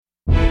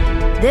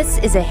This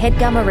is a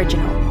HeadGum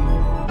original.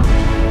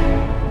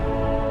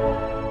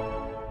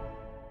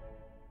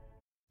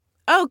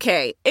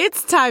 Okay,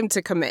 it's time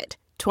to commit.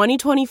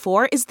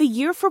 2024 is the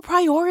year for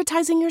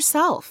prioritizing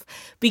yourself.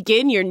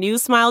 Begin your new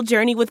smile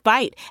journey with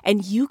Byte,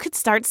 and you could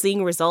start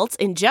seeing results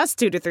in just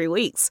 2 to 3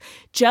 weeks.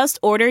 Just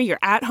order your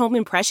at-home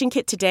impression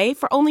kit today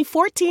for only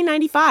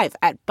 $14.95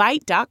 at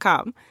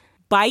Byte.com.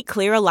 Byte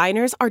Clear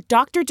aligners are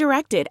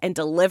doctor-directed and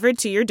delivered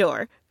to your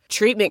door.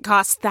 Treatment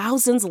costs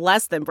thousands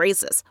less than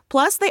braces.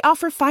 Plus, they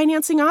offer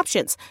financing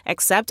options,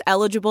 accept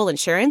eligible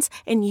insurance,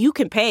 and you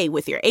can pay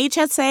with your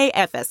HSA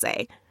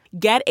FSA.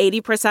 Get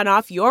 80%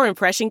 off your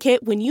impression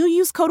kit when you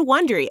use code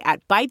WONDERY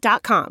at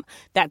Byte.com.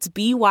 That's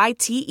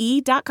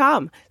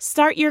BYTE.com.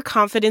 Start your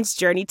confidence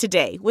journey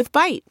today with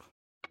Byte.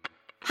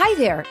 Hi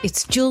there,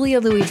 it's Julia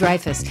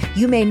Louis-Dreyfus.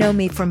 You may know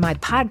me from my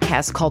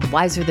podcast called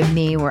Wiser Than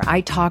Me, where I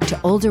talk to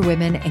older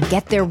women and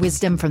get their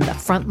wisdom from the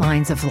front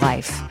lines of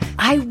life.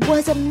 I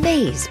was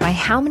amazed by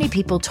how many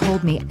people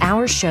told me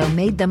our show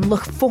made them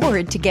look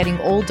forward to getting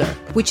older,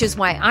 which is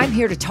why I'm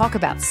here to talk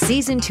about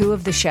season 2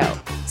 of the show.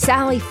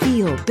 Sally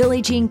Field,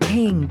 Billie Jean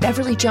King,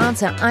 Beverly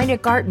Johnson, Ina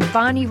Garten,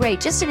 Bonnie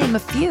Raitt, just to name a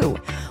few.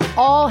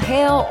 All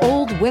hail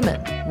old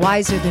women.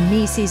 Wiser Than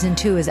Me season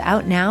 2 is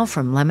out now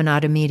from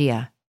Lemonada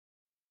Media.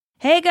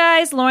 Hey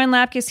guys, Lauren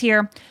Lapkus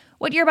here.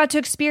 What you're about to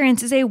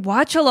experience is a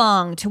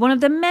watch-along to one of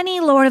the many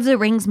Lord of the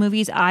Rings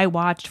movies I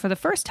watched for the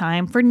first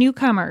time for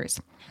newcomers.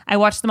 I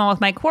watched them all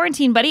with my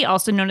quarantine buddy,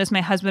 also known as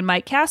my husband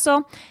Mike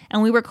Castle,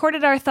 and we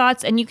recorded our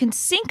thoughts, and you can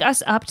sync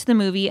us up to the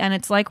movie, and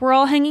it's like we're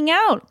all hanging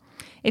out.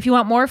 If you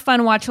want more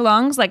fun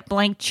watch-alongs like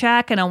Blank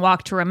Check and A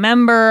Walk to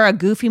Remember, a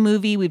goofy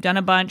movie, we've done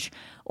a bunch,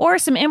 or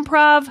some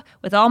improv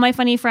with all my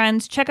funny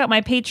friends, check out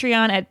my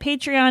Patreon at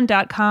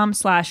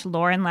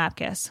patreon.com/Lauren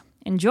Lapkus.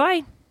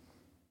 Enjoy!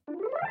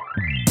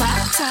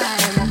 Lap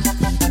time.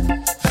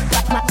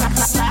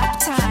 Lap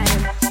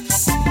time.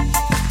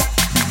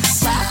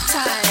 Lap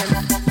time.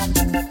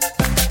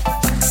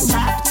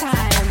 Lap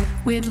time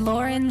with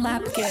Lauren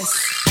Lapkus.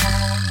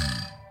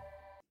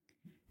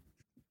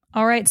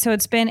 All right, so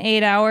it's been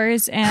 8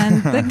 hours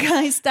and the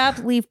guy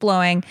stopped leaf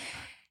blowing.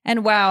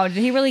 And wow, did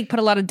he really put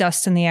a lot of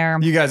dust in the air?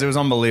 You guys, it was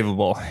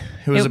unbelievable.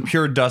 It was a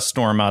pure dust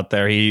storm out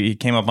there. He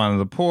came up onto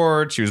the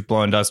porch. He was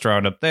blowing dust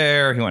around up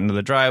there. He went into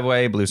the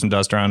driveway, blew some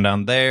dust around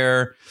down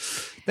there.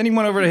 Then he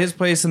went over to his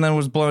place and then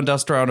was blowing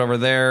dust around over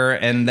there.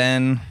 And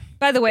then,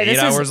 by the way, 8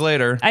 hours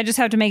later, I just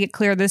have to make it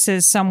clear, this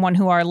is someone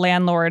who our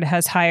landlord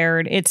has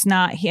hired. It's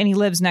not, and he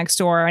lives next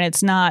door, and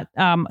it's not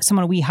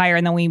someone we hire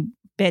and then we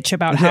bitch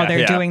about how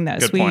they're doing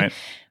this. Good point.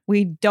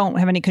 We don't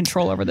have any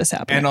control over this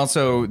happening. And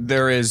also,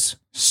 there is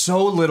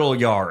so little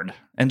yard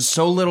and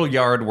so little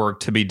yard work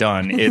to be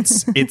done.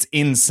 It's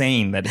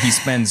insane that he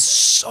spends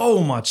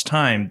so much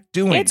time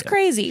doing it. It's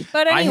crazy.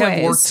 But anyways, I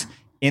have worked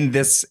in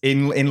this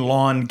in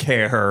lawn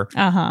care,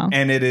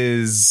 and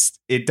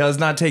it does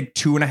not take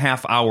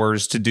 2.5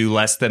 hours to do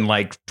less than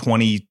like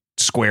 20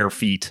 square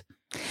feet.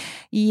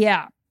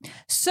 Yeah.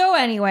 So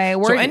anyway,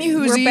 we're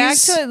back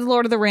to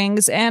Lord of the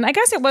Rings, and I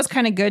guess it was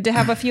kind of good to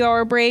have a few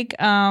hour break.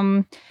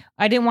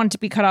 I didn't want it to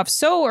be cut off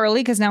so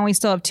early because now we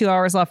still have 2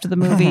 hours left of the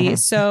movie.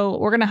 So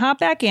we're going to hop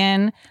back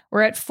in.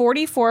 We're at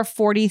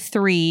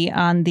 44:43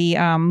 on the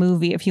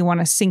movie if you want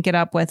to sync it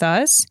up with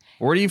us.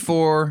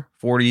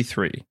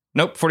 44:43.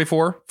 Nope,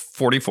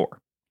 44:44.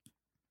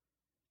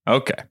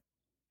 Okay.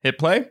 Hit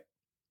play?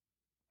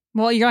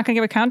 Well, you're not going to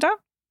give a countdown?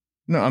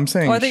 No, I'm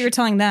saying... Oh, I thought you were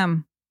telling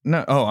them.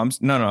 No, I'm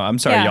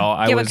sorry,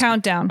 y'all. Give a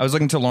countdown. I was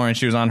looking to Lauren.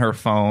 She was on her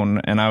phone,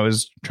 and I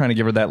was trying to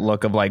give her that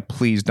look of like,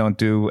 please don't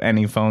do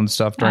any phone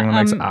stuff during the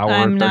next hour.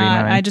 I'm 39.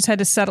 not. I just had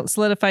to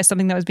solidify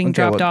something that was being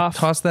dropped off.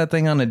 Toss that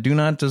thing on a do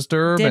not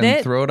disturb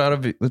throw it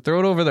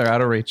over there,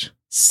 out of reach.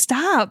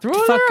 Stop, throw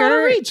fucker. it out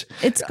of reach.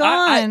 It's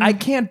gone. I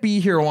can't be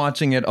here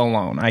watching it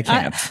alone. I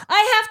can't.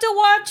 I have to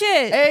watch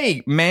it.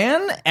 Hey,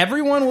 man,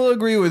 everyone will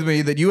agree with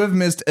me that you have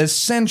missed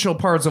essential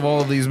parts of all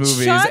of these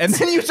movies. And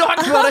then you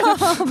talked about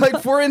it.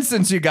 Like, for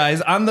instance, you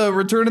guys, on the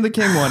Return of the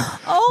King one.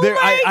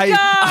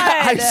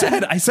 I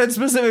said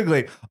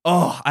specifically,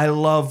 I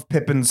love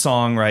Pippin's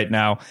song right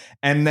now.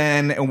 And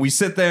then we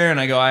sit there and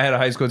I go, I had a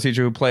high school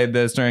teacher who played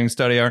this during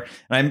study hour.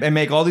 And I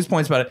make all these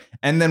points about it.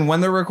 And then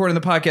when they're recording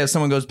the podcast,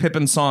 someone goes,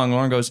 Pippin's song.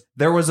 Lauren goes,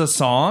 there was a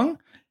song?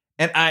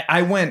 And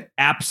I went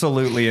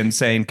absolutely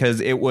insane because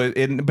it was.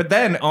 But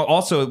then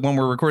also when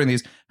we're recording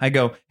these, I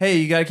go, hey,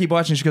 you got to keep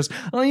watching. She goes,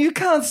 oh, you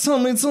can't tell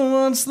me to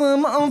watch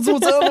them. I'll do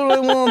whatever I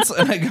want.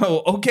 And I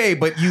go, okay,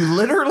 but you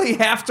literally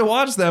have to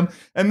watch them.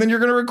 And then you're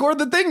going to record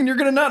the thing and you're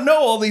going to not know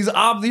all these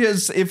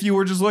obvious. If you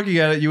were just looking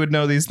at it, you would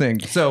know these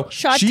things. So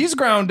she's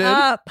grounded.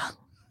 Up.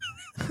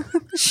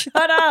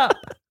 Shut up.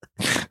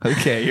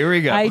 Okay, here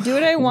we go. I do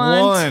what I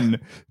want.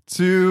 1,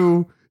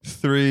 2,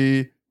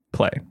 3,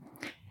 play.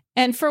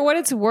 And for what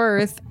it's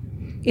worth,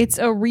 it's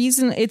a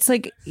reason. It's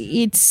like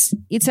it's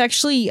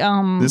actually.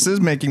 This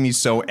is making me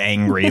so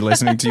angry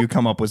listening to you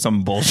come up with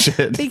some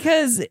bullshit.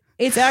 Because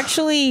it's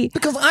actually.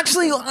 Because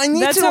actually, I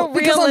need that's to.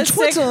 Because on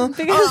Twitter,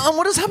 because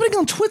what is happening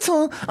on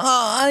Twitter?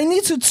 I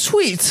need to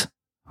tweet.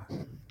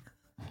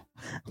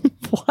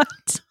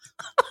 What?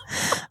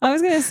 I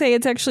was gonna say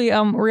it's actually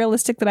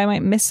realistic that I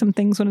might miss some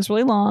things when it's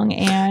really long.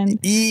 And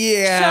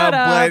Yeah, Shut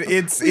up. but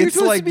it's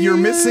like you're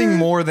missing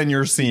more than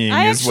you're seeing.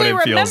 I is what actually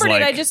it feels remembered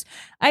like. it.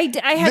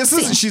 I had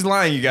seen. She's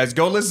lying, you guys.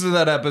 Go listen to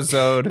that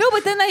episode. No,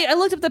 but then I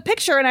looked up the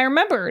picture and I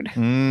remembered. I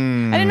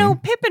didn't know who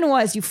Pippin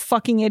was. You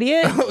fucking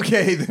idiot.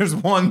 Okay, there's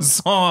one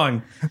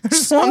song.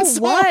 There's So one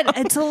song. what?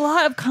 It's a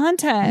lot of You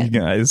content.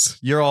 guys,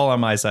 you're all on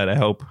my side. I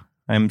hope.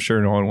 I'm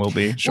sure no one will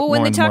be. Well,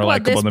 when they Lauren's talk more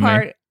about this likable than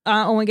me.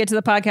 part, when we get to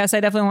the podcast,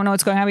 I definitely want to know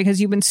what's going on because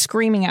you've been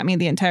screaming at me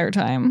the entire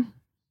time.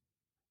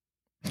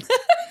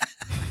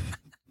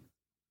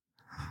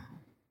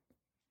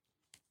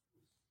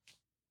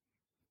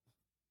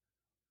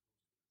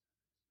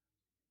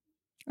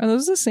 Are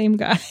those the same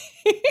guy?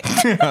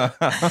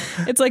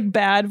 It's like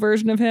bad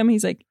version of him.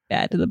 He's like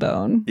bad to the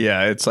bone.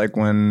 Yeah, it's like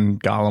when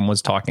Gollum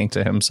was talking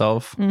to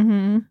himself.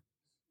 Mm-hmm.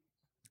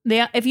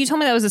 If you told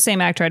me that was the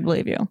same actor, I'd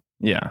believe you.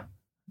 Yeah.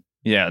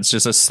 Yeah, it's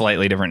just a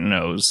slightly different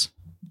nose.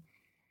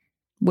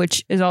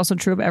 Which is also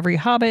true of every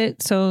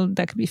Hobbit, so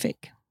that could be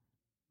fake.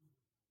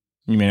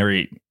 You mean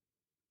every...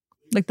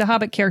 Like the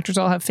Hobbit characters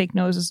all have fake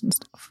noses and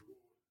stuff.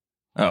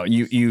 Oh,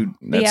 you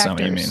that's not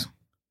what you mean. actors.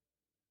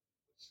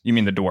 You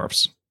mean the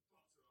dwarfs.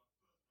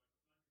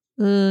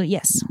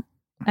 Yes.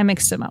 I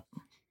mixed them up.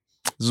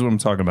 This is what I'm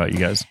talking about, you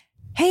guys.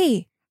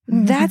 Hey,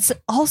 that's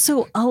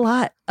also a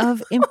lot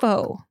of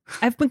info.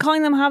 I've been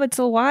calling them hobbits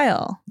a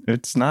while.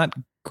 It's not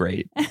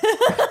great.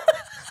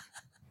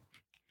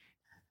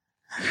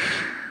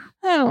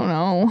 I don't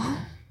know.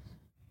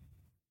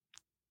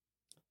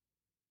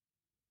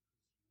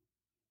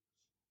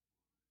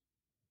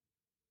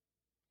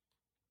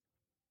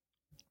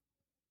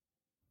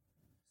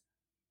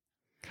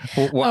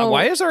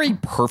 Why is there a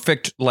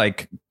perfect,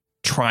 like,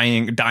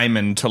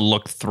 diamond to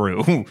look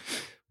through?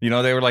 You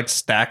know, they were, like,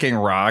 stacking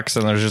rocks,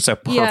 and there's just a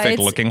perfect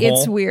looking hole.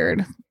 It's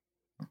weird.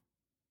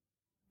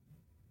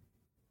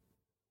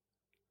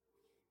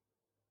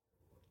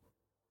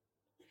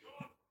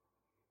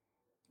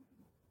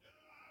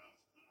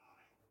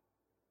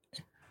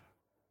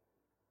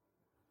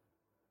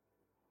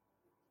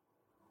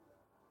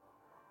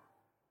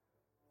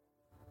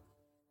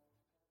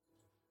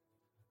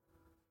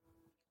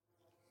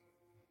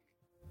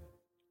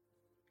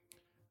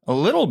 A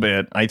little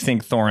bit. I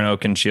think Thorin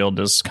Oakenshield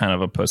is kind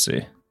of a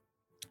pussy.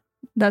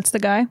 That's the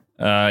guy?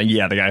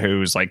 Yeah, the guy who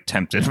was, like,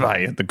 tempted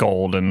by the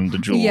gold and the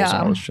jewels and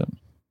all this shit.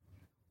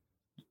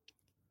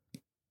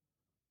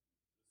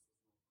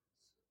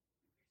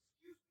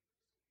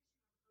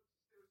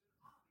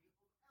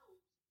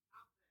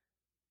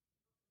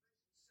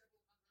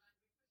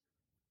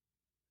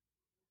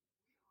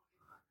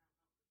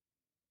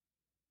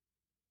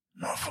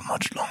 Not for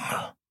much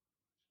longer.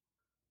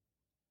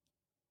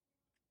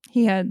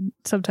 He had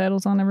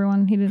subtitles on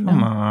everyone. He didn't Come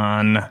know.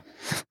 on.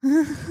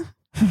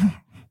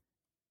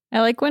 I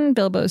like when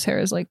Bilbo's hair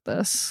is like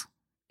this.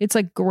 It's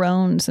like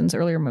grown since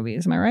earlier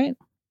movies. Am I right?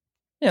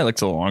 Yeah, it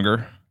looks a little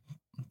longer.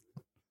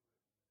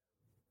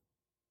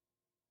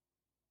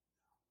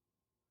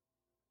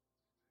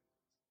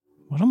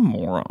 What a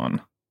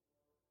moron.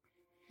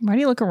 Why do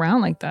you look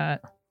around like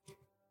that?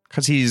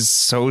 Because he's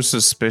so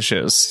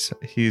suspicious.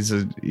 He's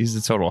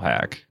a total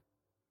hack.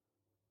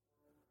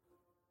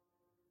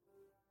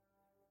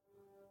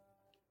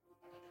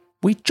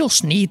 We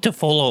just need to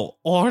follow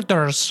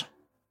orders.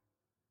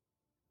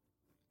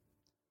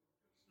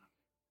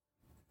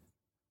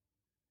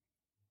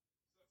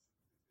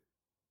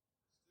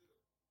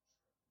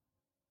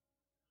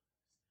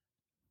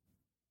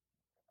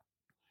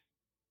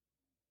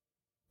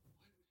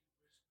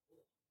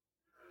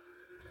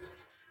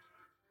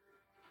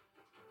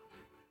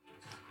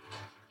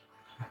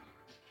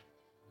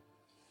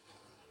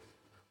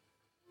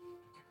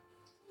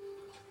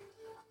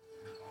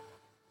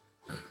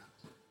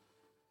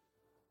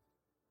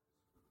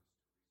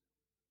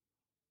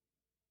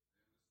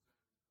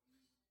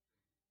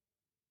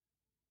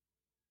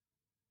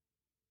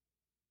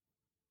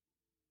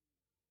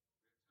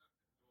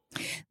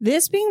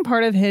 This being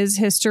part of his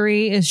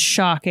history is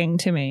shocking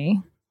to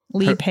me.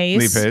 Lee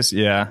Pace. Lee Pace,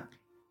 yeah.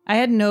 I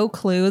had no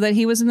clue that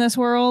he was in this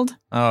world.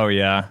 Oh,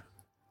 yeah.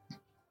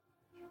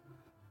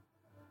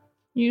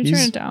 You turn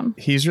it down.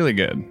 He's really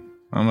good.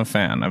 I'm a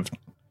fan of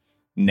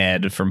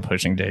Ned from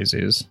Pushing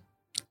Daisies.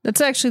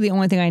 That's actually the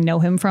only thing I know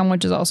him from,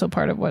 which is also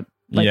part of what,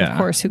 like, Yeah. of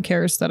course, who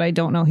cares that I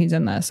don't know he's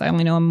in this? I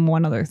only know him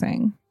one other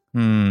thing.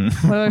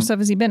 What other stuff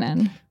has he been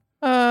in?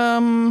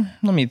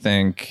 Let me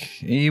think.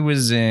 He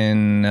was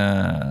in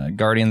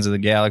Guardians of the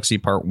Galaxy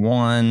Part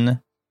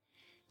 1.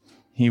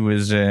 He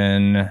was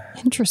in...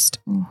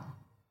 Interesting.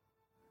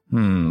 I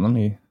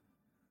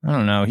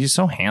don't know. He's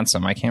so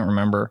handsome. I can't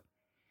remember.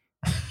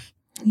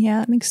 Yeah,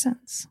 that makes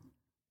sense.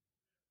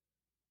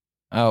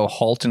 Oh,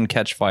 Halt and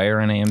Catch Fire,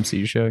 an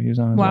AMC show he was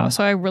on. as Wow, well.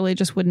 so I really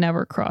just would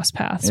never cross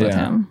paths with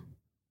Yeah. him.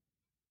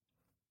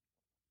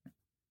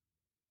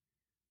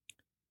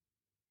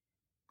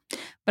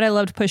 But I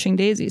loved Pushing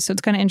Daisies, so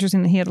it's kind of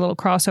interesting that he had a little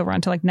crossover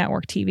onto like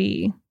network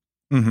TV.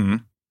 Mm-hmm.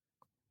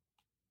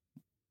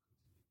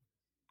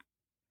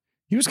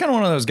 He was kind of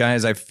one of those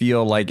guys. I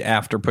feel like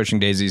after Pushing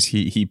Daisies,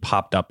 he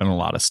popped up in a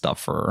lot of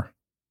stuff for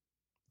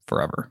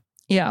forever.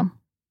 Yeah.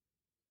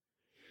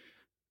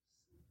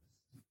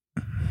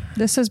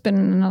 This has been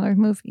another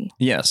movie.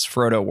 Yes,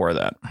 Frodo wore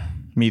that.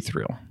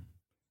 Mithril.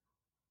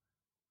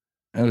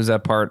 It was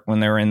that part when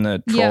they were in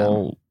the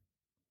troll.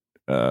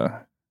 When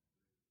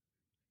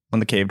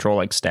the cave troll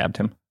like stabbed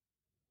him.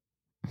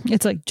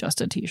 It's like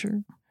just a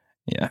t-shirt.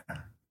 Yeah.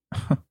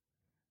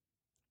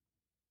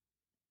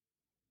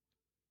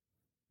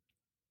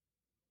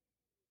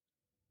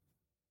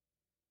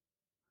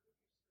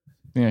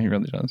 Yeah, he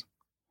really does.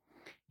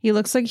 He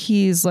looks like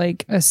he's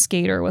like a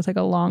skater with like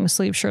a long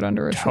sleeve shirt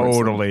under his short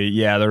sleeve. Totally.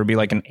 Yeah, there would be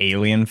like an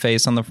alien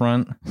face on the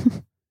front.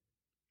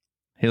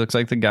 He looks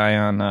like the guy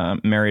on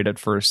Married at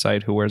First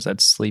Sight who wears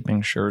that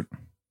sleeping shirt.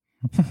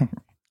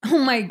 Oh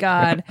my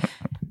God.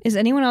 Is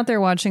anyone out there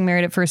watching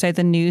Married at First Sight,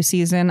 the new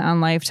season on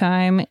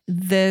Lifetime?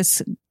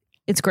 It's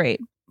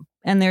great.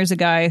 And there's a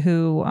guy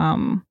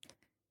who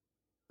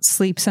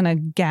sleeps in a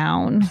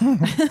gown.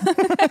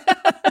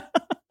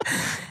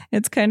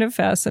 It's kind of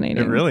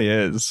fascinating. It really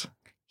is.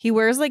 He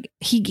wears like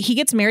he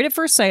gets married at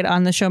first sight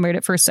on the show Married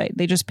at First Sight.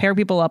 They just pair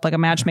people up like a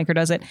matchmaker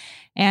does it.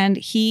 And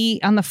he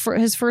on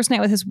his first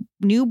night with his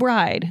new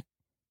bride,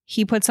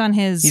 he puts on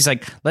his. He's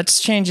like,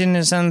 let's change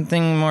into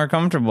something more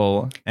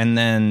comfortable, and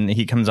then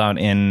he comes out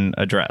in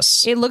a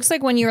dress. It looks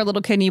like when you're a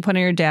little kid and you put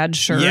on your dad's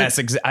shirt. Yes,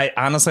 I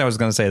honestly was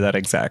going to say that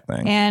exact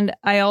thing. And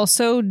I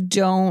also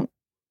don't.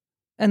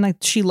 And like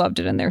she loved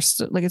it in there.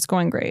 Like it's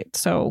going great.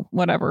 So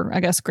whatever. I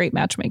guess great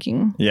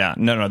matchmaking. Yeah.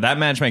 No. That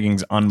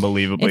matchmaking's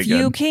unbelievably good. If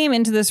you came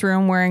into this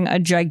room wearing a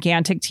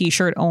gigantic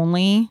t-shirt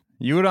only.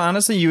 You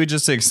would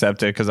just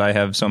accept it because I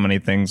have so many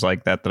things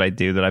like that I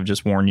do that I've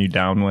just worn you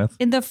down with.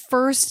 In the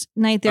first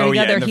night they're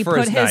together, he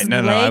put his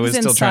legs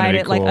inside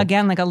it, cool.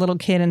 Like a little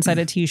kid inside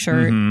a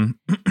t-shirt.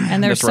 Mm-hmm.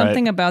 And there's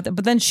something about that.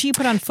 But then she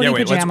put on footy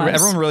pajamas.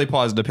 Everyone really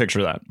paused to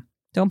picture that.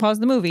 Don't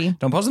pause the movie.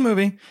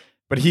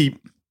 But he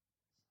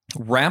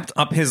wrapped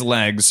up his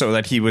legs so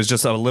that he was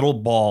just a little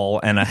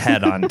ball and a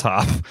head on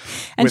top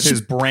with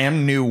his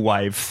brand new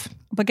wife.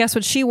 But guess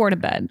what she wore to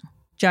bed?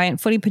 Giant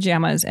footy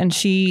pajamas. And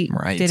she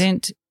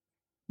didn't,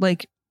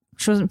 like,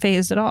 she wasn't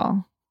phased at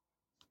all.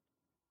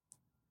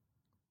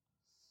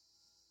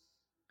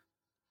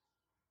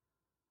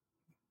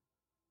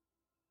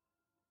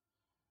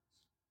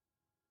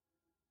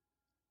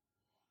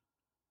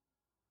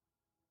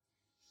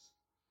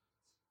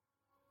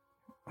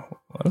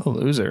 What a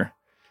loser.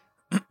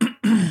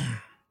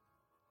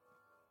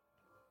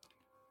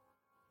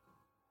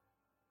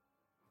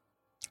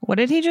 What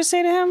did he just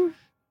say to him?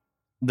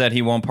 That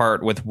he won't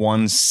part with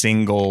one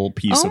single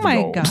piece of gold.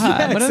 Oh my God.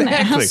 Yeah, what an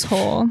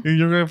asshole.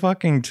 You're a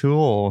fucking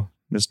tool,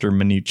 Mr.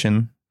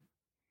 Mnuchin.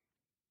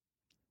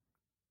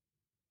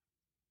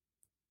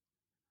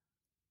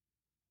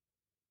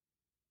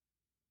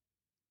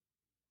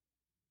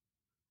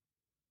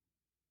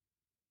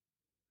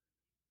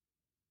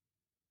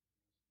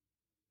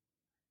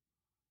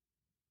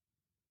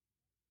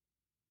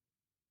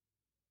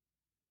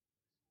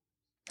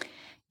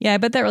 Yeah, I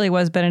bet that really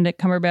was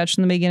Benedict Cumberbatch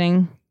in the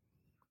beginning.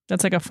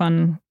 That's like a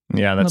fun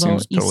that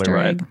seems totally Easter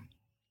right. egg.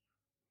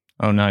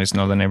 Oh, nice.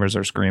 No, the neighbors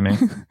are screaming.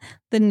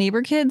 The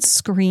neighbor kids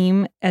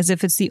scream as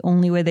if it's the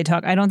only way they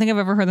talk. I don't think I've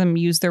ever heard them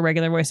use their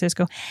regular voice. They just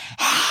go,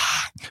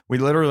 We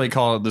literally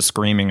call it the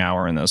screaming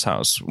hour in this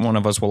house. One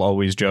of us will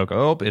always joke,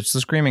 oh, it's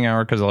the screaming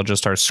hour, because they'll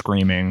just start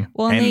screaming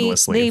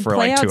endlessly they for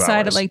play like 2 hours.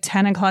 outside at like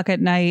 10 o'clock at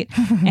night.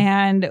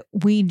 And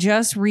we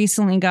just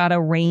recently got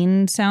a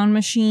rain sound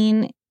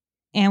machine.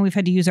 And we've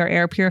had to use our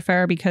air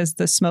purifier because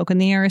the smoke in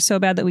the air is so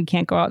bad that we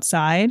can't go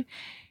outside.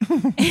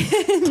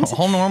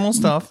 All normal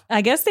stuff.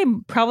 I guess they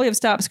probably have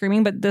stopped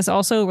screaming, but this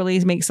also really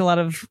makes a lot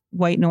of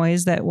white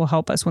noise that will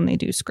help us when they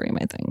do scream,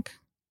 I think.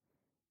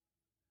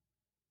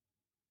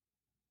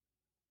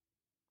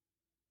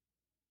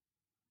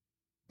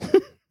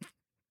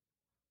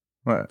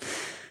 What?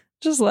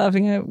 Just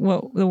laughing at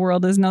what the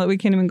world is now that we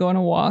can't even go on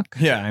a walk.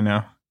 Yeah, I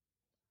know.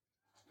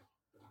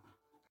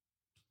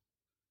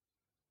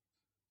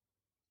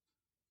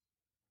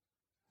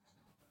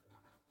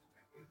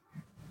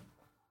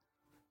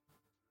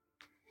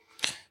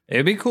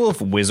 It'd be cool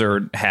if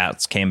wizard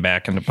hats came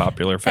back into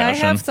popular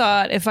fashion. I have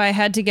thought if I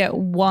had to get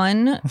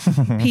one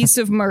piece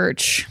of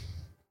merch,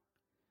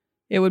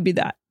 it would be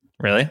that.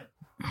 Really?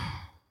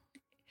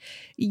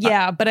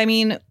 Yeah, but I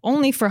mean,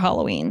 only for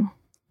Halloween.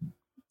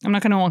 I'm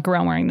not going to walk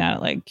around wearing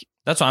that. Like,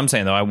 that's what I'm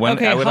saying, though. I would like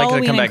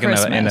to come back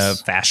in a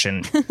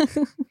fashion.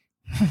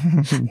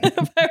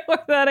 If I wore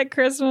that at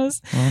Christmas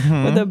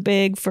with a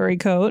big furry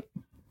coat.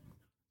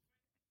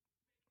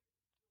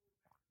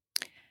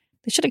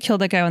 They should have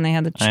killed that guy when they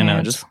had the chance. I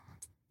know, just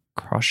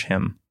crush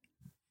him.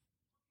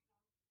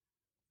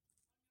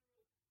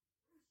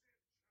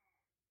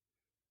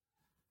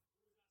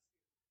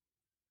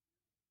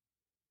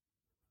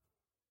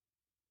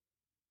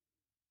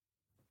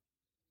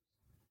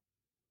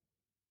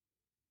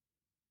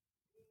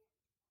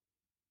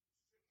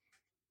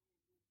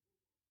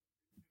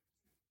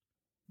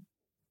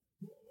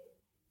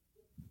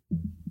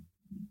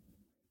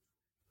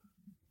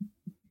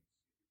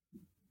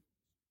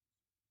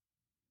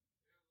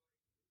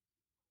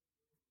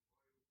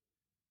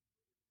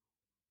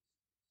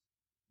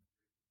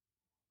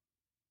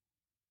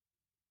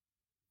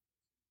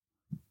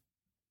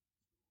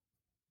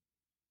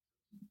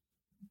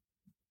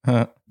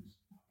 Huh.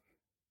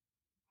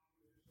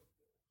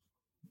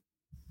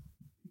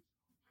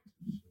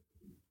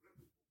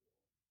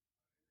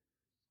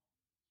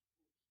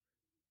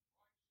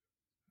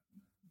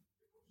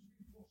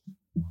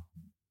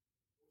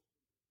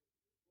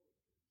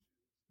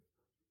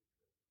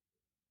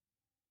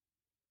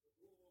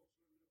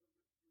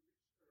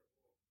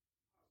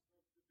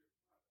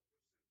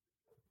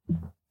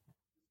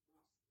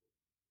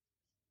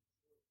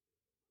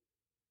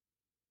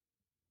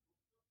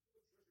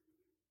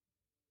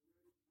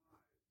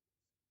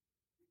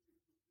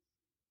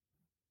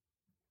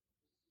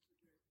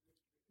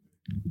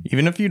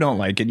 Even if you don't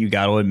like it, you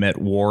got to admit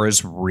war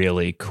is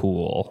really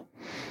cool.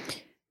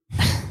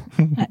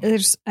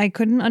 I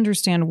couldn't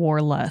understand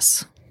war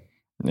less.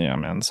 Yeah,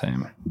 man,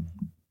 same.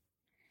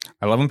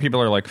 I love when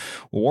people are like,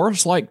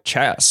 war's like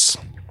chess.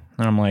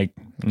 And I'm like,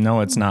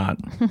 no, it's not.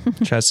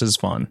 Chess is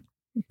fun.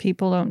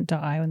 People don't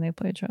die when they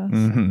play chess.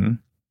 Mm-hmm.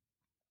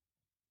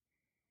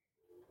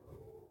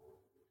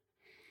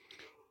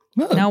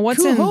 Now,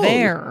 what's in cool.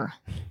 there?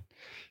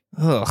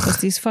 Ugh.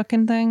 Just these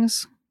fucking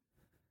things?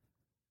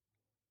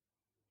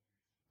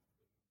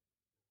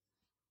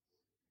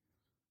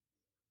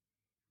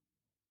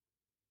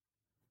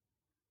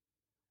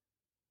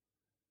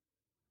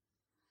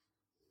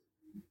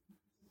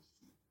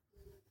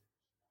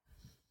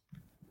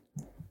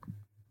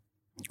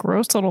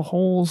 Gross little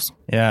holes.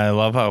 Yeah, I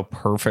love how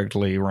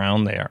perfectly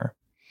round they are.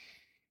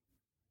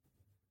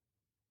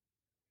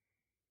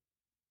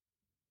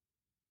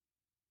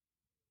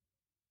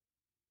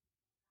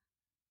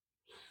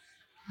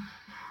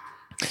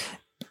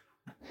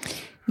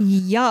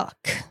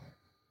 Yuck.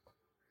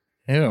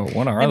 Ew,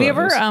 what are Have you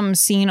those? ever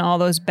seen all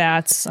those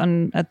bats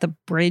at the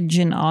bridge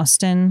in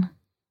Austin?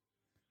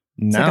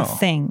 It's No. like a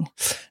thing.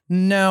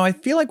 No, I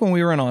feel like when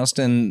we were in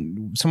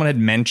Austin, someone had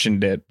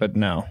mentioned it, but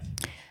no.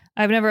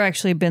 I've never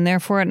actually been there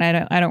for it, and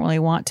I don't really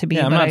want to be.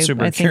 Yeah, I'm but not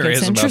super I think curious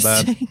it's about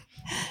that. interesting.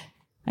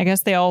 I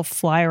guess they all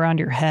fly around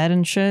your head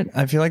and shit.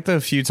 I feel like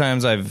the few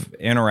times I've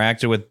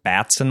interacted with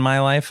bats in my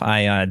life,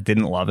 I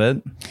didn't love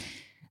it.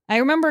 I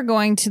remember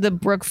going to the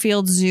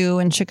Brookfield Zoo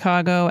in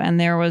Chicago, and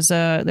there's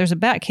a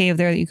bat cave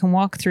there that you can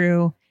walk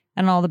through,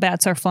 and all the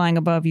bats are flying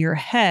above your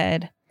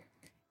head.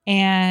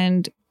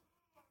 And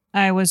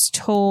I was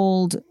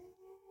told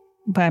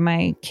by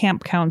my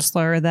camp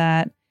counselor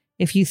that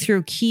if you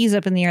threw keys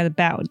up in the air, the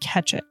bat would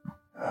catch it.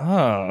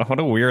 Oh, what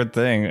a weird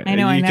thing. I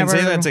know, You I can say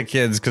never- that to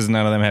kids because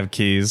none of them have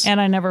keys. And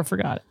I never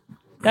forgot it.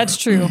 That's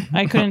true.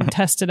 I couldn't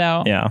test it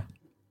out. Yeah.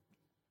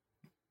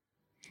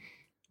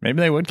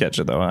 Maybe they would catch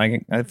it, though.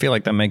 I feel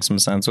like that makes some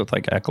sense with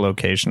like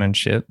echolocation and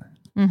shit.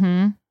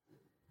 Mm-hmm.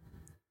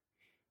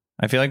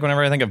 I feel like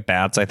whenever I think of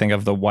bats, I think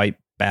of the white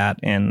bat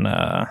in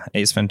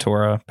Ace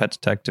Ventura, Pet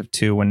Detective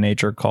 2, When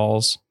Nature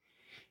Calls.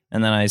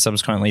 And then I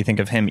subsequently think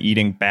of him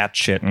eating bat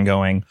shit and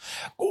going,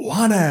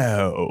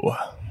 guano.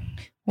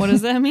 What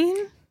does that mean?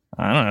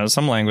 I don't know.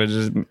 Some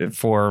languages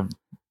for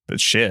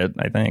shit,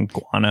 I think.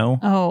 Guano.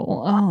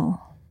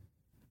 Oh.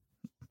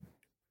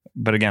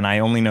 But again, I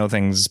only know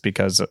things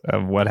because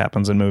of what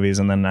happens in movies,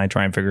 and then I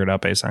try and figure it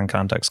out based on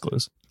context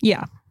clues.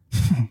 Yeah.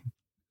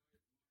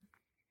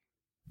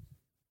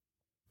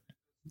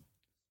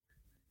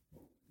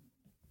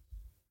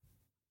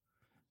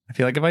 I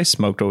feel like if I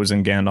smoked what was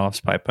in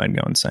Gandalf's pipe, I'd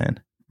go insane.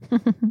 I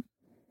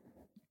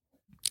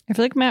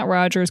feel like Matt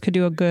Rogers could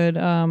do a good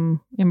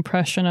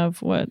impression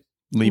of what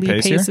Lee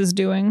Pace Pace is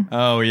doing.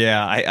 Oh,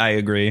 yeah, I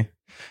agree.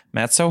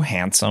 Matt's so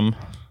handsome.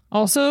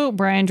 Also,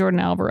 Brian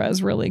Jordan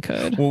Alvarez really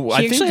could. Well, He I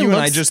think actually you and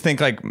I looks- just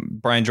think like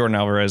Brian Jordan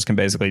Alvarez can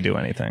basically do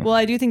anything. Well,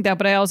 I do think that,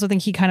 but I also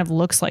think he kind of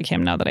looks like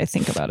him now that I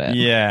think about it.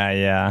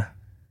 Yeah.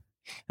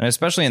 And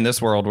especially in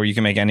this world where you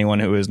can make anyone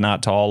who is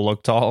not tall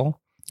look tall.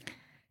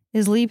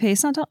 Is Lee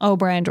Pace not tall? Oh,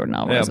 Brian Jordan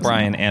Alvarez. Yeah, isn't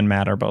Brian tall. and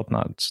Matt are both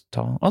not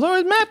tall.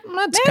 Although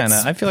Matt's kind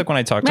of, I feel like when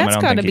I talk to him, I Matt's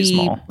don't got to think he's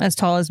be small. as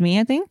tall as me,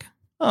 I think.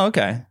 Oh,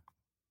 okay.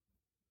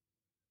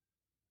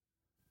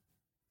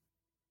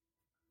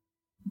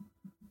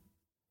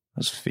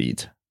 Those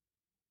feet.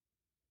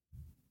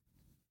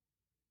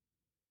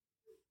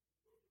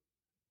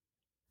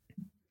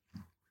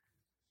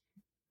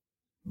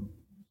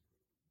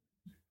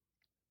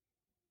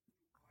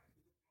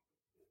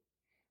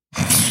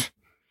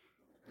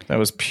 That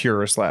was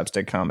pure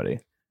slapstick comedy.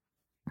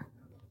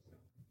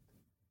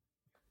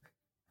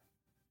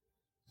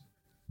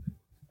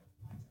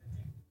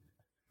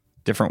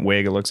 Different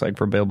wig it looks like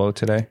for Bilbo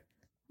today.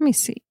 Let me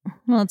see.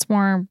 Well, it's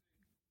more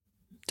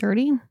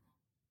dirty.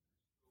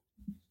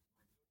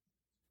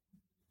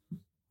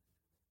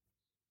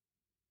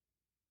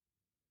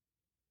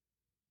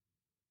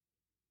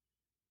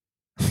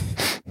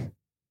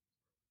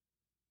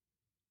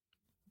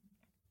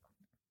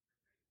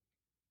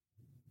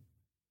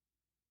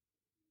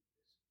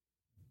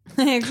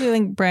 I actually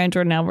think Brian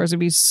Jordan Alvarez would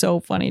be so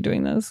funny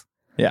doing this.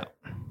 Yeah.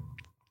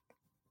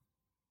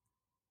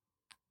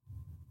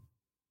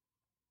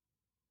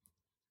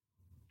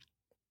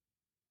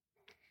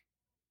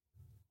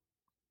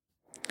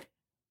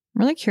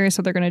 I'm really curious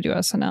how they're going to do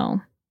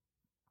SNL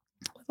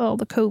with all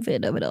the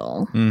COVID of it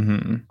all.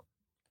 Mm-hmm.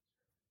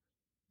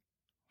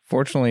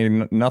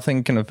 Fortunately,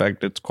 nothing can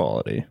affect its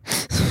quality.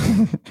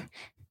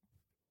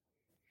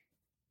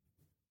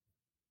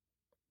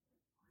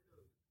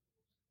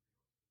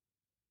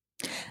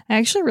 I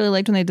actually really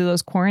liked when they did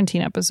those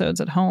quarantine episodes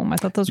at home. I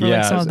thought those were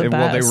like some of the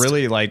best. Well, they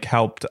really like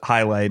helped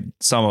highlight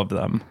some of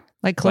them.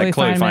 Like Chloe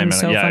Fineman,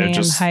 so yeah, funny,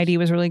 just, and Heidi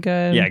was really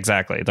good. Yeah,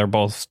 exactly. They're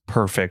both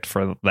perfect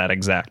for that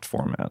exact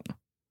format.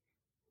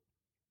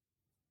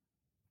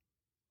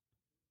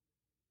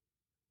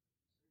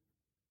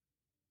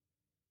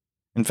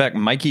 In fact,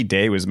 Mikey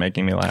Day was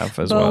making me laugh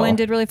as well. Bowen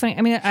did really funny.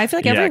 I mean, I feel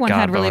like everyone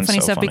had really Bowen's funny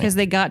so stuff funny. because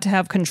they got to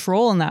have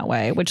control in that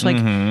way, which like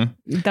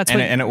that's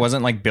what. And it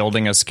wasn't like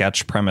building a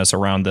sketch premise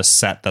around the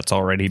set that's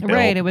already built.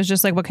 Right. It was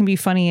just like what can be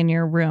funny in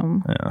your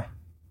room. Yeah.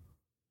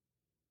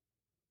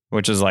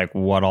 Which is like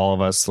what all of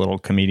us little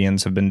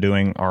comedians have been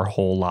doing our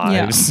whole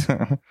lives.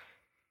 Yeah.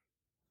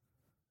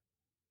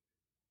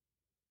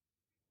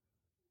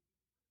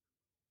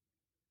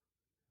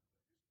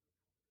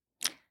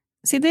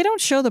 See, they don't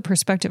show the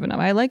perspective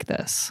enough. I like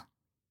this.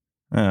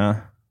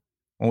 Well,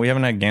 we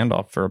haven't had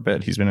Gandalf for a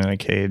bit. He's been in a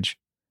cage.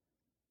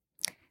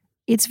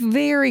 It's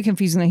very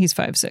confusing that he's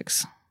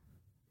 5'6".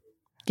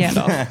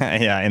 Gandalf.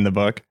 Yeah, in the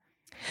book.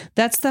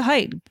 That's the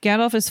height.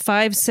 Gandalf is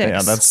 5'6".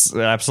 Yeah, that's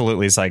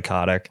absolutely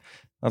psychotic.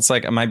 That's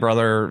like my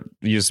brother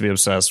used to be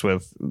obsessed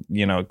with,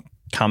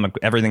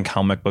 everything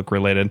comic book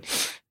related.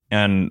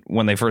 And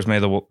when they first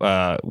made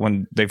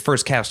when they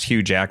first cast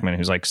Hugh Jackman,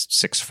 who's like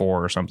 6'4"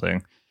 or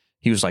something,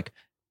 he was like,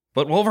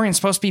 but Wolverine's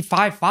supposed to be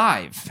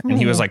 5'5". And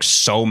he was like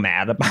so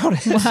mad about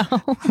it.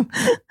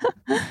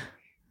 Wow.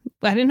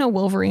 I didn't know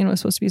Wolverine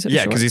was supposed to be so Yeah,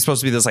 short. because he's supposed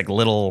to be this like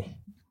little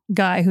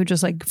guy who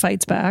just like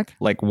fights back.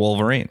 Like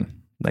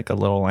Wolverine, like a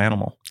little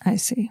animal. I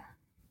see.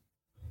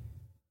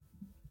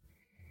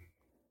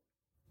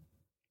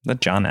 Is that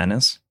John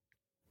Ennis?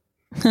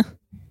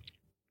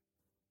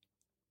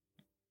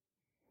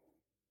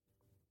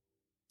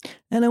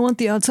 And I want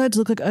the outside to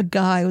look like a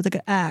guy with like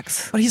an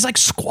axe. But he's like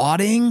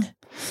squatting.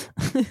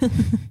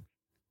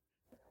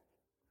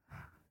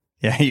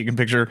 Yeah, you can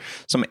picture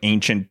some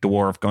ancient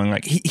dwarf going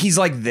like, he's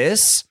like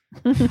this.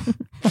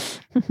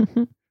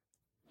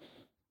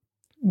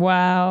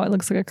 Wow, it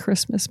looks like a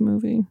Christmas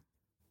movie.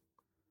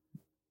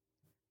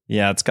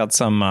 Yeah, it's got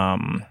some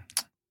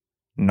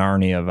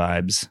Narnia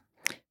vibes.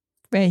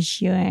 For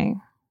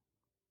sure.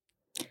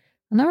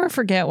 I'll never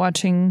forget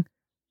watching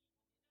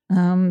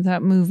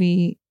that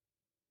movie.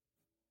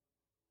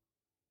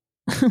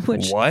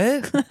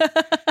 What?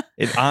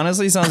 It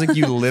honestly sounds like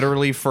you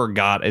literally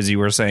forgot as you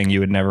were saying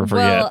you would never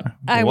forget. Well,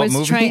 I what was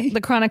movie? trying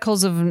the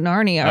Chronicles of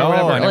Narnia or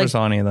whatever. I never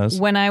saw any of those.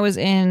 When I was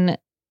in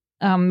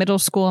middle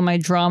school in my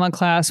drama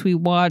class, we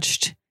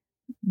watched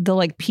the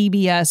like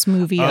PBS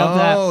movie of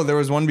that. Oh, there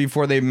was one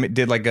before they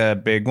did like a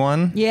big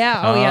one? Yeah.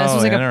 Oh, yeah. This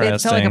was like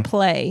it felt like a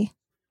play.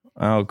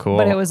 Oh, cool.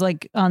 But it was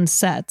like on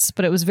sets,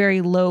 but it was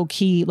very low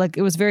key. Like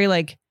it was very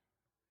like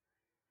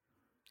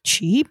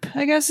cheap,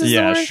 I guess is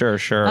the word.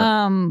 Sure.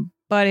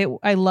 But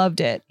I loved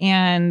it.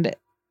 And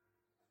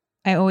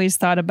I always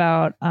thought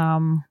about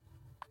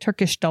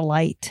Turkish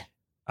Delight.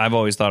 I've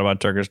always thought about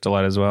Turkish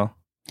Delight as well.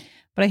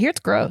 But I hear it's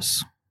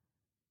gross.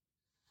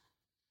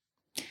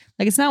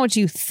 Like it's not what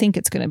you think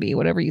it's going to be,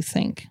 whatever you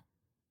think.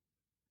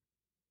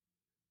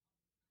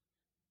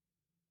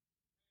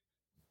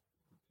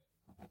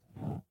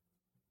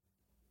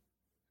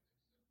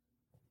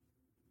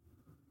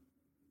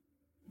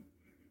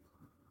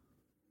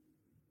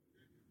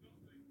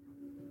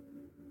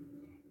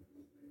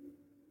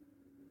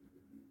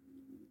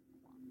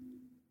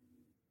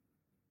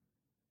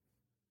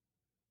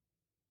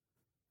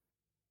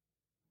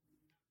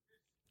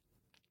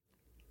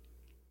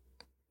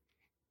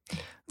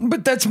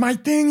 But that's my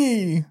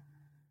thingy.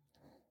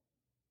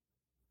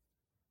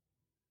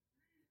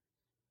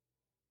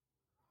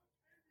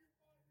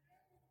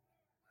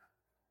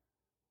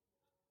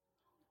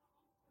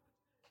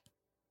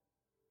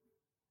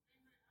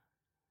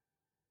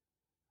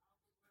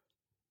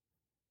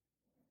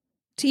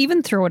 To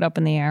even throw it up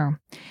in the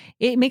air.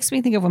 It makes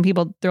me think of when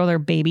people throw their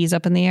babies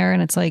up in the air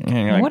and it's like,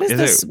 what is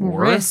this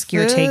risk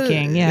you're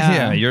taking?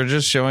 Yeah, you're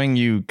just showing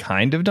you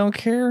kind of don't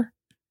care.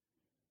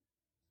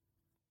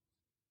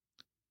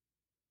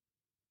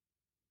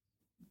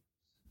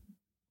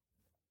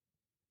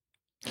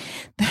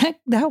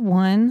 That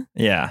one.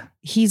 Yeah.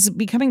 He's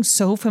becoming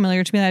so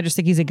familiar to me that I just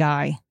think he's a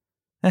guy.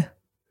 I've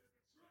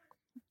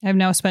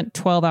now spent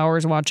 12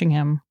 hours watching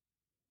him.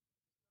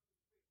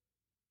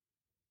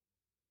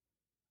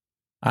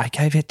 I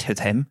gave it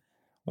to him.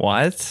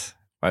 What?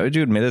 Why would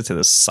you admit it to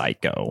this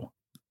psycho?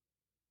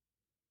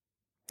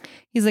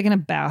 He's like in a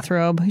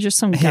bathrobe. He's just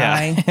some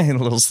guy. Yeah,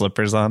 little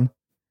slippers on.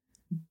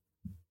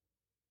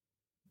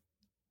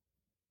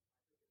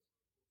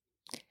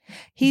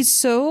 He's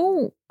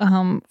so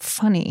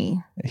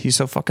funny. He's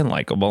so fucking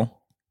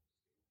likable.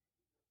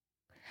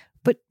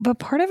 But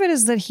part of it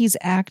is that he's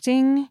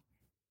acting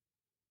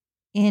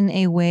in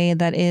a way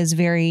that is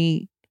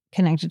very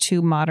connected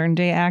to modern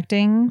day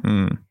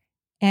acting.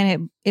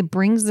 And it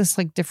brings this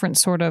like different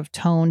sort of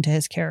tone to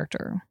his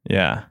character.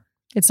 Yeah.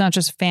 It's not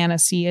just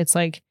fantasy. It's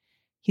like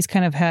he's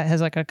kind of has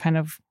like a kind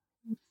of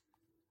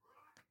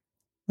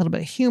little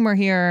bit of humor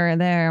here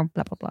and there,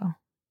 blah, blah, blah.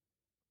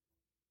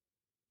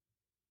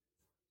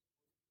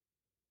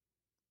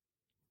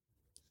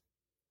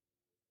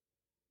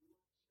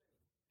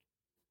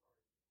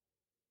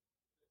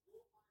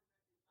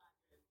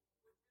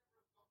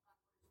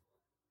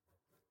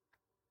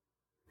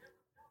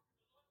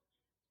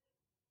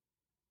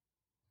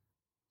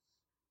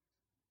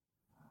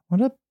 What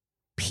a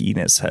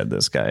penis head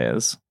this guy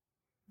is.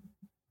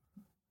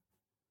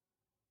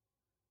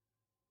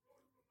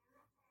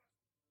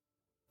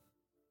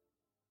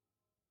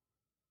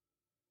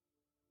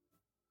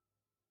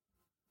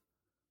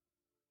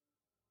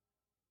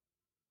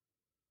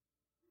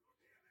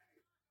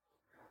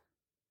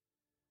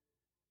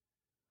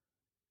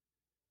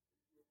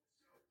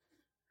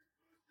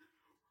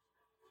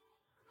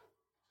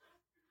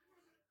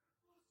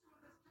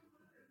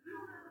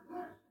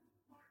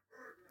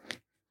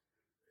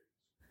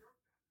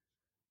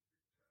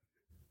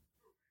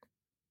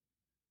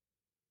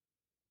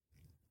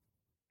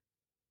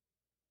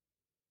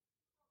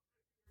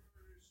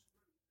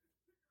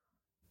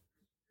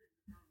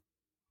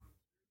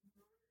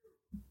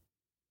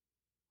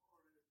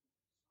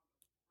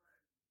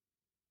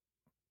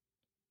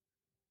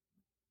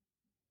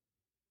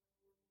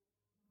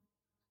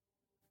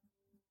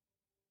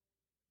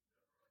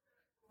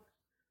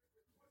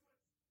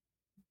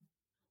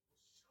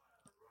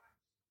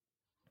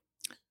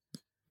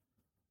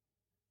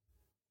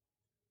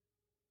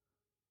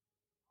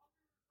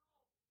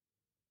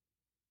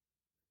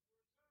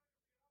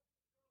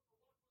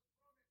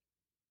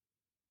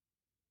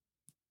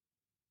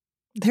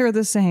 They're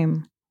the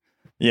same.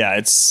 Yeah,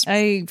 it's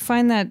I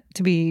find that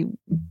to be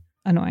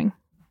annoying.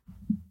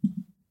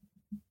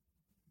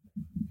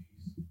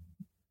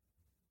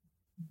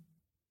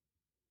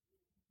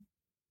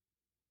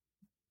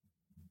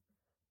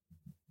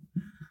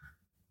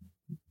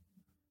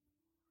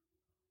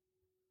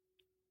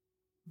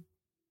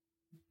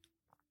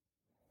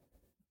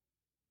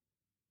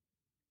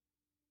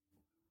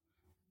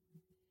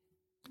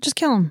 Just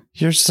kill him.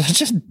 you're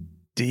such a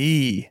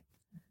D.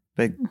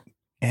 Big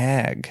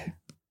egg.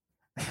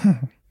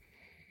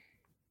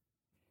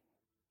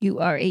 You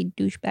are a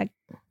douchebag.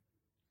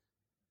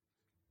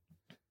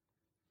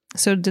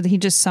 So did he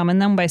just summon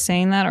them by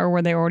saying that, or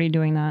were they already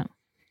doing that?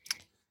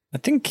 I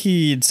think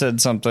he'd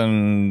said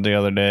something the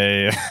other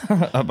day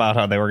about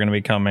how they were going to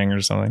be coming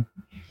or something.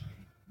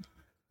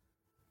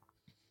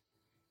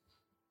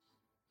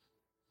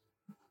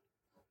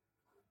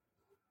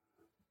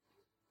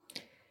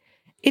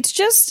 It's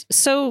just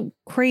so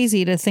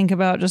crazy to think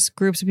about just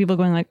groups of people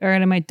going like, all right,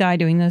 I might die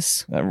doing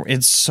this.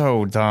 It's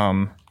so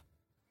dumb.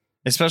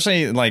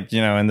 Especially like,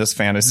 in this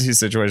fantasy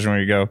situation where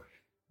you go,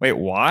 wait,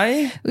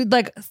 why?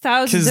 Like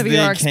thousands Because of they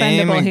you are came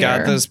expendable and here.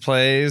 got this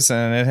place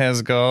and it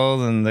has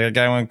gold and the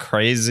guy went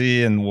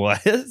crazy and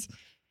what? It's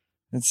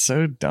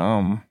so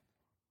dumb.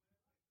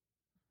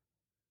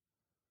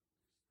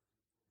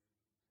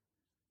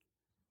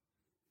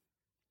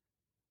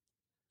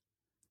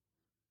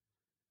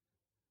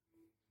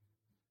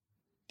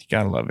 You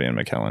gotta love Ian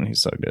McKellen.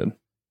 He's so good.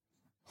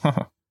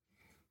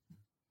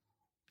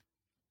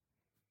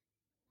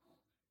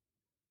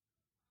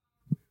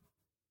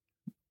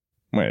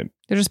 Wait.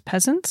 They're just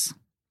peasants?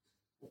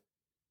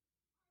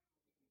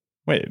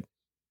 Wait.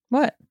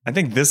 What? I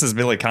think this is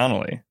Billy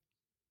Connolly.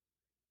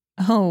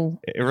 Oh.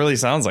 It really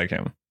sounds like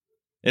him.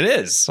 It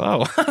is.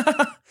 Oh.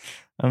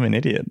 I'm an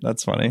idiot.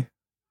 That's funny.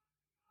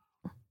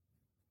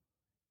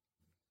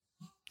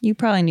 You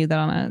probably knew that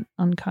on an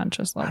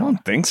unconscious I level.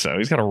 don't think so.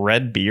 He's got a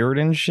red beard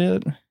and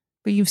shit.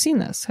 But you've seen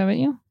this, haven't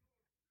you?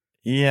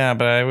 Yeah,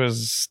 but I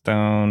was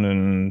stoned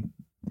and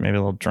maybe a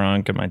little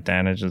drunk and my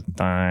dad had just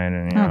died.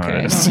 And, Okay,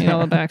 I don't need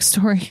all the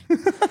backstory.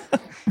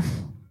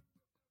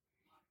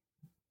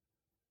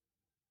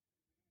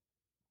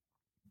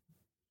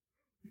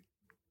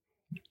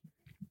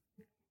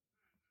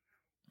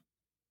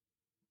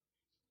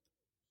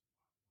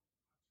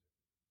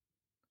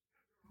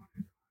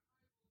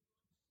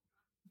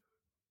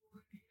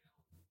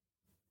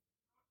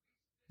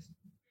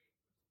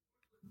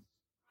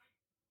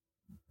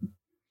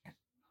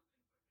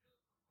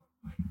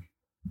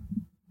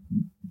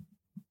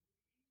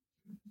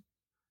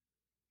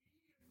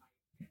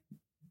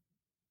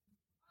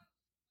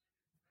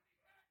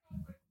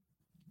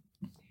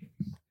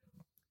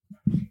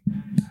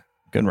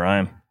 Good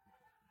rhyme.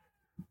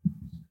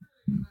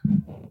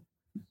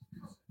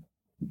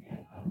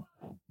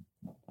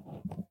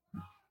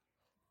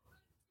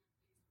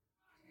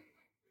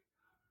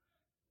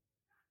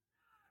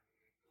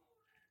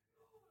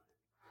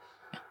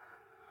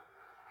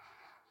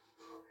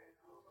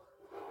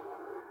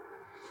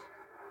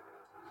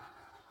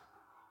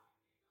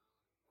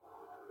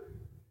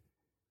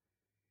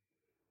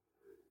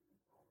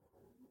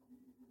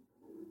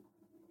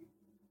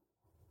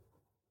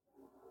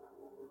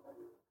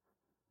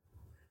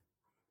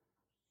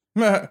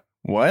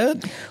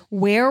 What?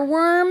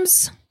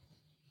 Wereworms?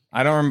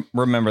 I don't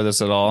remember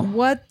this at all.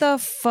 What the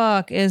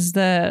fuck is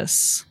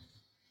this?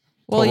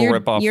 Well, Total you're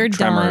ripoff you're of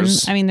done.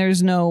 Tremors. I mean,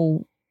 there's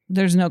no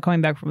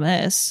coming back from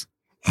this.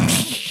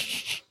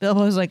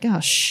 Bilbo's like,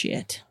 oh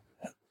shit.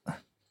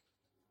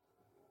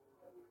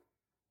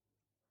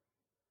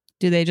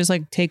 Do they just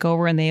like take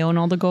over and they own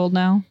all the gold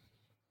now?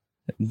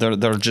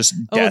 They're just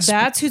Oh,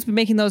 that's who's been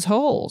making those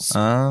holes.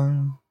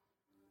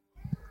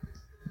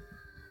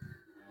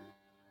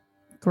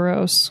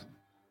 Gross.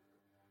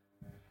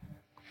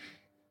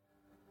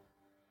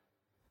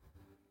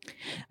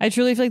 I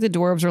truly feel like the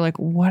dwarves are like,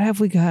 what have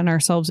we gotten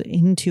ourselves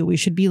into? We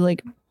should be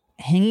like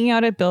hanging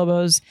out at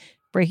Bilbo's,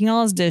 breaking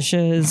all his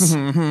dishes.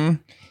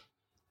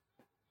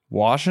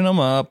 Washing them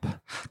up.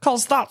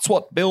 Because that's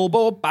what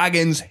Bilbo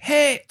Baggins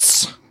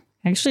hates.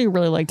 I actually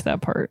really liked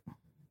that part.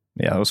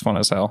 Yeah, that was fun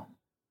as hell.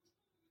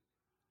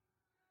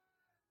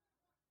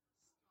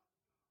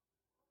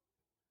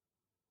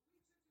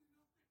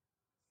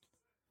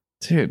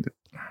 Dude.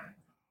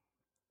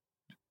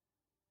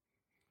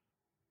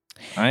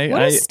 What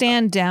does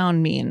stand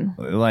down mean?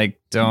 Like,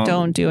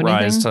 don't do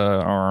rise to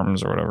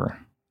arms or whatever.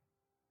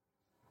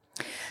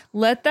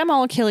 Let them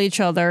all kill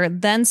each other,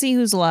 then see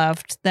who's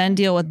left, then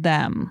deal with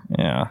them.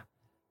 Yeah.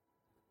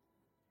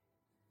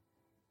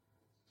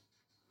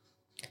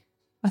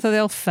 I thought they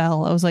all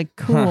fell. I was like,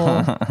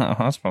 cool.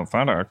 That's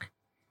pathetic.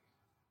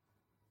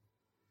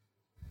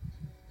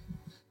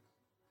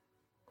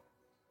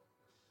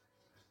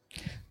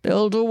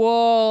 Build a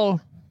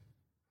wall.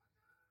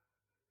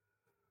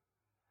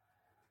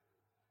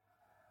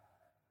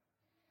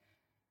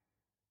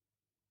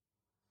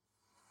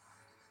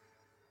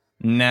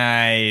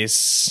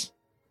 Nice.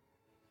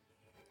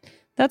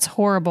 That's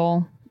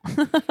horrible.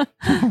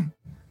 Well,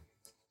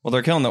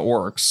 they're killing the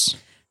orcs.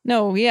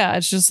 No, yeah,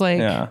 it's just like,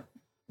 Yeah.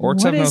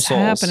 Orcs what have no is souls.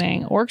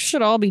 happening? Orcs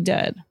should all be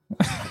dead.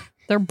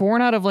 They're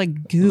born out of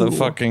like goo. The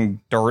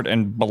fucking dirt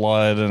and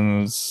blood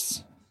and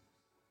it's...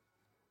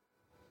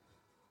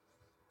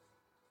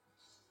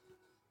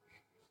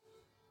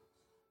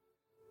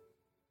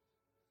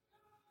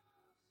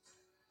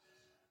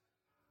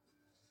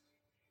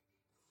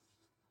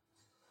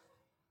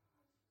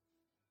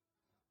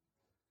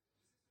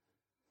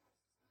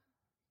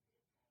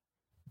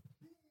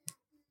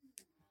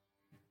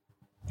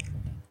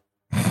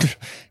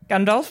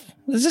 Gandalf,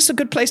 is this a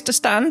good place to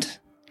stand?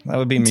 That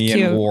would be me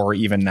cute. in war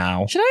even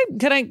now. Can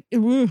I?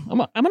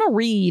 I'm gonna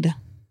read.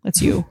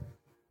 That's you.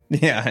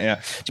 Yeah. Do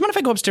you mind if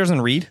I go upstairs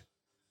and read?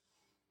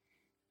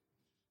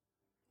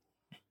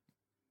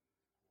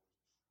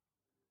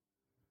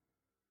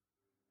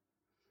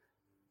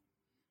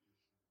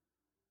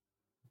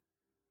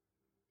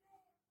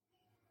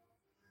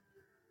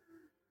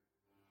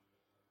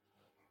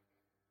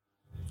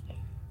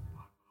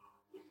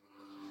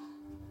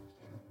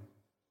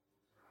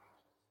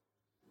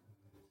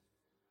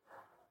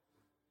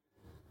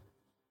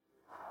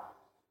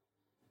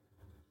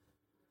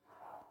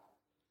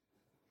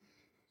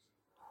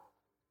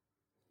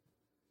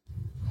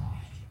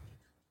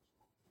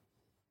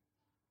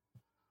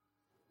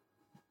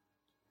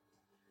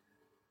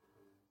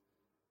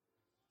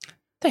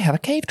 They have a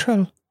cave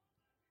troll.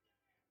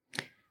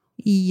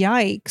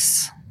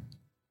 Yikes.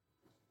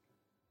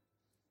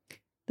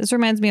 This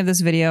reminds me of this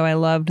video I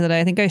loved that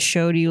I think I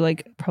showed you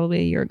like probably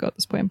a year ago at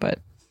this point, but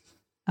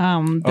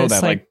that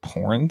like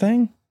porn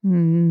thing?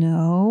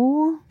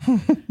 No.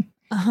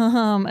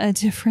 A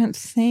different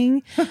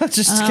thing.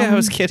 I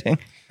was kidding.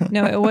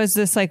 No, it was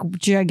this like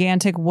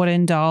gigantic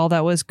wooden doll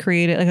that was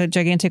created, like a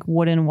gigantic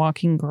wooden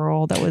walking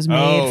girl that was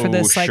made for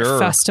this like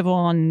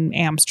festival in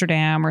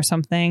Amsterdam or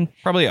something.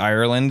 Probably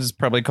Ireland is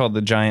probably called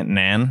the Giant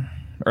Nan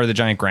or the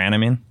Giant Gran. I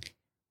mean,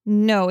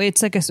 no,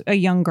 it's like a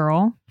young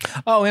girl.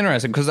 Oh,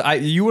 interesting. Because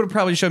you would have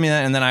probably showed me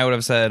that, and then I would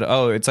have said,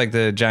 "Oh, it's like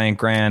the Giant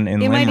Gran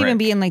in Limerick." It might even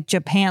be in like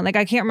Japan. Like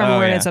I can't remember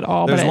where it is at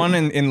all. There's but one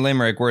in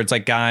Limerick where it's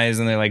like guys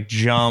and they like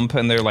jump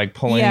and they're like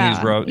pulling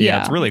these ropes. Yeah,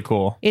 it's really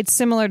cool. It's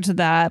similar to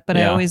that, but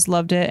I always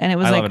loved it, and it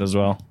was I love it as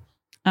well.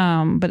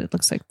 But it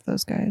looks like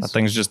those guys. That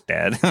thing's just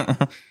dead.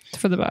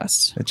 For the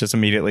best. It just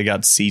immediately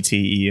got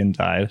CTE and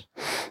died.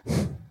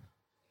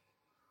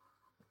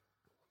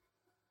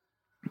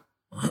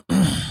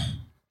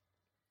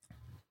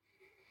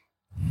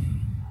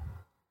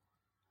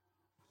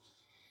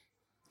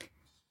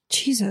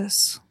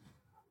 Jesus.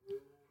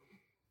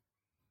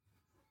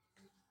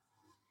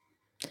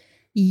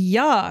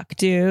 Yuck,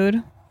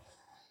 dude.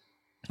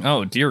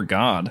 Oh, dear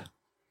God.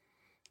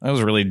 That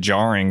was really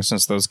jarring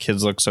since those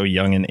kids look so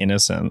young and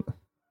innocent.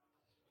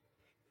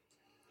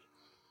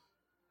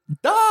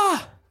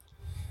 Ah!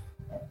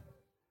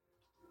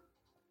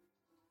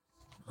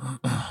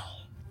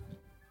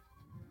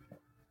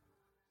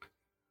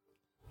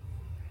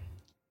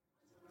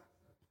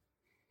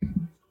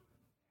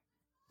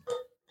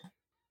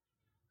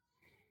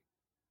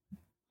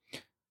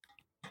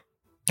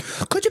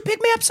 Could you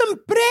pick me up some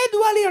bread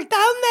while you're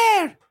down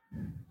there?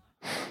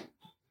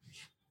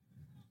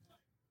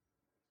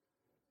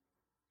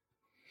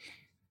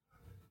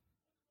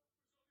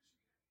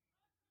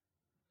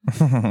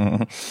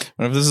 What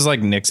if this is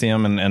like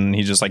Nixium and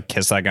he just like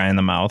kissed that guy in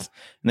the mouth and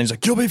then he's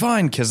like, "You'll be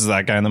fine," kisses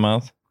that guy in the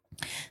mouth.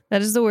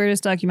 That is the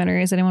weirdest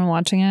documentary. Is anyone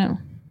watching it?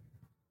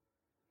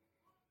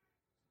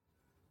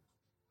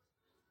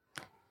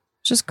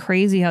 It's just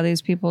crazy how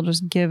these people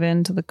just give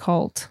in to the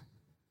cult.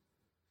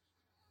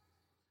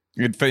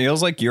 It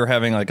feels like you're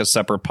having like a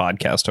separate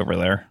podcast over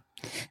there.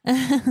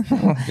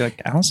 You're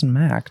like Allison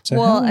Mack.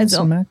 Well,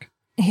 Allison Mack.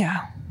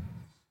 Yeah.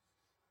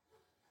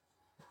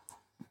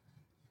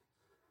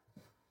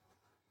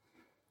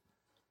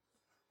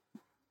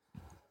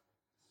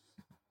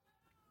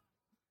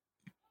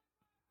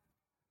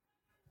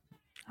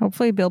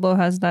 Hopefully Bilbo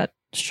has that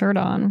shirt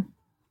on.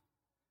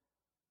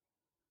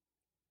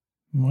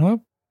 What a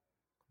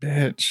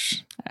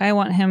bitch. I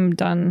want him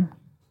done.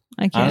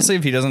 I can't. Honestly,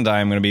 if he doesn't die,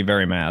 I'm going to be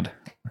very mad.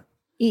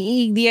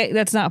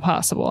 That's not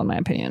possible, in my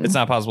opinion. It's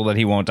not possible that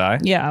he won't die.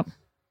 Yeah.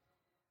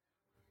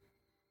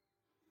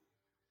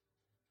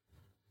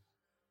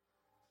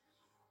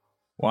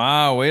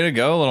 Wow, way to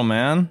go, little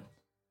man.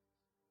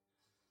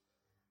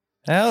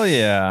 Hell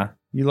yeah.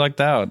 You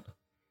lucked out.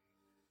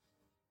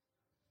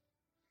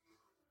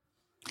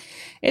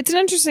 It's an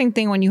interesting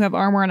thing when you have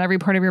armor on every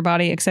part of your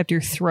body except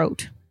your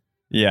throat.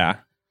 Yeah.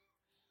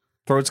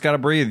 Throat's got to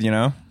breathe, you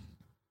know?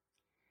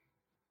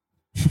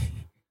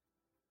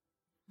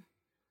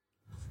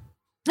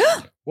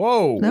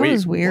 Whoa. That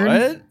was weird.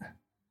 What?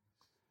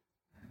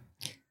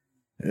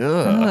 Ugh,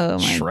 Oh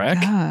my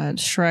Shrek? God.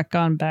 Shrek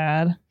gone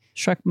bad.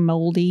 Shrek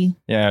moldy.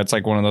 Yeah, it's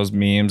like one of those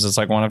memes. It's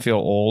like, want to feel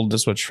old?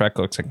 This is what Shrek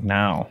looks like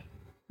now.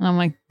 And I'm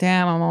like,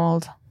 damn, I'm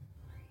old.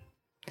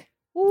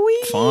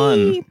 Whee!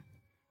 Fun.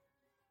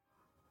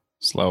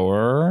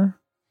 Slower.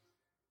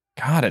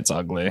 God, it's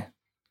ugly.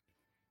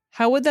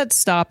 How would that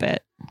stop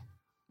it?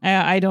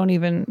 I don't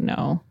even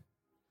know.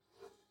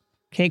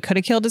 Okay, could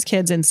have killed his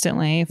kids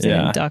instantly if they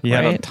didn't duck, he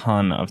right? had a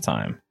ton of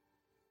time.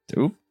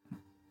 Oop.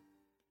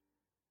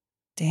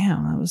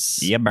 Damn, that was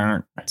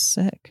Burnt.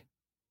 sick.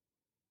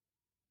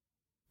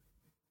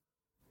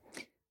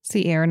 It's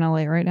the air in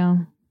LA right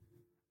now.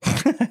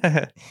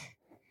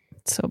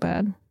 It's so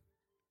bad.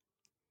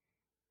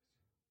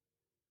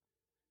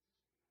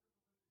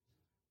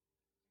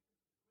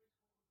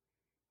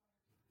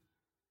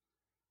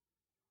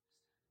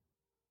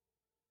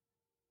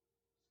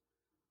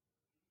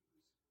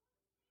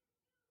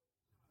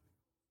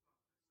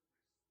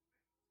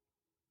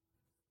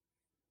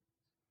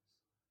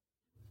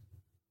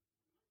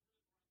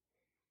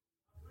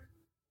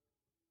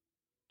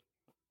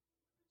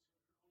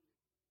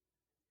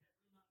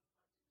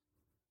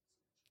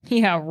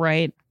 Yeah,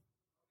 right.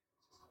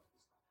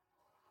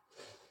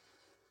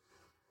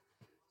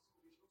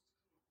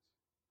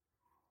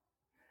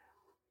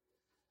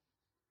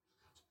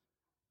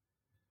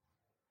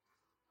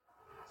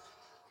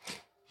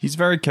 He's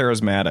very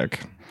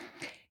charismatic. You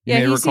Yeah,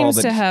 may he recall seems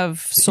that to have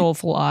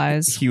soulful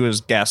eyes. he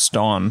was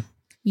Gaston.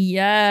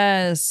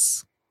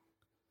 Yes.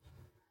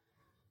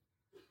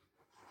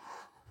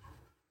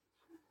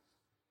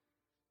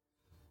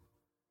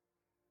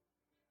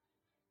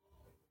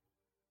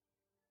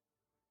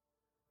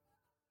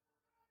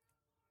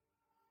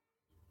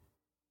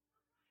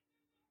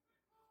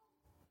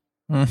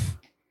 Mm.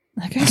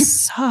 That guy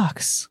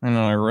sucks. I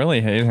know, I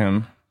really hate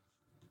him.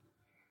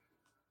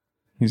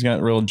 He's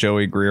got real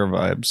Joey Greer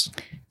vibes.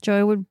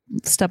 Joey would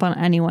step on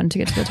anyone to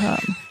get to the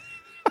top.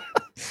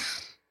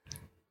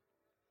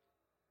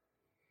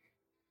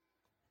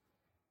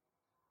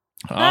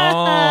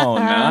 Oh,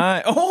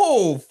 nice.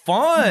 Oh,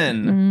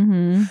 fun.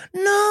 Mm-hmm.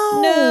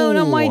 No. No,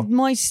 not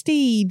my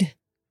steed.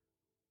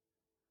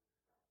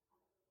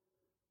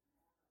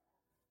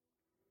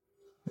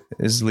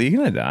 Is Lee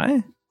gonna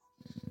die?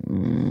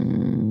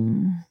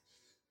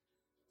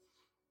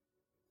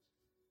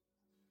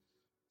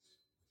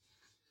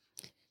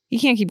 You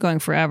can't keep going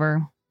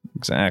forever.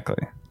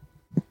 Exactly.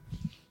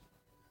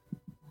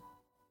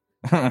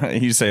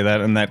 You say that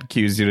and that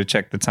cues you to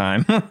check the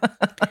time.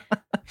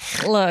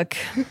 Look,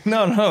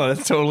 No,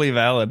 that's totally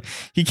valid.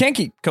 He can't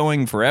keep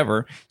going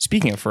forever.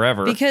 Speaking of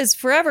forever. because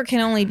forever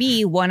can only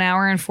be 1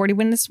 hour and 40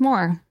 minutes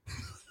more.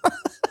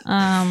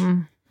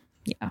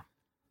 Yeah.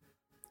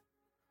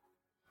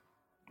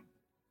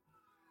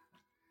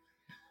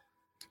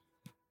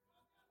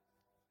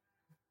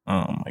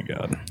 Oh my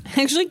God.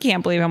 I actually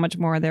can't believe how much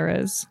more there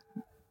is.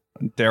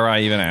 Dare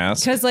I even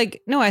ask? Because, I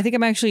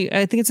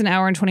think it's an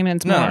hour and 20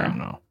 minutes more.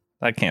 No.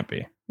 That can't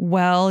be.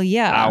 Well,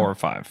 yeah. Hour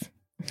 5.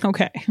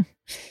 Okay.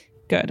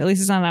 Good. At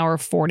least it's not an hour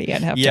 40.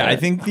 I'd have to. Yeah, I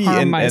think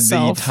the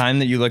myself. time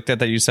that you looked at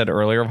that you said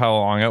earlier of how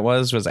long it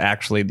was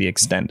actually the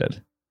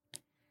extended.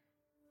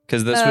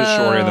 Because this was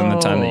shorter than the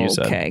time that you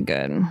said. Okay,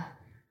 good.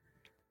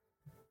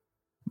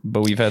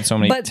 But we've had so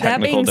many But that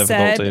technical being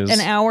said, difficulties.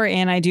 an hour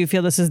in, I do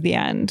feel this is the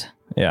end.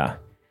 Yeah.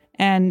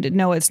 And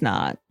no, it's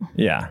not.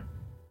 Yeah.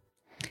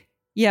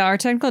 Yeah, our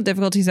technical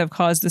difficulties have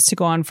caused this to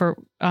go on for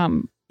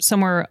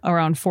somewhere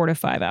around 4 to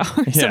 5 hours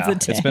of the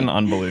day. It's been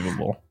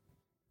unbelievable.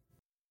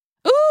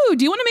 Ooh,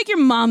 do you want to make your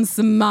mom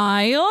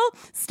smile?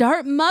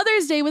 Start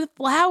Mother's Day with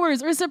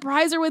flowers or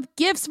surprise her with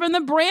gifts from the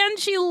brand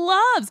she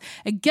loves.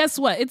 And guess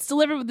what? It's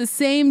delivered with the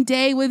same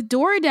day with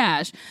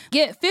DoorDash.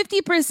 Get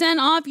 50%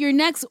 off your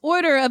next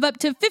order of up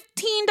to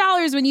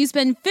 $15 when you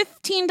spend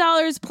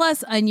 $15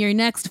 plus on your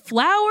next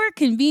flower,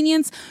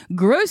 convenience,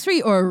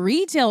 grocery, or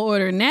retail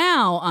order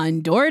now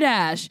on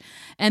DoorDash.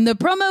 and the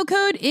promo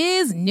code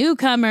is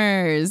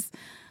newcomers.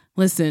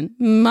 Listen,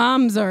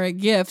 moms are a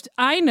gift.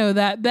 I know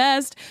that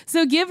best.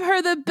 So give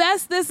her the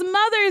best this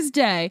Mother's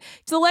Day.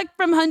 Select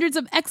from hundreds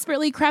of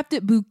expertly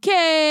crafted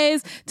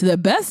bouquets to the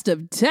best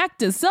of tech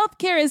to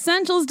self-care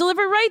essentials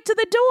delivered right to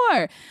the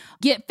door.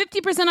 Get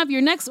 50% off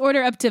your next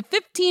order up to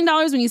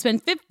 $15 when you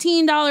spend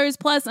 $15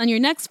 plus on your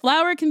next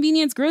flower,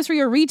 convenience,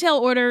 grocery, or retail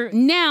order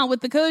now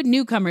with the code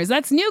newcomers.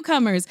 That's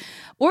newcomers.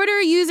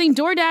 Order using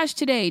DoorDash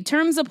today.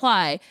 Terms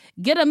apply.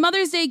 Get a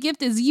Mother's Day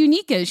gift as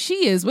unique as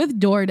she is with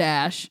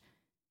DoorDash.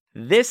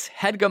 This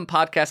HeadGum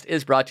podcast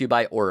is brought to you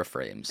by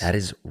Auraframes. That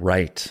is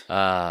right.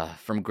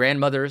 From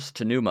grandmothers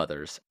to new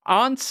mothers,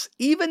 aunts,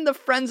 even the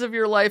friends of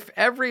your life,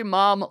 every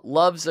mom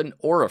loves an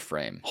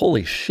Auraframe.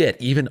 Holy shit,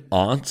 even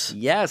aunts?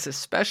 Yes,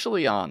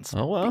 especially aunts.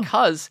 Oh, wow.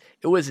 Because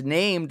it was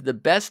named the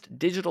best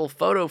digital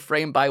photo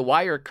frame by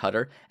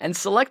Wirecutter and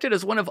selected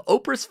as one of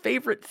Oprah's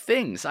favorite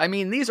things. I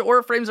mean, these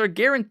Auraframes are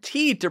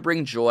guaranteed to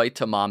bring joy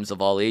to moms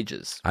of all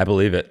ages. I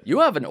believe it. You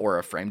have an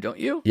Auraframe, don't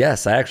you?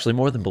 Yes, I actually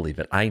more than believe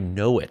it. I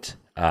know it.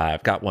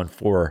 I've got one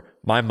for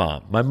my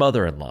mom, my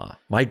mother-in-law,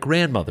 my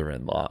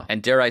grandmother-in-law.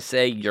 And dare I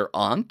say, your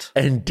aunt?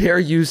 And dare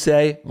you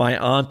say, my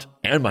aunt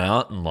and my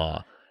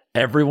aunt-in-law.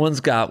 Everyone's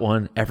got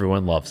one.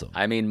 Everyone loves them.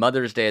 I mean,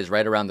 Mother's Day is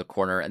right around the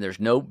corner, and there's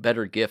no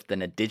better gift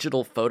than a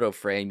digital photo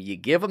frame. You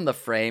give them the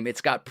frame.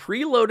 It's got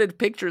preloaded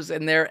pictures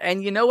in there,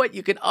 and you know what?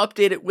 You can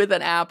update it with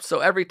an app, so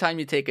every time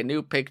you take a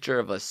new picture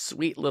of a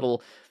sweet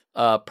little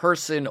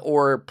person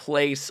or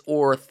place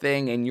or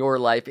thing in your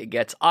life, it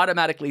gets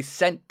automatically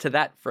sent to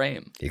that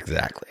frame.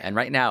 Exactly. And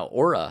right now,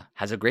 Aura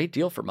has a great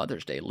deal for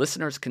Mother's Day.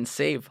 Listeners can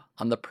save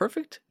on the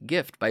perfect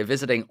gift by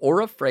visiting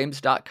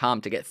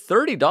auraframes.com to get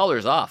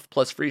 $30 off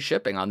plus free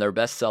shipping on their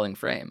best-selling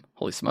frame.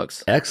 Holy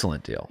smokes.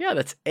 Excellent deal. Yeah,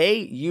 that's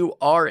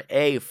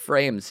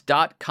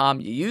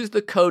auraframes.com. You use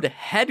the code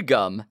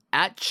HEADGUM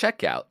at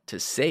checkout to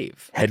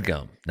save.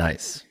 HeadGum.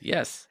 Nice.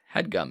 Yes.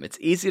 HeadGum. It's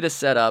easy to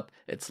set up.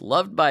 It's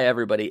loved by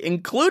everybody,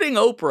 including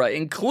Oprah,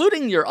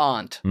 including your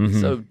aunt.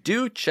 So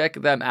do check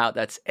them out.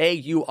 That's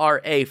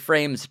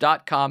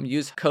auraframes.com.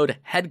 Use code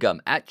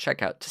HEADGUM at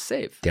checkout to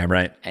save. Damn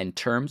right. And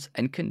terms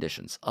and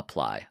conditions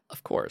apply,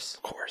 of course.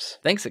 Of course.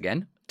 Thanks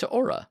again to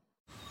Aura.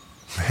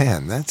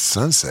 Man, that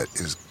sunset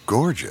is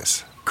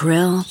gorgeous.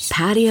 Grill,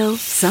 patio,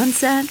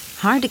 sunset.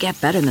 Hard to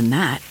get better than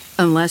that.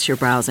 Unless you're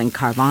browsing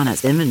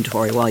Carvana's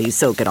inventory while you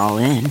soak it all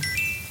in.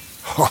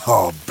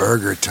 Oh,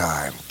 burger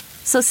time.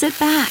 So sit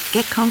back,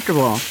 get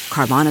comfortable.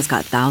 Carvana's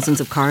got thousands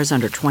of cars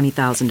under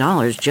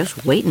 $20,000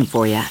 just waiting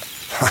for you.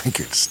 I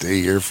could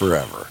stay here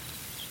forever.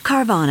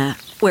 Carvana,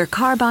 where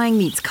car buying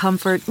meets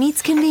comfort,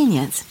 meets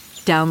convenience.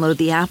 Download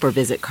the app or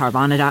visit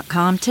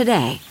Carvana.com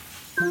today.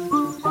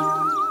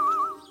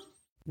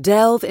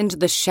 Delve into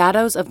the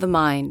shadows of the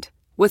mind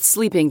with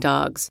Sleeping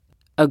Dogs,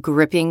 a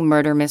gripping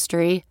murder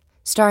mystery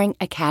starring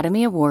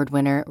Academy Award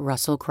winner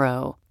Russell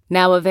Crowe.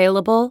 Now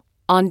available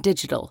on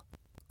digital.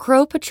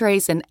 Crowe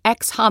portrays an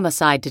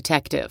ex-homicide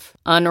detective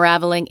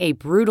unraveling a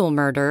brutal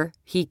murder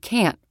he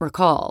can't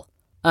recall.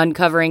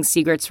 Uncovering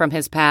secrets from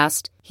his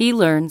past, he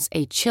learns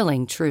a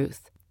chilling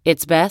truth.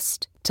 It's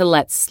best to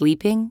let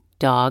sleeping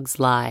dogs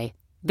lie.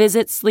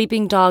 Visit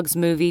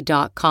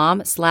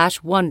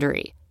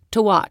sleepingdogsmovie.com/Wondery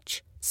to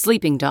watch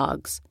Sleeping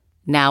Dogs,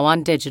 now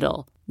on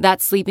digital.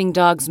 That's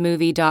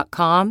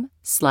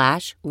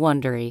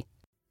sleepingdogsmovie.com/Wondery.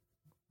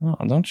 Oh,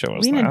 don't show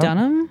us Lena that.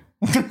 Dunham?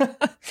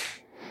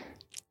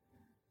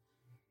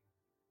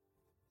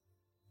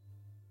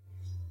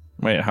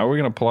 Wait, how are we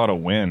going to pull out a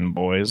win,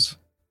 boys?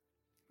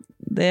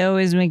 They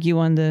always make you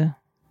wonder.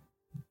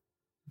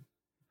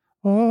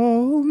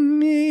 Oh,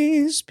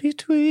 miss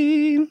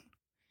between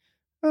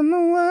and the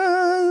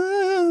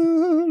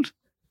world.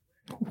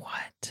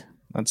 What?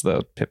 That's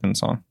the Pippin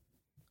song.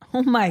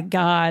 Oh my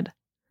God.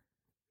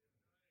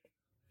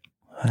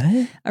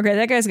 What? Okay,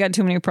 that guy's got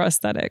too many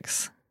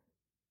prosthetics.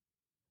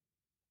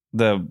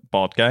 The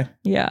bald guy?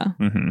 Yeah.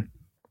 Mm-hmm.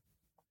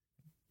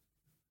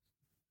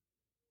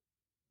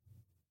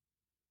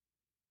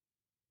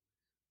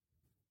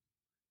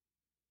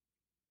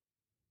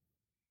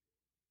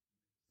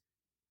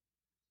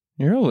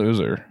 You're a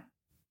loser.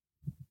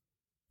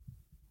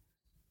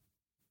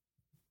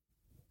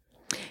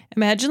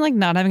 Imagine like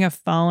not having a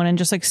phone and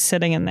just like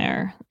sitting in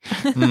there.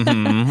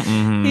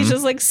 Mm-hmm. He's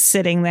just like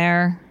sitting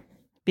there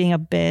being a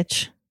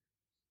bitch.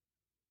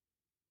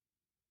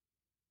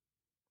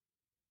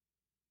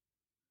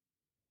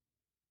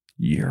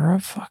 You're a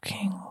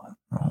fucking...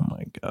 Oh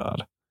my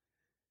God.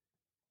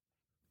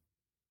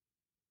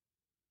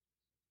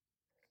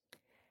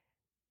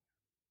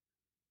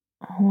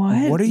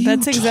 What? What are you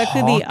That's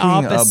exactly the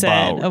talking opposite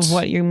about? of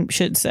what you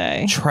should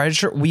say.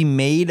 Treasure? We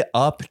made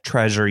up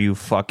treasure, you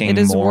fucking It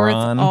is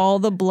moron. worth all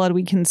the blood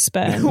we can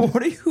spend.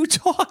 What are you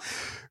talking?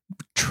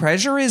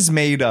 Treasure is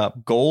made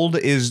up. Gold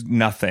is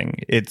nothing.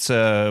 It's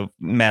a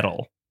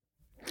metal.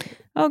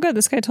 Oh, good.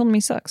 This guy told me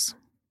he sucks.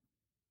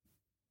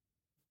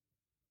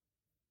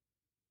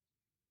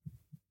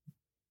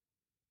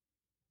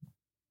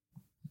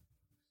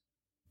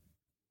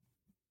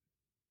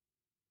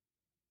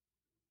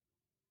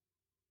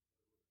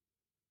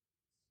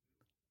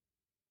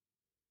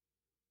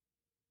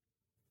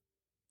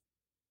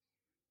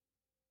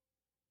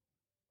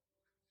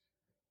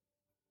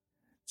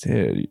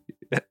 Dude.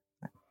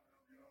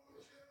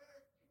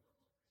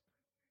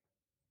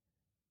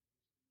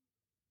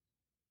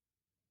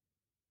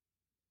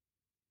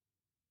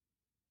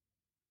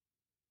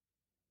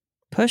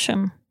 Push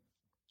him.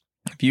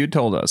 If you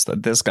told us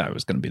that this guy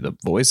was going to be the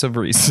voice of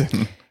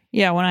reason.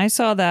 Yeah, when I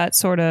saw that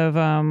sort of,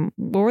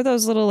 what were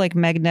those little like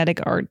magnetic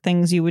art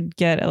things you would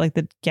get at like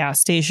the gas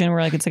station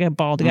where like it's like a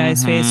bald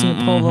guy's face and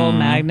you pull little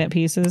magnet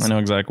pieces? I know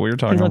exactly what you're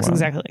talking about. He looks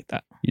exactly like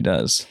that. He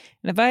does.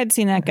 And if I had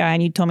seen that guy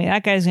and you told me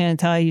that guy's going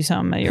to tell you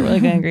something that you're really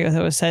going to agree with, I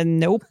would have said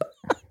nope.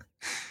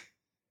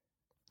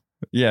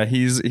 Yeah,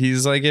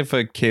 he's like if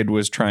a kid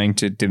was trying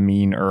to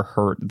demean or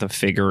hurt the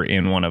figure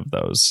in one of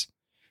those.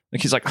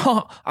 Like he's like,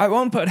 oh, I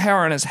won't put hair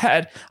on his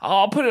head.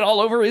 I'll put it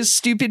all over his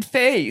stupid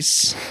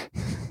face.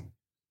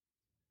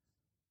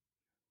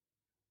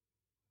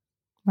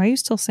 Why are you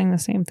still saying the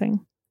same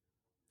thing?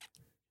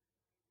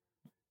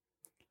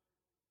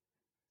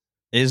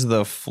 Is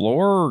the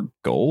floor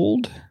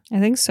gold? I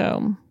think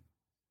so.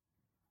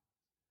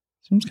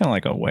 Seems kind of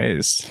like a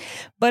waste.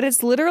 But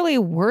it's literally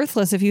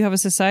worthless if you have a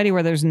society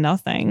where there's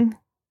nothing.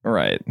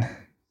 Right.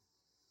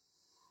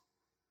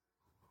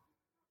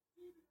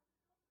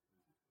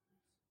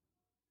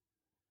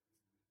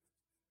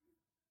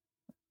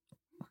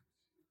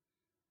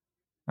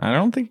 I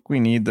don't think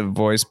we need the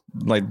voice,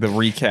 like the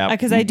recap.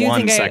 Because I do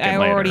think I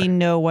already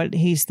know what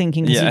he's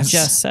thinking because he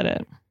just said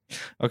it.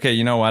 Okay,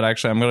 you know what?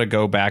 Actually, I'm going to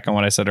go back on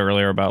what I said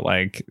earlier about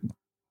like,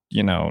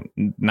 you know,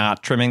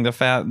 not trimming the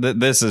fat.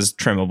 This is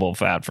trimmable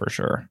fat for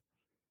sure.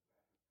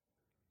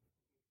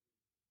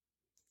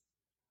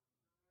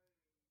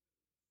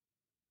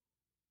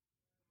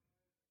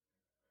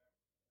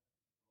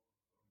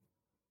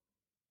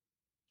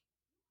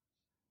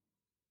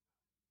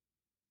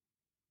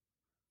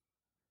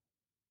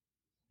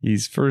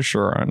 He's for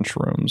sure on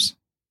shrooms.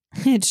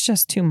 It's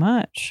just too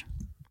much.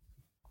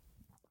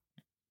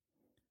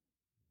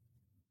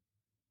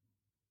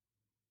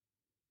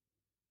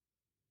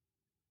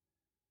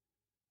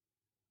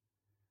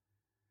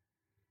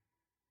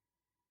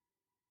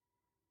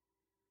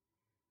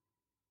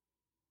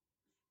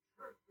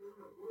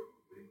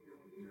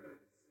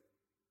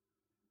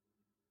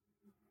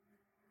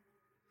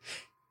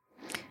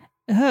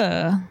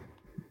 Ugh.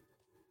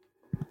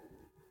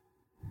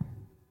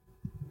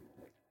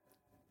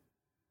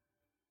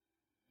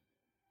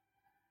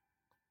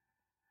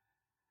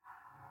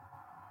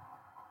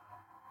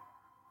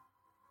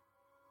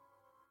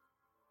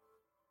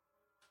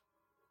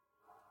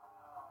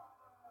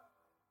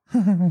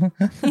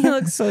 He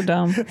looks so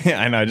dumb.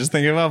 Yeah, I know. Just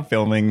thinking about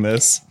filming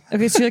this.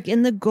 Okay, so you're like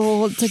in the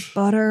gold, it's like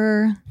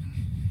butter.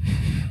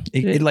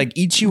 It like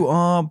eats you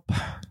up.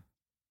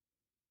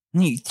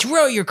 And you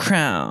throw your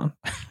crown.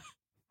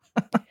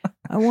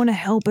 I want to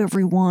help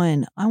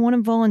everyone. I want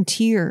to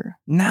volunteer.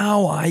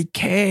 Now I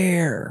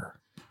care.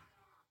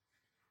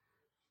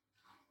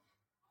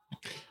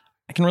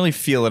 I can really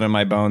feel it in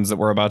my bones that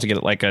we're about to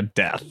get like a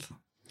death.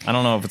 I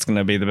don't know if it's going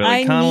to be the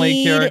Billy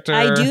Connolly character.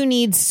 I do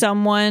need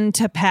someone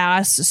to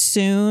pass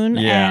soon.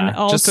 Yeah, and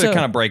also, just to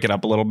kind of break it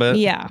up a little bit.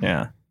 Yeah.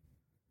 Yeah.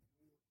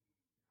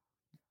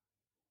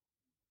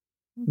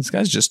 This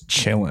guy's just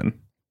chilling.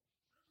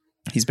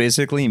 He's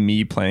basically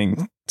me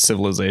playing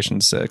Civilization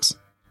 6.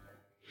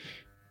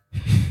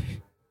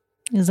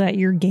 Is that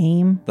your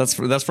game? That's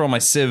for all my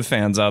Civ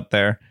fans out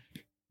there.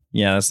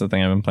 Yeah, that's the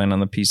thing I've been playing on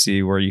the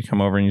PC where you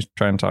come over and you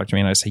try and talk to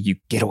me and I say, you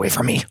get away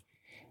from me.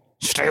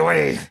 Stay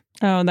away.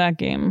 Oh, that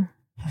game.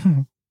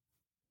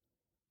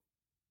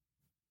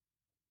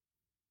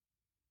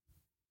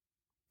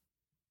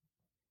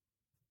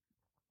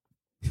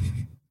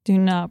 Do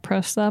not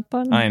press that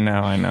button. I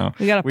know.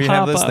 We got to We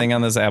have this thing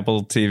on this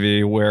Apple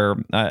TV where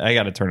I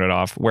got to turn it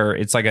off, where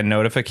it's like a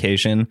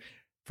notification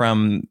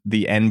from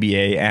the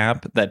NBA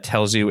app that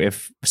tells you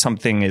if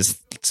something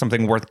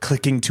worth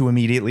clicking to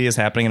immediately is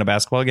happening in a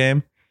basketball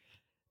game.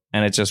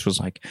 And it just was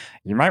like,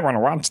 you might want to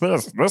watch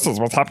this. This is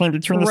what's happening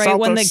between the Celtics. Right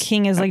when the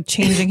king is like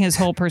changing his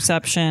whole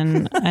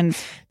perception. And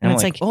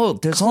it's like, oh,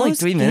 there's only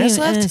 3 minutes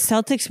left. And the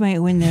Celtics might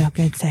win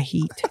against the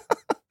Heat.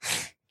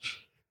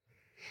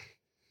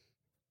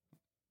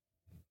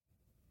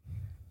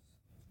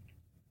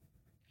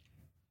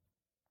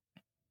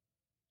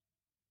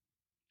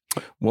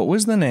 What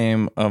was the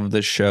name of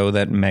the show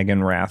that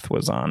Megan Rath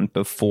was on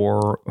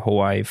before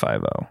Hawaii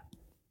Five-0?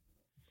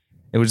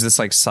 It was this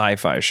like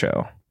sci-fi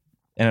show.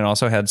 And it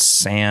also had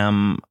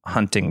Sam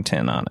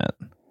Huntington on it.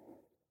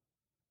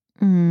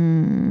 I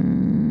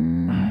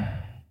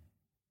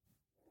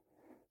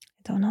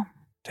don't know.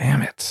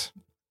 Damn it.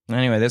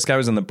 Anyway, this guy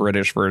was in the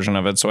British version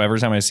of it. So every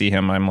time I see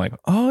him, I'm like,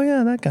 oh,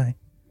 yeah, that guy.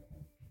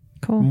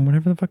 Cool.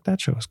 Whatever the fuck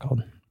that show is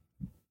called.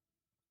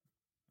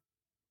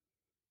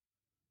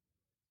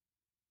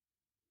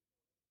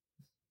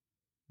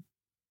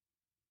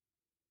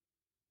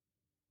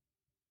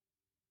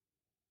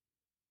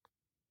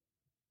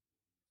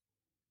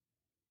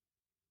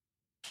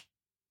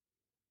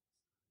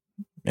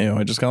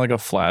 I just got like a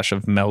flash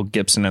of Mel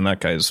Gibson in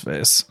that guy's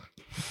face.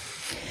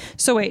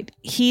 So wait,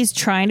 he's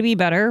trying to be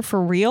better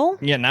for real?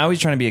 Yeah, now he's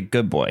trying to be a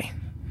good boy.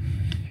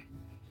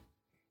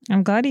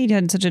 I'm glad he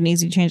had such an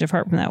easy change of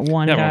heart from that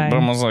one guy. But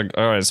almost like,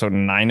 all right, so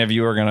 9 of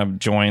you are going to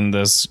join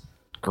this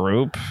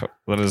group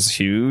that is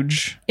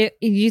huge.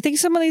 You think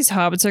some of these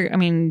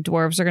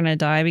dwarves are going to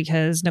die?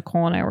 Because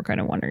Nicole and I were kind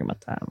of wondering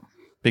about that.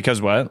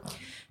 Because what?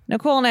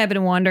 Nicole and I have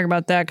been wondering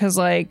about that because,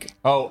 like...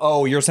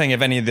 Oh, you're saying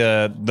if any of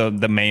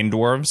the main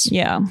dwarves?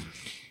 Yeah.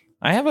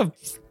 I have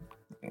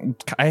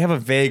a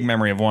vague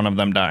memory of one of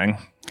them dying.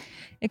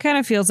 It kind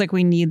of feels like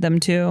we need them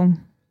to.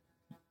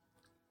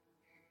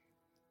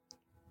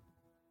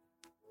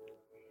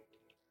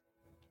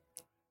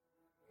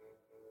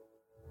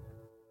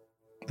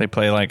 They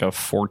play like a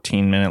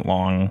 14-minute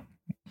long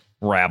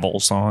Ravel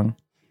song.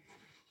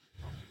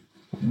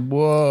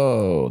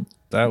 Whoa.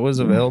 That was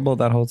available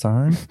that whole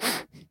time?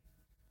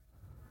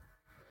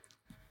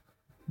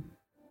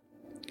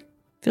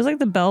 Feels like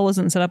the bell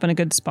wasn't set up in a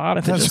good spot.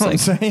 If That's it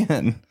just, what like, I'm saying.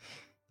 I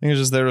think it's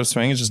just there to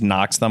swing. It just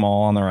knocks them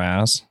all on their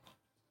ass.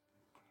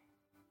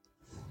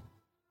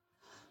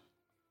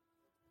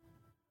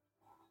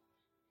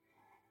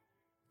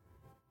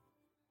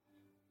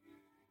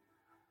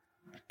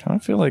 Kind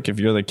of feel like if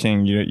you're the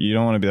king, you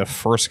don't want to be the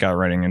first guy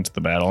riding into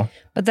the battle.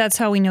 But that's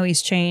how we know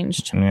he's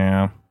changed.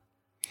 Yeah.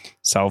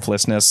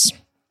 Selflessness.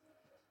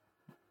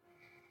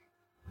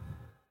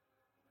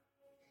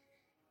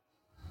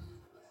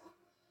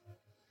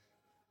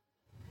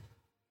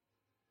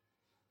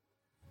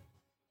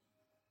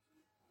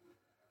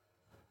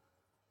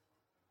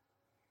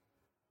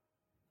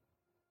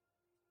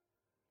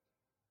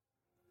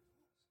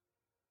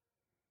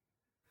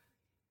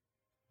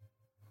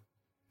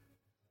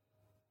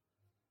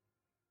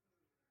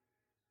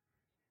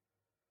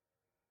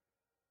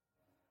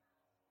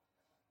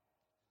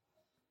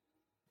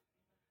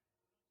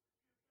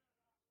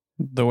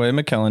 The way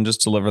McKellen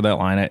just delivered that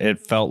line,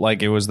 it felt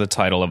like it was the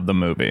title of the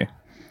movie.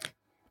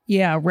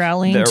 Yeah,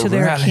 rallying They're to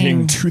their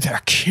rallying king. to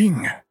their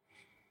king.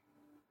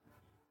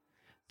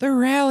 They're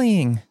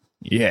rallying.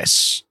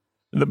 Yes.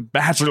 The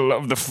battle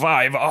of the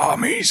 5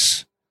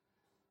 armies.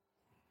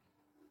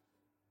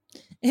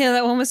 Yeah,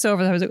 that one was so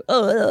over. I was like,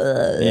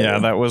 oh. Yeah,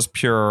 that was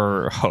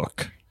pure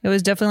hook. It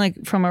was definitely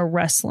like from a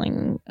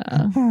wrestling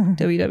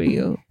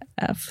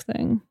WWF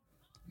thing.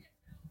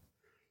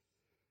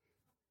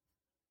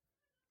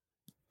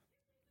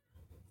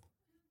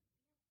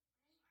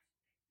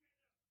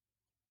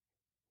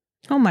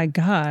 Oh my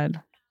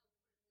God.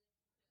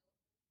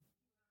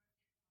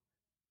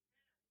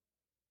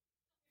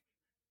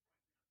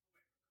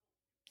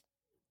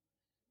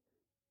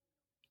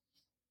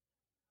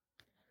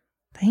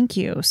 Thank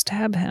you.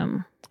 Stab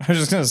him. I was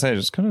just going to say,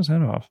 just cut his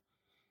head off.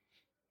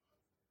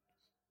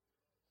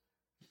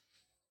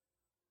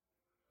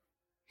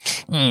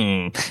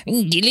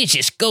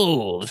 Delicious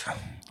gold.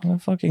 What a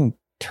fucking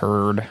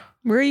turd.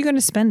 Where are you going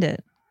to spend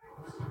it?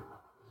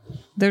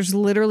 There's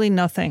literally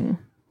nothing.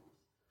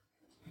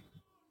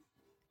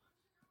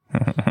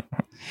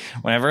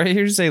 Whenever I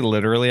hear you say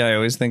literally, I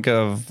always think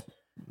of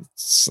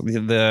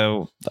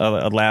the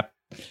lap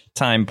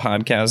time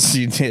podcast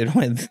you did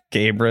with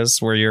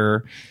Gabrus where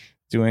you're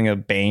doing a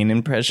Bane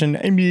impression.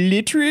 I'm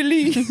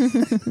literally. Too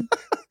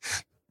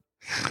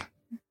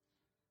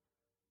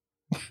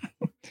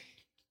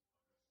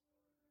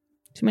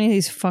many of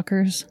these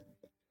fuckers.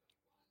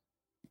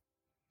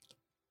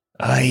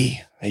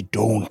 I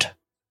don't.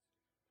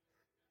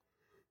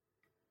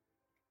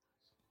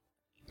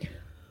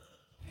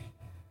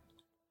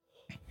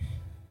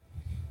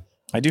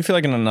 I do feel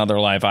like in another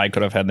life I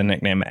could have had the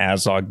nickname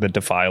Azog the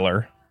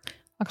Defiler.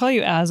 I'll call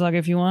you Azog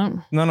if you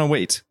want. No,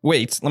 wait.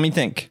 Let me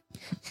think.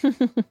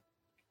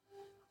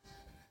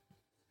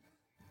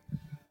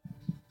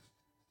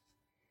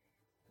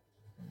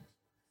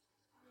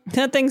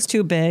 That thing's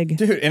too big.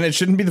 Dude, and it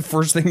shouldn't be the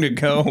first thing to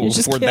go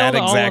for that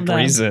exact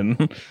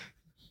reason.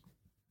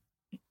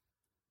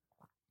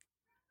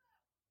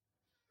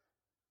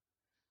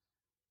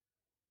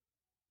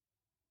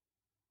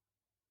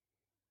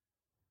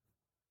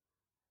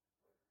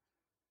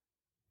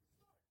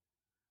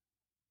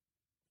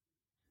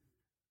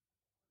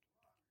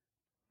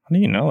 How do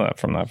you know that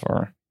from that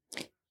far?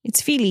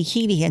 It's Feely,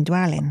 Heely, and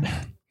Dwalin.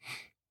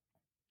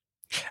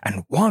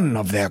 And one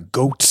of their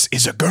goats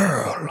is a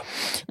girl.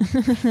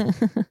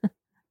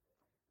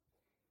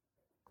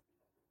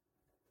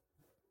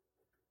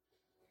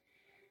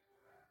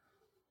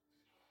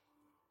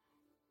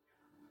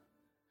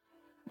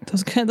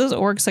 Those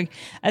orcs, like,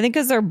 I think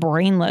because they're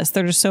brainless,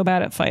 they're just so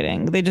bad at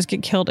fighting. They just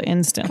get killed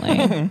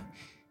instantly.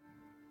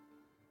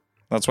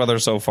 That's why they're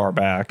so far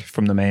back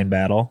from the main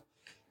battle.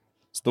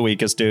 It's the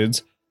weakest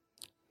dudes.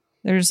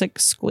 They're just like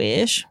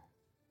squish.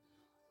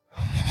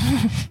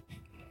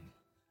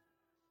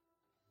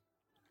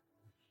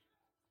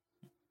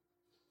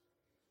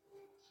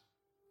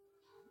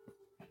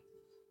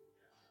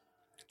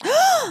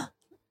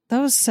 That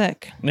was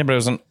sick. Yeah, but it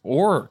was an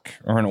orc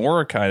or an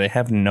Orokai. They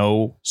have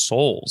no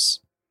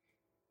souls.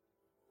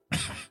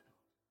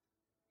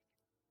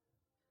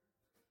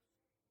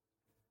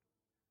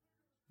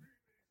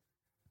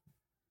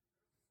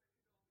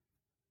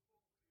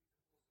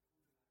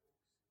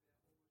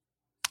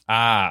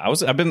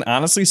 I've been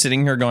honestly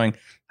sitting here going,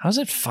 how's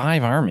it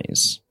 5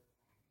 armies?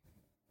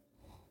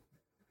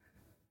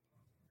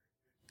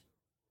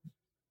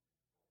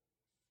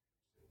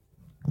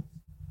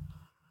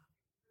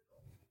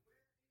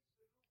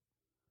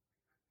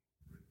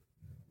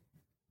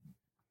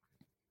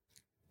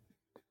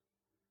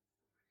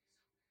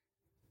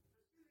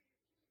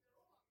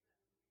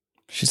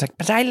 She's like,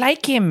 but I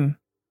like him.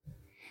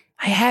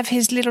 I have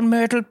his little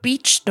Myrtle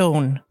Beach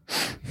stone.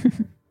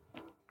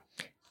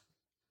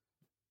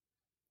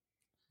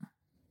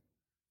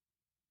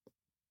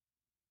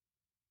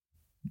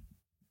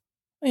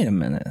 Wait a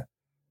minute.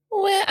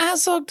 Where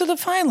Azog did the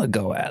Filer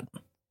go at?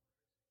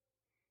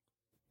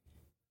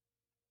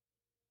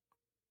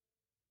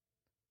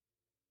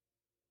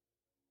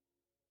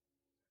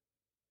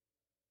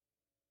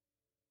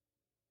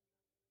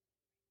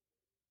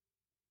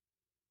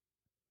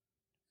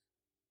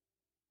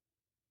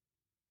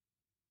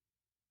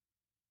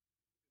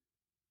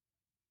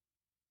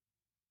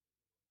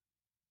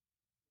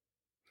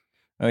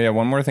 Oh, yeah.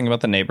 One more thing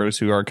about the neighbors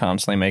who are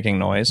constantly making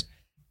noise.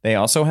 They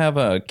also have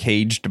a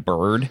caged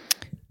bird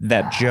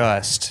that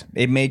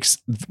it makes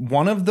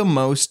one of the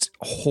most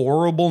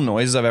horrible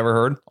noises I've ever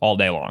heard all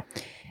day long.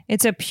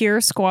 It's a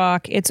pure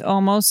squawk. It's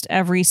almost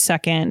every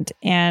second,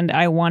 and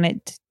I want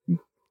it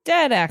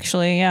dead,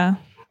 actually. Yeah.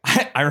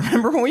 I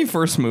remember when we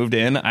first moved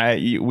in,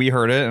 we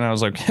heard it, and I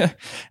was like,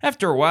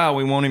 after a while,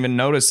 we won't even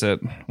notice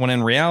it. When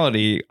in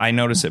reality, I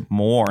notice it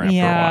more after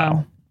a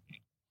while.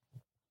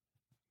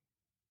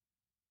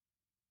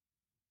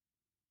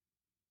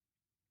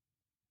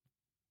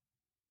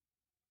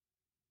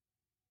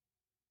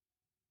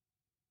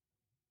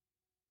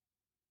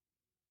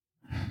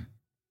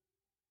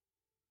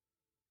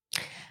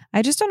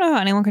 I just don't know how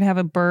anyone could have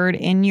a bird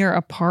in your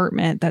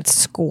apartment that's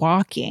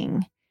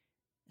squawking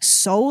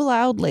so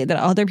loudly that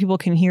other people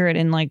can hear it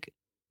in like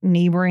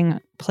neighboring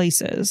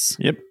places.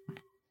 Yep.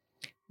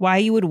 Why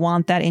you would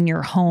want that in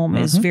your home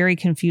is very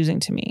confusing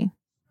to me.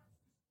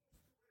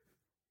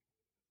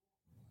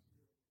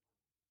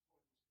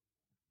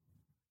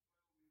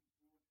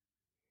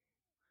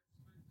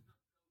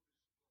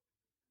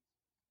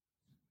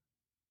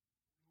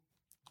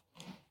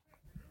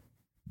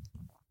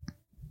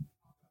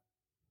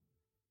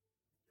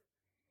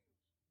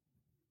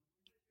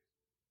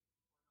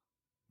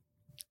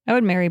 I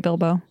would marry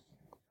Bilbo.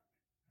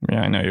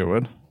 Yeah, I know you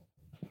would.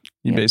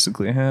 You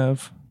basically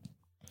have.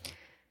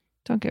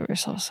 Don't give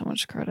yourself so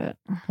much credit.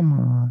 Come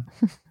on.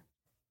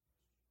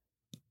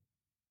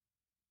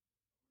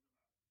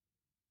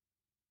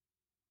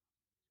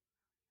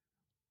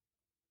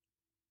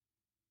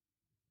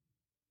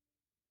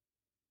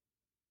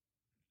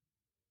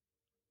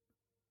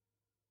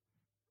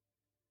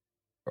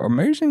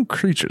 Amazing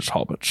creatures,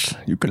 hobbits.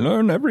 You can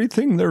learn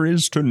everything there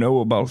is to know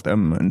about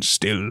them, and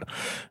still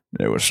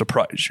they will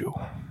surprise you.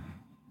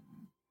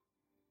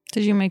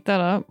 Did you make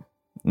that up?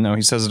 No,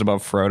 he says it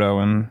about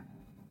Frodo and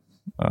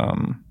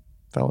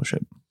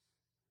Fellowship.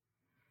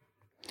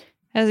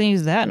 Hasn't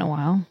used that in a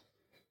while.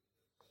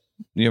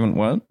 You haven't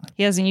what?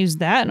 He hasn't used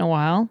that in a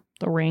while.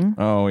 The ring.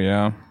 Oh,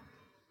 yeah.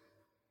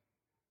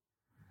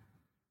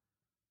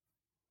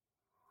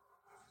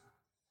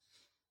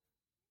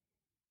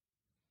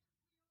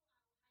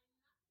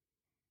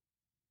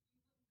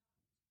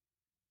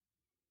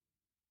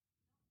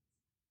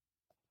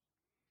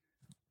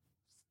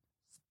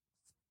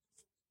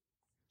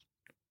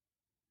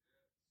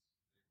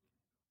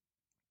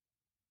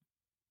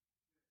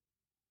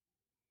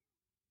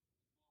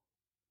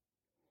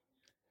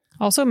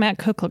 Also, Matt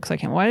Cook looks like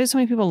him. Why do so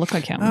many people look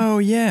like him? Oh,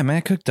 yeah.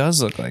 Matt Cook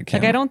does look like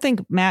him. Like, I don't think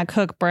Matt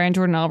Cook, Brian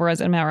Jordan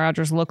Alvarez, and Matt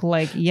Rogers look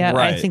like yet.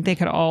 Right. I think they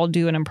could all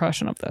do an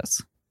impression of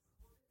this.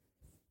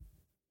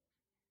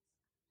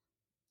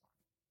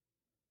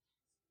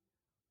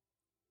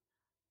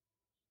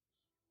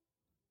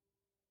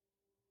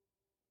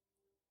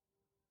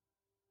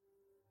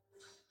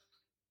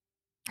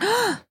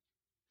 Thought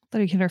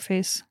he hit her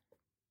face.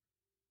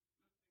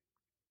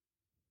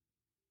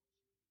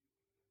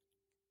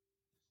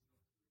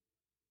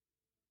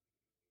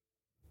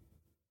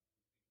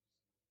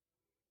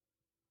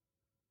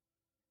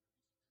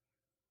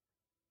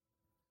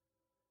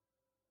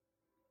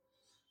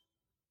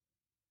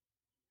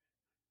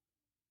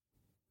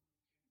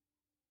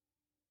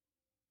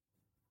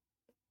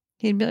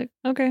 He'd be like,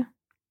 okay.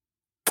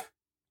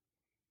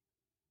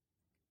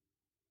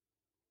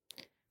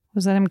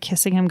 Was that him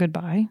kissing him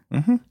goodbye?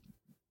 Mm-hmm.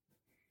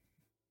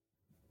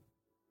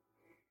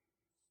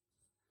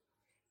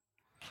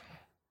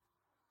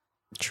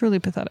 Truly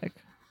pathetic.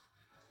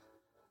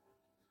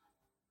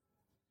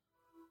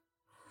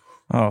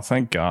 Oh,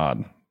 thank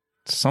God.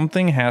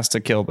 Something has to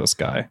kill this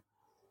guy.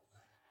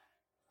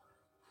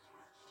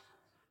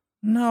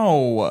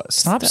 No,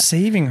 stop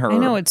saving her. I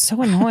know, it's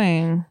so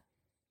annoying.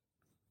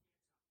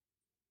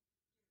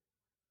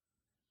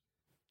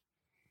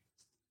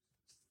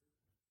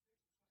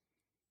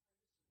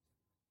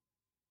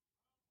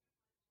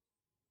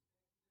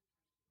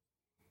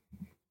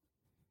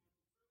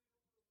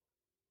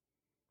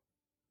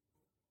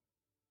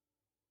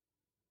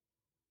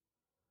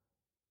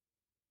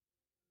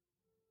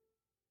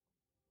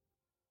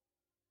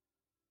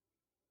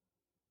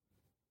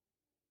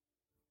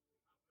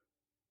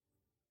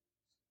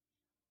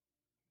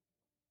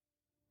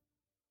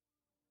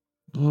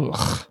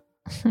 Ugh.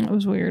 That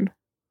was weird.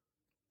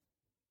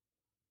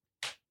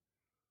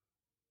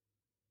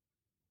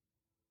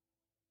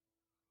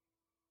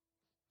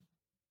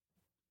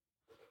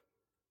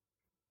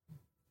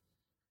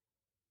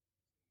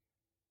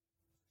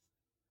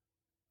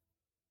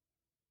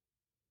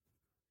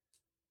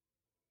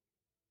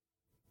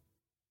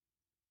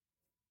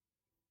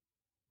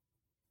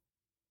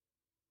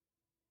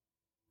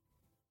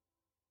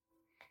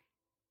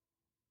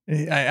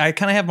 I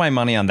kind of have my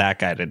money on that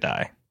guy to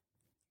die.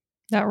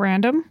 That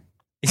random?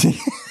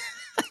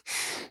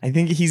 I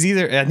think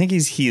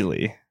he's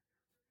Healy.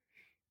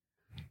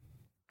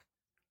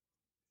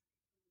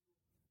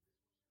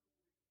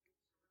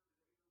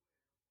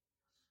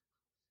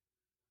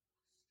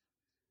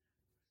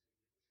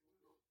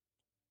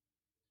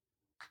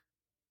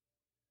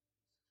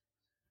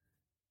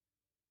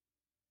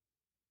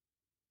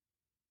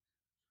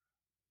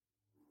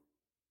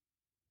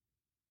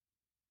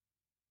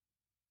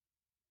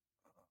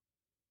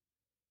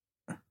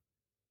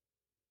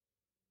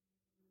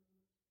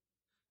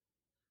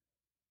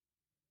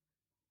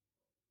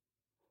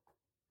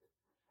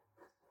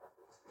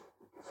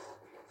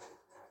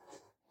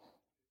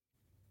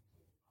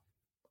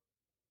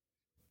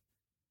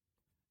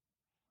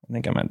 I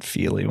think I meant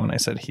Feely when I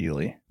said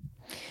Healy.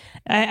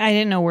 I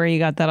didn't know where you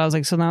got that. I was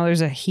like, so now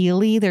there's a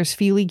Healy, there's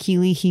Feely,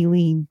 Keely,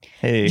 Healy.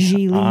 Hey,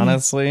 Geely.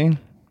 honestly,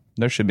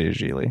 there should be a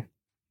Geely.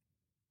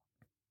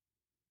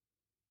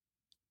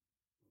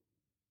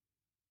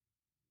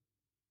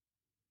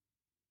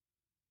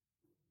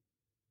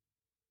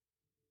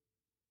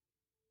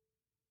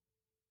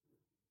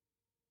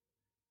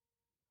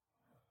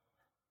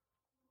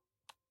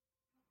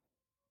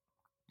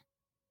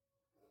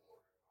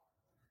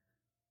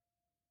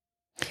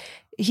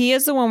 He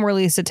is the one we're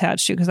least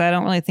attached to because I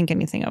don't really think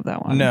anything of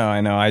that one. No, I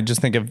know. I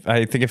think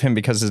of him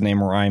because his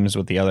name rhymes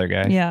with the other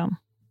guy. Yeah.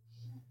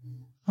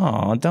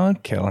 Oh,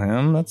 don't kill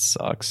him. That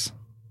sucks.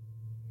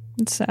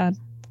 It's sad.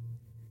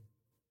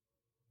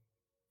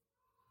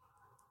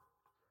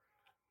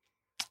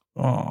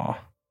 Oh.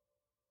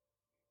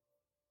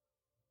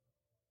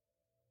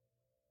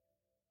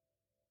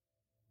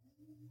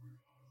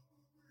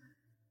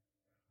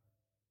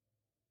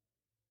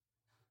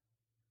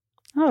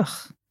 Ugh.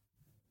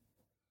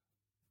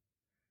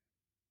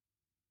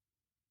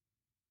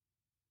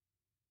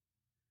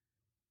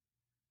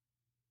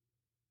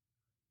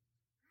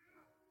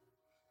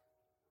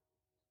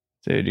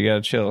 Dude, you gotta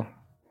chill.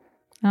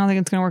 I don't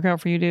think it's gonna work out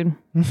for you, dude.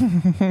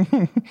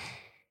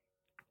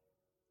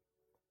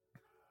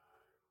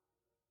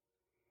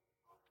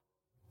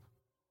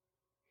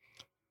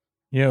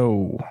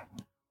 Yo.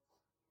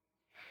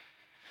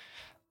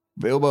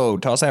 Bilbo,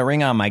 toss that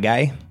ring on, my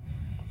guy.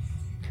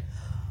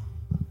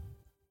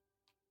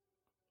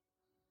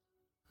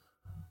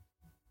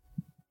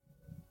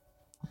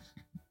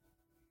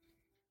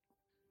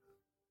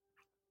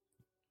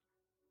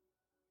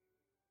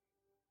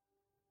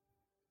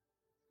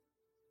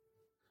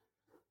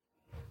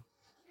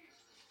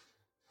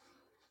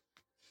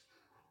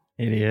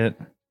 Idiot.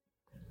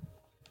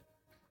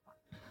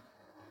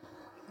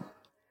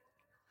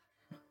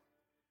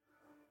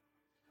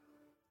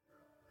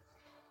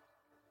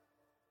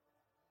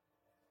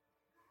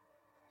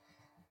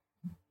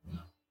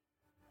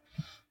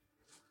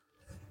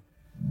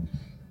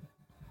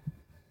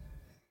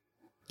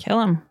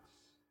 Kill him.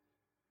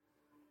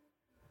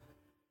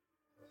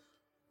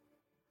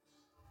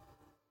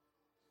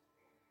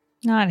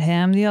 Not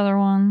him, the other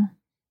one.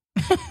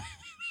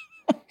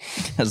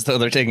 As though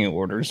they're taking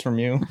orders from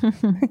you.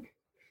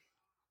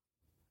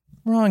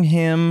 Wrong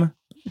him.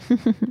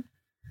 Okay,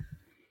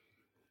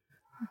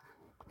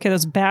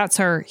 those bats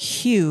are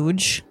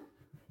huge.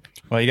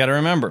 Well, you got to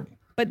remember.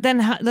 But then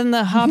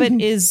the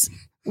Hobbit is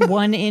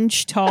 1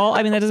 inch tall.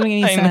 I mean, that doesn't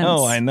make any sense.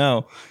 I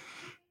know.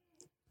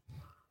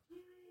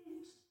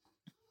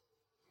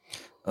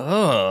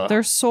 Ugh.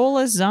 They're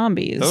soulless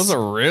zombies. Those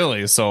are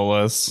really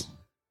soulless.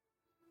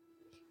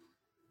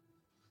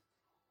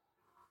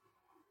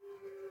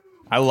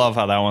 I love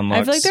how that one looks.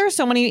 I feel like there are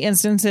so many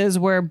instances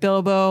where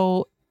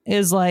Bilbo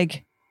is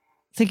like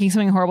thinking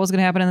something horrible is going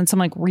to happen, and then some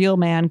like real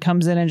man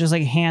comes in and just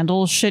like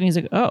handles shit, and he's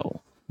like,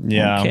 "Oh,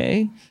 yeah,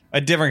 okay." A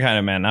different kind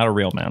of man, not a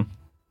real man.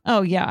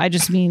 Oh yeah, I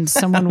just mean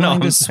someone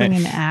willing to swing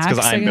an axe.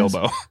 Because I'm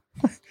Bilbo.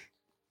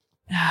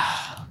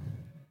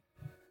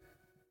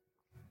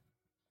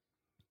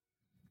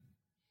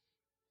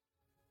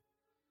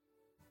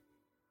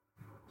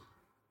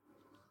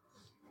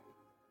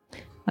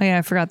 Oh yeah,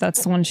 I forgot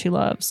that's the one she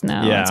loves.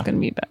 Now Yeah. it's going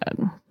to be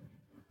bad.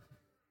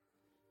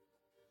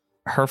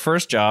 Her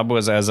first job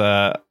was as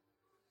a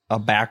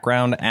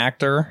background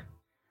actor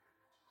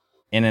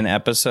in an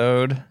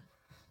episode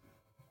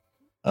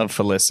of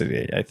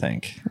Felicity, I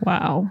think.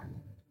 Wow.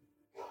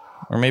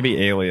 Or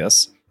maybe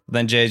Alias.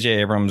 Then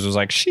J.J. Abrams was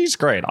like, she's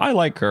great. I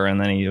like her. And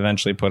then he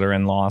eventually put her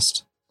in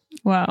Lost.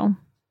 Wow.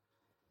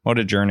 What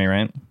a journey,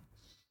 right?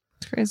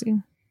 It's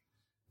crazy.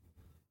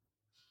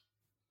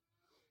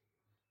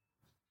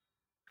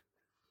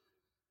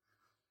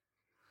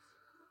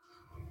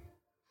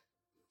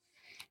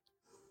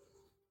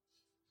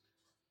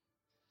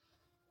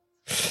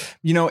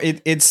 You know,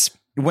 it's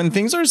when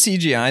things are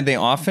CGI, they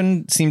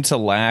often seem to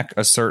lack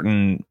a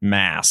certain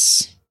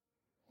mass.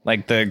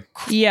 Like the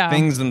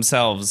things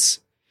themselves.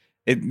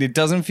 It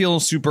doesn't feel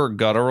super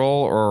guttural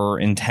or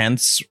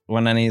intense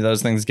when any of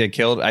those things get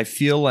killed. I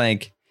feel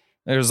like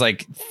there's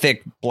like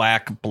thick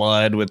black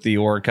blood with the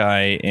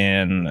Orkai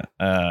in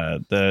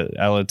the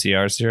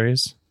LOTR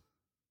series.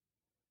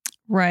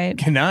 Right.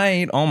 Good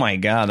night. Oh my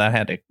God, that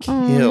had to kill.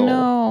 Oh,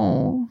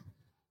 no.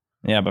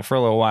 Yeah, but for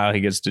a little while he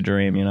gets to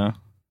dream, you know?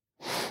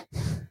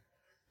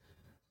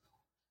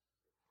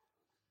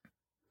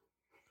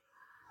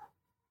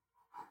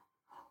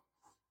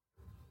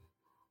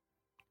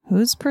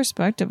 Whose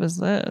perspective is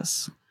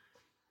this?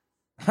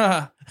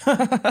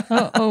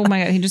 oh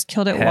my God, he just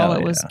killed it while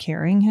it was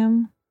carrying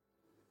him?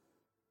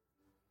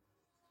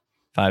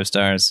 5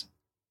 stars.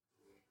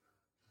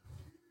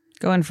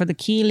 Going for the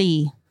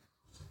Keeley.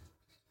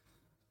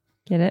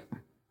 Get it?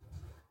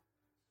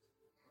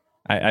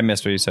 I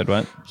missed what you said.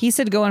 What? He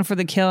said going for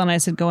the kill, and I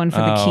said going for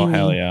the Oh, Keeley.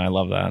 hell yeah. I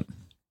love that.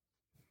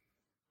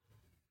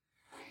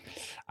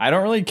 I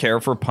don't really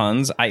care for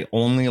puns. I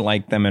only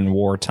like them in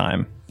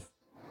wartime.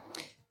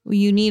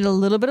 You need a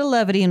little bit of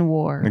levity in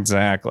war.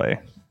 Exactly.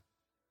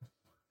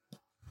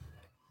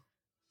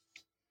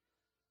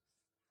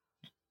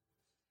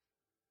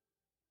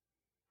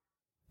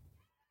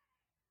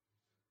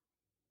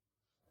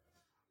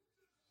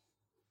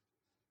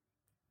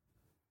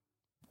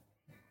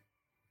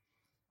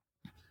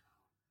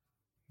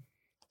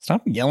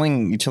 Stop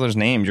yelling each other's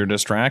names. You're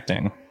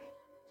distracting.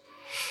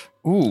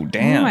 Ooh,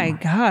 damn. Oh my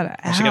God.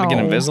 Ow. She got to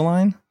get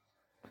Invisalign?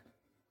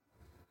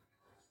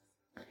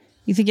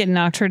 You think it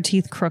knocked her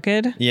teeth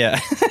crooked? Yeah.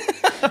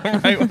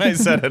 Right when I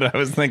said it, I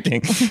was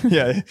thinking,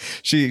 yeah,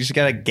 she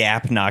got a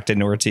gap knocked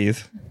into her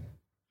teeth.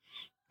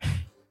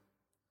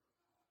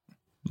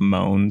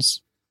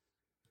 Moans.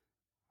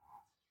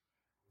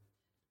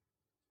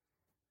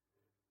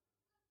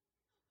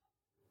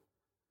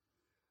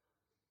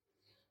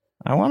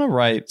 I want to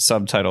write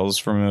subtitles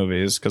for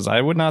movies because I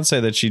would not say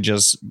that she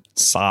just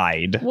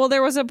sighed. Well,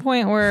 there was a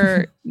point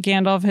where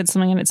Gandalf hit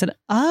something and it said,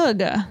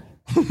 ugh.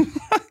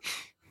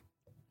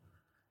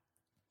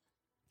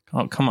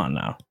 Oh, come on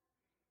now.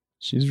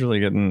 She's really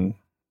getting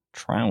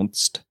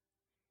trounced.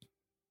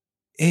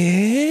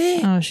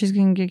 Oh, she's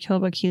going to get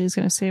killed, but Keely's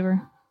going to save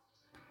her.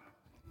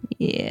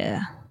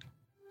 Yeah.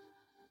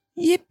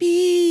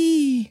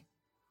 Yippee!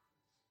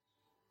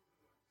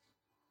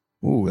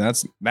 Ooh,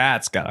 that's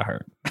gotta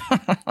hurt.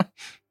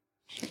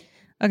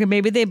 Okay,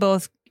 maybe they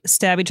both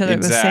stab each other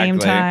at the same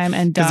time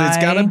and die. Because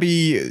it's gotta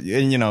be,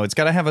 you know, it's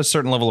gotta have a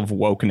certain level of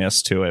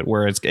wokeness to it,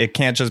 where it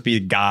can't just be a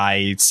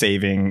guy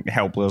saving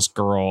helpless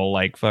girl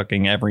like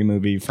fucking every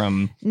movie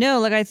from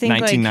I think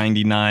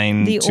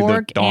 1999 the to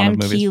orc the dawn and of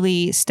movies.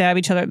 Keely stab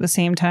each other at the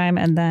same time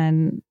and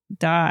then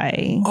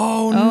die.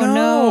 Oh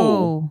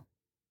no.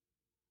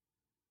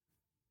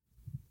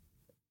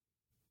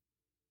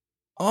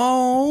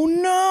 Oh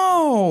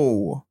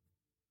no!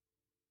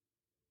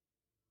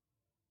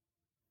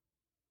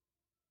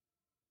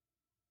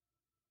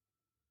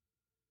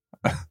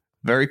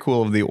 Very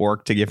cool of the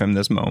orc to give him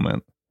this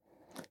moment.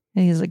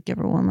 And he's like, give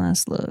her one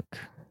last look.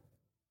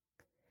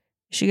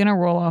 Is she gonna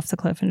roll off the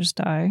cliff and just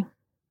die?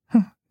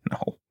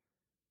 No.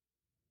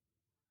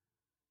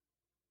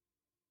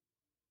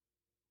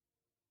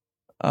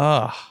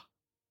 Ugh.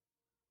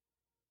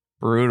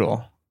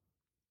 Brutal.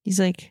 He's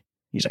like,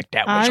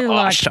 that was I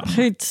awesome. like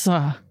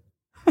pizza.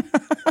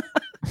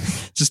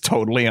 Just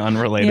totally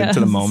unrelated to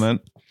the Yes.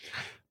 moment.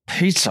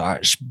 Pizza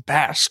is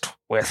best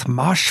with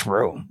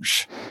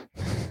mushrooms.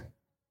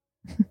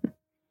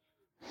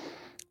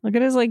 Look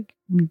at his like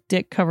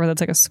dick cover that's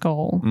like a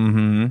skull.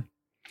 Mm-hmm.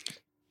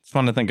 It's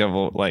fun to think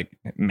of like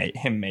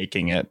him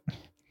making it.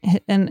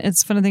 And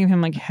it's fun to think of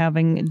him like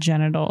having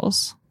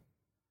genitals.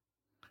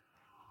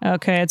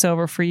 Okay, it's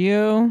over for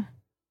you.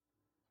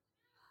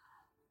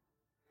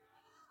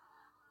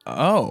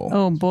 Oh.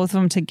 Oh, both of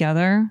them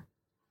together?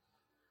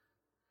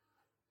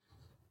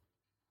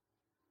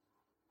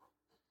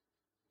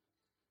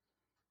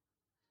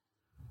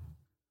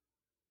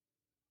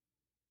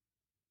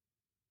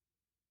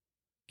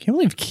 Can't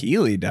believe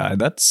Keely died.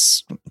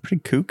 That's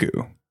pretty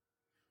cuckoo.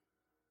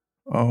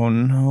 Oh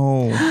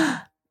no.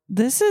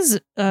 This is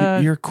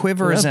your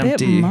quiver is a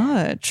empty. bit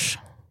much.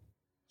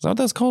 Is that what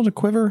that's called? A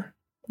quiver?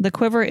 The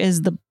quiver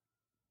is the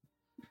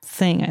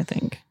thing, I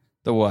think.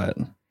 The what?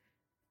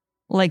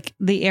 Like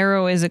the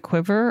arrow is a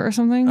quiver or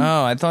something?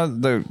 Oh, I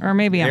thought the or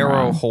maybe I'm arrow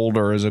wrong.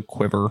 holder is a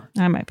quiver.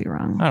 I might be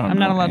wrong. I don't I'm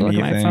not know allowed to look at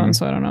my anything. phone,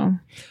 so I don't know.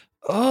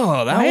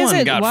 Oh, that Why is one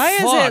it- got why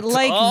is it fucked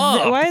like-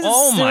 up. why is it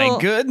oh my still-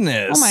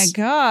 goodness. Oh my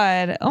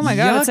god. Oh my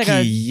god. It's like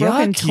a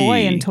broken Yucky,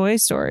 toy in yucky. Toy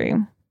Story.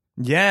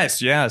 Yes.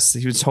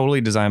 He was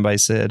totally designed by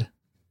Sid.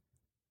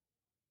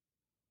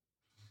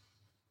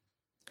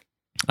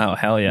 Oh,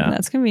 hell yeah.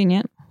 That's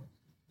convenient.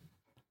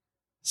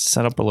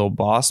 Set up a little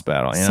boss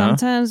battle, you know?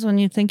 Sometimes when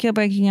you think you're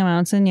breaking a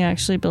mountain, you're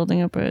actually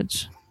building a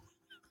bridge.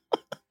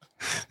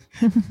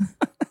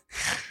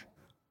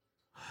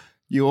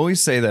 You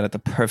always say that at the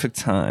perfect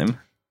time.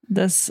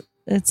 It's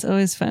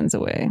always finds a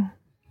way.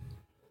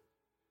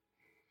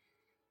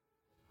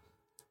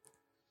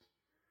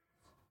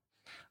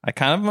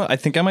 I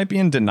think I might be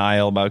in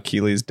denial about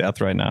Keely's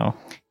death right now.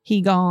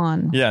 He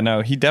gone. Yeah,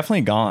 no, he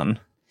definitely gone.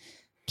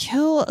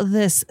 Kill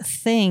this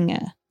thing.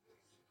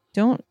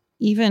 Don't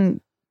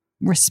even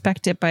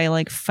respect it by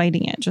like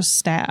fighting it. Just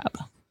stab.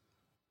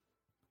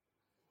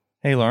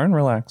 Hey, Lauren,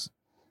 relax.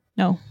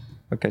 No.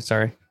 Okay,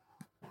 sorry.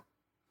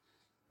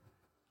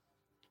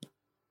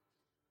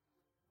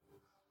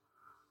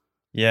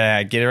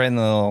 Yeah, get it right in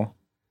the little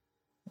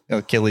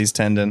Achilles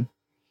tendon.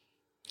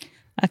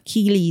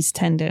 Achilles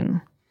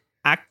tendon.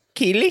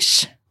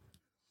 Achilles.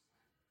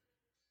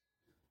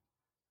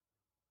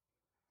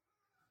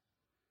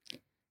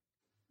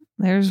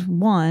 There's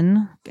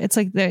one. It's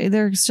like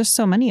there's just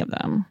so many of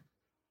them.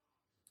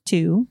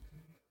 2.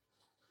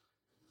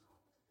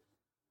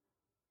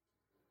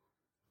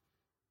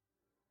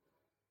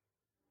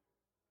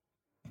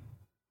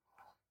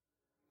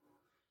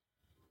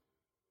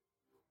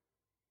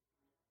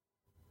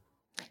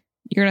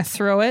 You're going to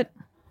throw it?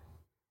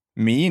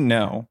 Me?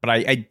 No. But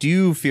I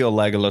do feel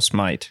Legolas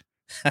might.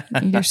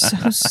 You're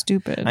so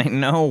stupid. I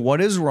know. What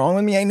is wrong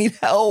with me? I need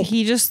help.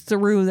 He just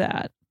threw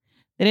that.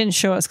 They didn't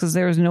show us because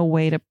there was no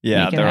way to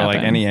make it they're like,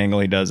 happen. any angle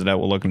he does it at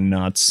will look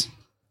nuts.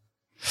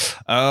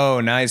 Oh,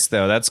 nice,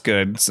 though. That's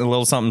good. It's a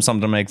little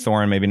something to make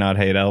Thorin maybe not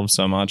hate elves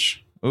so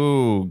much.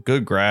 Ooh,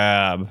 good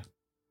grab.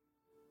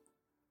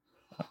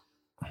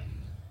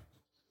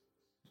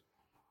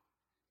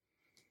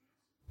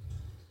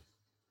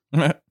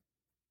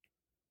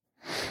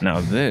 Now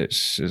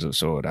this is a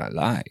sword I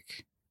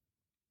like.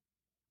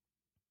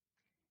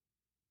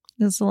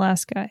 This is the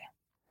last guy.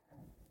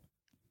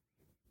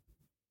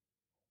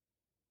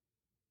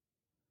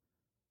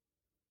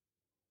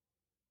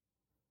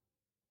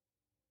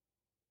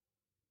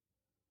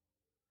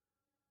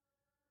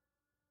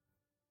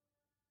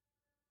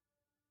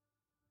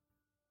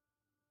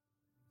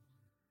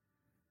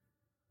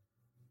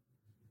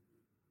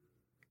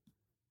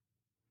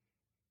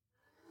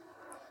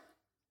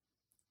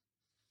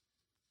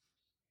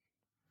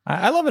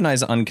 I love a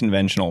nice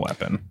unconventional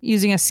weapon.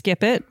 Using a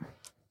skip it.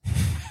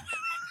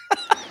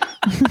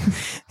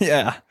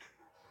 Yeah.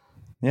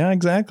 Yeah,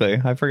 exactly.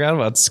 I forgot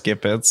about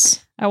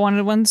skip-its. I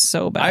wanted one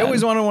so bad. I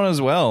always wanted one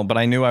as well, but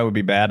I knew I would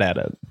be bad at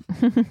it.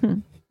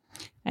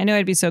 I knew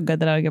I'd be so good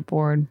that I would get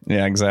bored.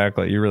 Yeah,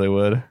 exactly. You really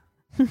would.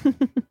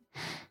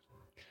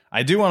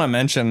 I do want to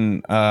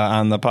mention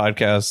on the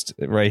podcast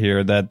right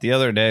here that the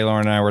other day,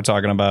 Lauren and I were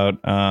talking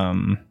about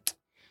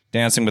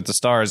Dancing with the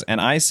Stars,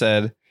 and I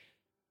said,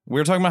 we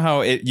were talking about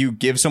how you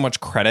give so much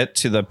credit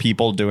to the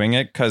people doing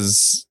it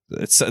because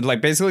it's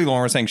like basically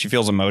Lauren was saying she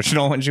feels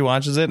emotional when she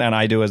watches it, and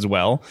I do as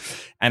well.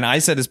 And I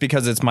said it's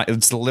because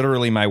it's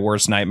literally my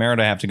worst nightmare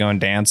to have to go and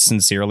dance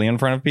sincerely in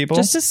front of people.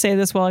 Just to say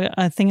this while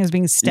a thing is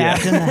being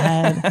stabbed in the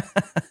head,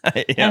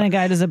 and a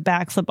guy does a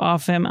backflip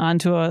off him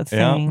onto a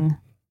thing.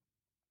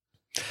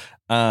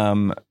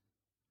 But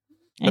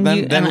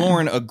then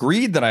Lauren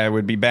agreed that I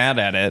would be bad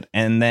at it,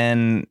 and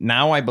then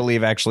now I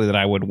believe actually that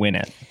I would win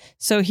it.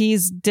 So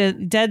he's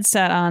dead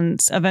set on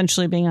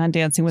eventually being on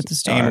Dancing with the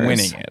Stars and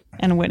winning it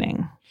and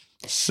winning.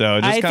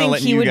 So just kind of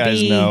letting you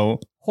guys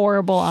know,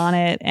 horrible on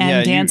it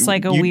and dance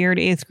like a weird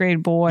 8th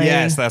grade boy.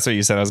 Yes, that's what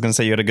you said. I was going to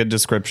say you had a good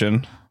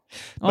description.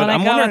 Well, but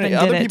I'm wondering,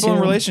 other people in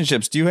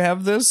relationships, do you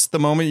have this? The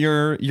moment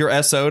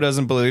your SO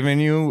doesn't believe in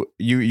you,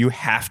 you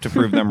have to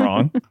prove them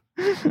wrong.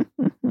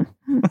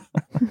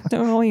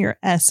 Don't know your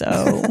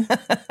SO.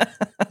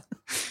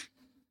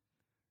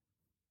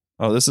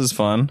 Oh, this is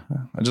fun.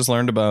 I just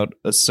learned about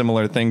a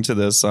similar thing to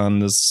this on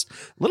this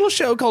little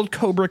show called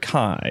Cobra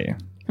Kai.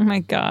 Oh my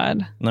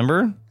God.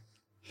 Remember?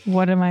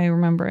 What am I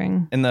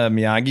remembering? In the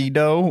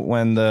Miyagi-Do,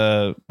 when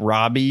the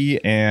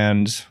Robbie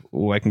and,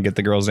 I can get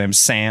the girl's name,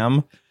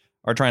 Sam,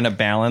 are trying to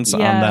balance on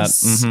that.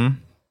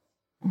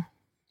 Mm-hmm.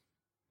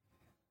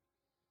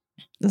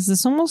 Is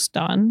this almost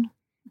done?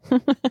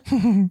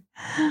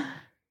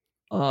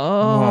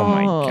 Oh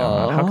my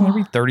God. How can there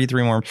be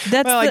 33 more?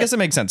 I guess it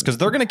makes sense because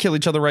they're going to kill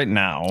each other right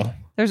now.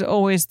 There's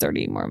always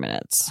 30 more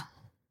minutes.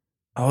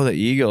 Oh, the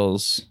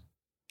Eagles.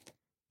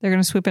 They're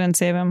going to swoop in and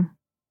save him.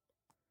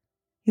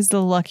 He's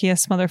the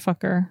luckiest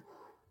motherfucker.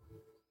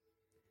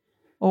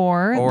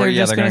 Or they're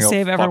just going to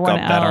save everyone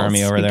else that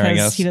army over there, I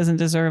guess. He doesn't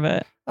deserve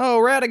it. Oh,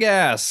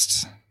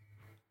 Radagast.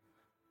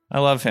 I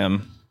love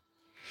him.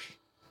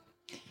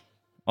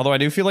 Although I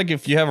do feel like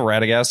if you have a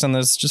Radagast in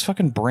this, just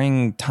fucking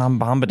bring Tom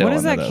Bombadil. What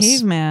is that this.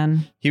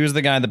 caveman? He was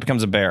the guy that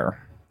becomes a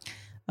bear.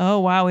 Oh,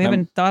 wow. We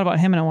haven't thought about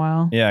him in a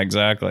while. Yeah,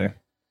 exactly.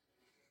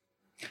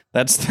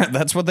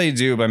 That's what they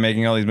do by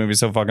making all these movies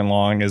so fucking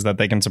long, is that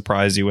they can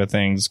surprise you with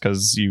things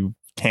because you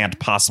can't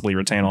possibly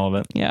retain all of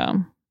it. Yeah.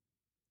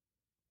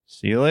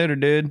 See you later,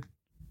 dude.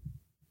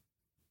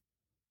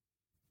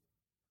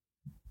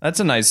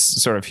 That's a nice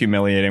sort of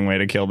humiliating way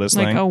to kill this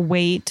thing. Like a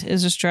weight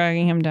is just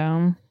dragging him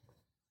down.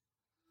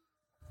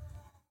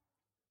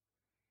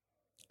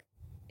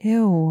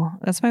 Ew,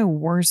 that's my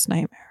worst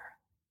nightmare.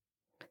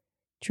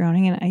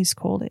 Drowning in ice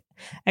cold. I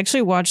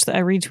actually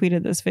I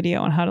retweeted this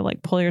video on how to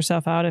like pull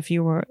yourself out if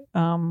you were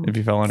if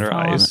you fell under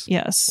ice.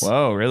 Yes.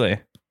 Whoa, really?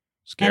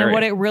 Scary. And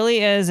what it really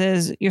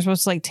is you're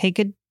supposed to like take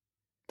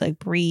a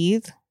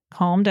breathe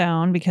calm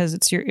down because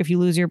if you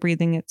lose your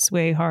breathing, it's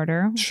way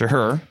harder.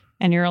 Sure.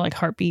 And your like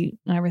heartbeat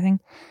and everything.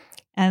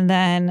 And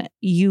then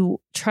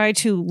you try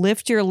to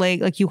lift your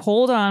leg, like you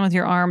hold on with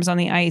your arms on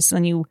the ice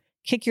and you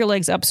kick your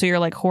legs up so you're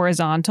like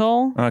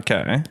horizontal.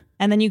 Okay.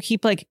 And then you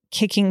keep like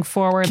kicking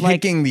forward,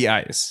 kicking the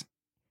ice.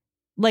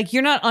 Like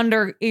you're not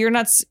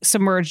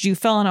submerged. You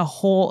fell in a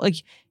hole, like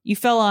you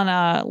fell on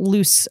a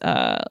loose,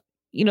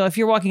 if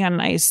you're walking on an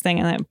ice thing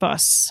and then it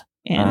busts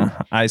in.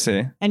 I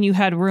see. And you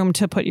had room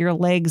to put your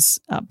legs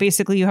up.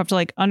 Basically, you have to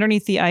like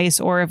underneath the ice,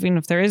 or even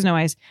if there is no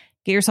ice,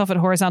 get yourself at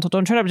horizontal.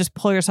 Don't try to just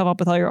pull yourself up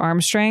with all your arm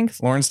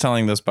strength. Lauren's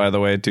telling this, by the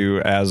way,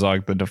 to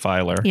Azog the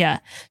Defiler. Yeah.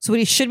 So what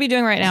he should be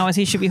doing right now is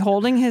he should be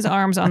holding his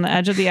arms on the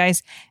edge of the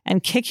ice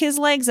and kick his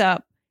legs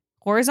up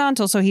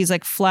horizontal. So he's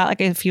like flat,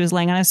 like if he was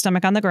laying on his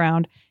stomach on the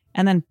ground,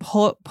 and then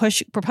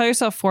propel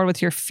yourself forward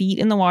with your feet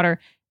in the water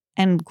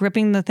and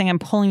gripping the thing and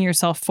pulling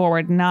yourself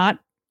forward, not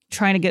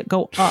trying to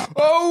go up.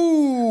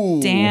 Oh,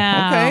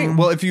 damn. Okay.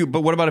 Well,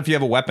 but what about if you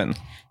have a weapon?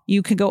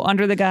 You could go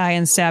under the guy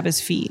and stab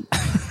his feet.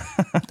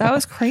 That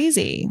was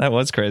crazy. That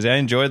was crazy. I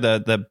enjoyed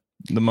the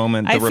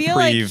moment, the I feel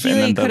like reprieve, Healy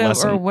and then could the have,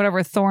 lesson. or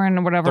whatever, Thorn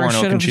or whatever, Thorn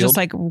should have Oakenshield? just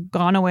like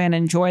gone away and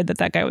enjoyed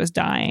that guy was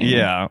dying.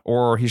 Yeah,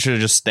 or he should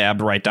have just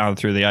stabbed right down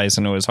through the ice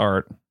into his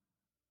heart.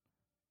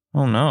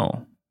 Oh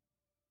no.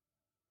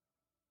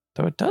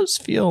 Though it does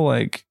feel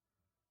like,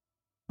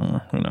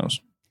 who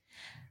knows?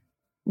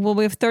 Well,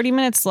 we have 30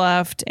 minutes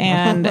left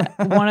and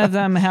one of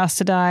them has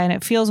to die. And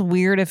it feels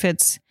weird if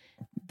it's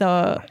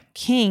the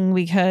king,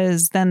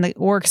 because then the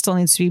orc still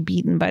needs to be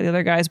beaten by the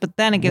other guys. But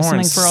then it gives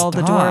Lauren, something for all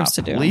the stop. dwarves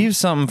to do. Leave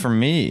something for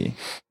me.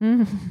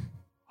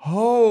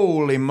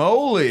 Holy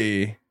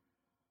moly.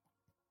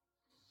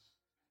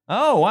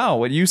 Oh, wow.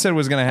 What you said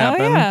was going to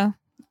happen. Oh, yeah.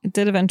 It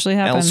did eventually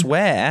happen.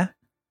 Elsewhere.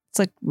 It's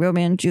like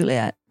Romeo and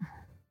Juliet.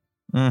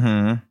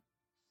 Mm-hmm.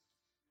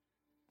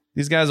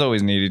 These guys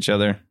always need each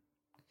other.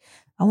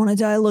 I want to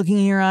die looking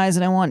in your eyes,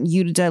 and I want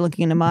you to die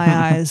looking into my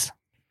eyes.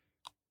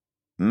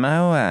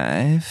 My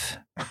wife.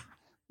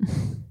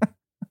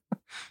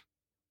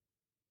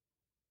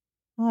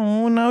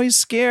 Oh, now he's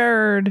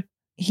scared.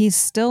 He's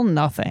still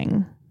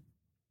nothing.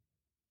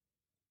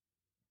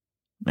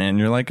 Man,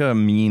 you're like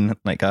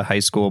a high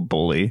school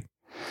bully.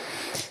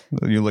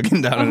 You're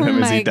looking down on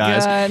him as he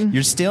dies. God.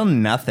 You're still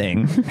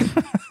nothing.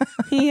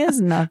 He is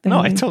nothing. No,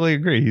 I totally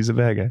agree. He's a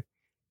bad guy.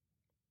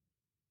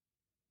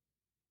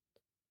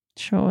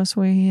 Show us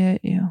where he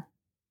hit you.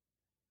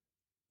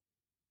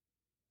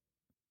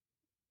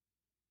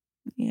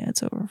 Yeah,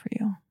 it's over for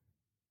you.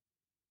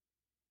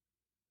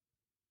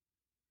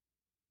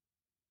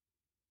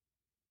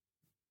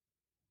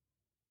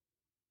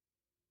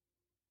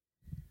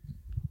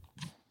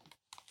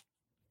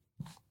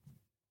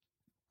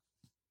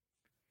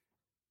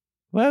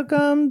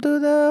 Welcome to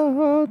the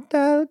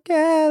Hotel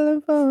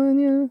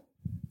California.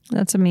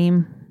 That's a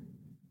meme.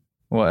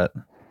 What?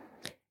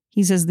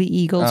 He says the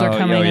Eagles are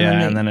coming,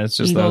 and then it's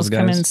just Eagles those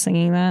come in guys.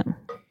 singing that.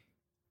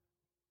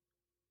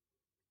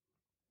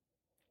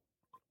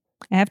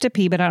 I have to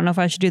pee, but I don't know if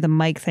I should do the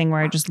mic thing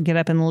where I just get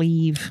up and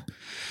leave.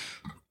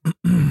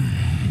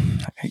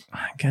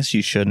 I guess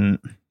you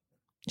shouldn't.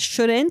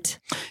 Shouldn't?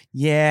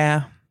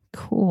 Yeah.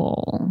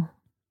 Cool.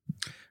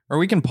 Or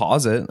we can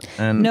pause it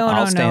and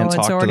I'll stay and talk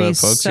It's to already the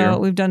folks here.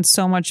 we've done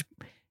so much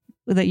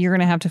that you're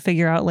going to have to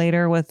figure out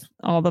later with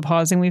all the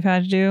pausing we've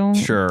had to do.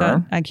 Sure.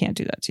 That I can't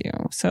do that to you.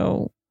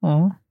 So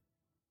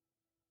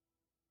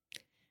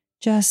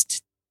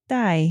just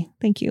die.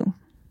 Thank you.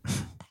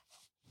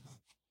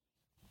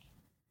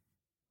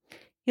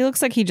 He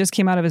looks like he just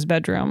came out of his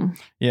bedroom.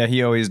 Yeah,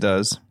 he always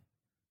does.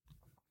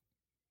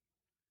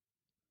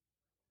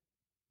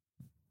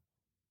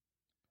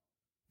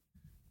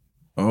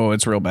 Oh,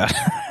 it's real bad.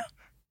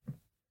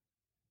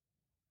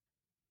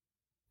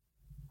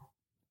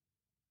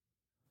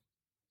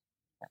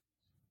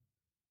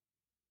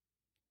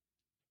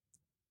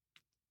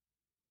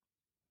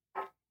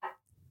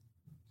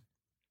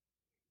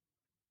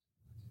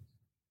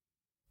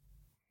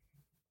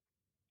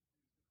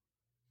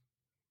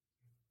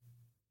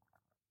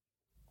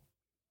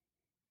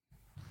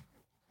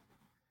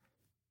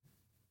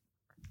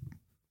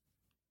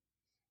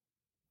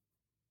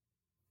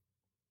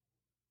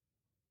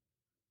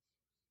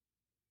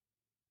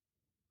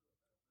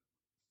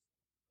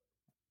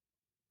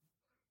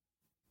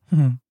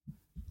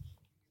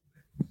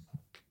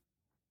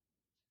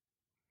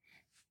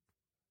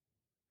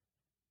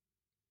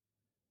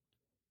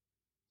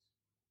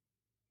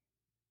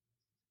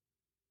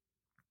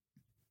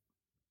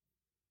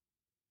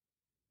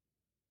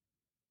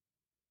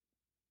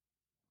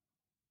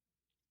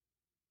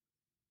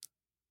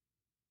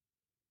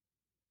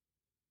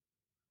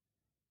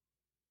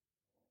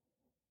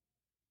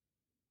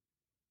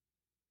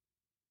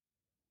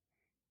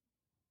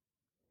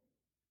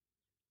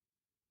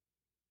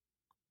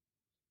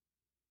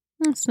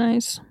 That's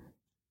nice.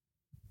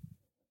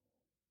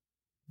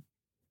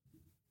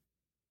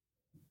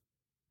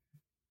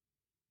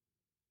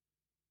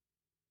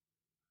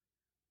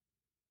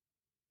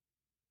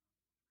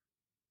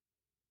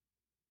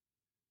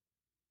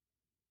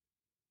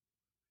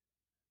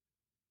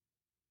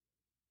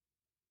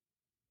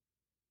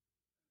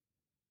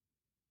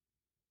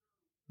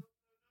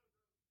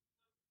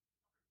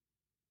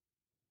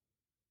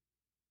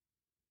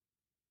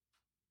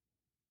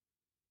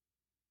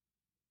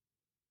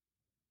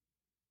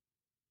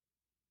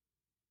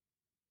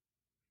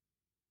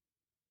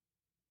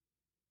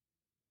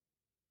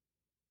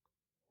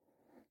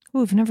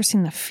 Ooh, I've never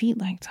seen the feet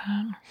like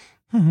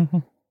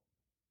that.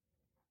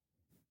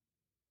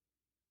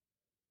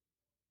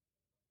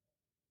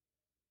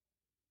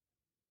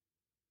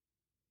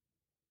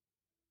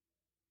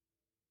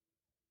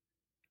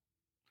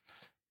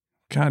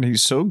 God,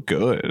 he's so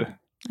good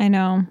I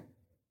know.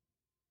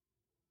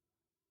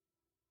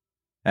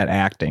 at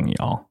acting,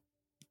 y'all.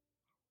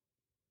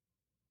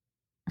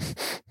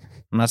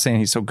 I'm not saying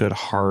he's so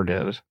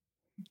good-hearted,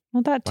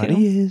 Well, that too. but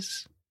he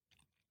is.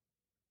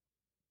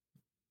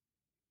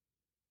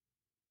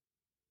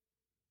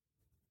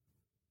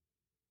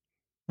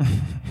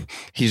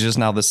 He's just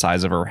now the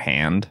size of her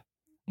hand.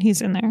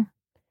 He's in there.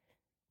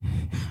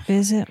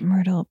 Visit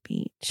Myrtle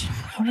Beach.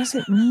 What does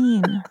it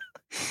mean?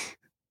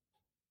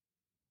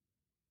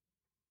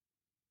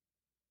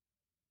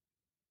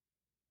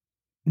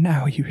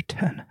 Now you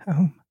return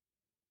home.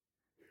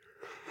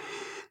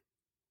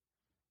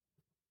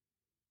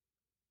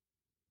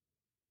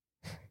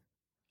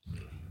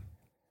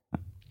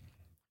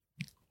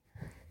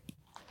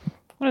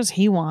 What does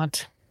he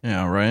want?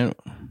 Yeah, right?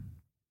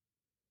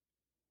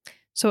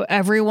 So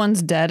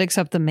everyone's dead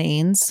except the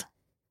mains?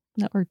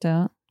 That worked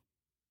out.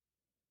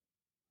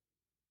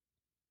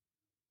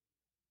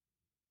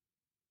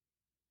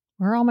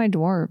 Where are all my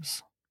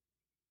dwarves?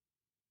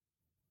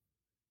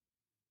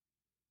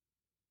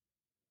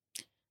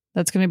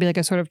 That's going to be like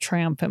a sort of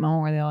triumphant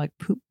moment where they all like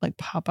poop, like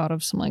pop out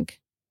of some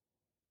like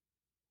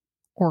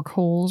orc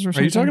holes or Are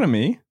something. you talking to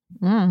me?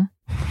 Mm.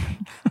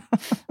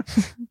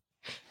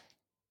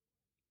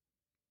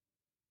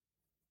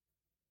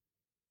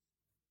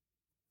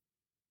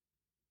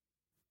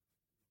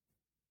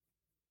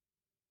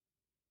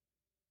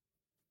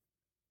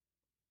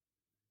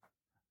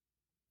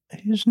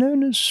 He's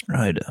known as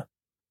Strider,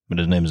 but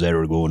his name's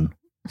Aragorn.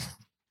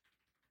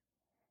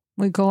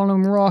 We call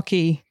him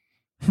Rocky.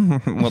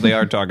 Well, they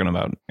are talking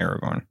about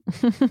Aragorn.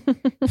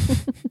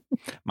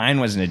 Mine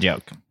wasn't a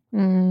joke.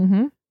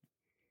 Mm-hmm.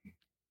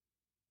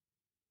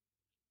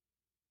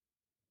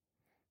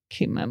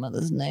 Keep my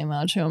mother's name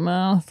out your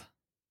mouth.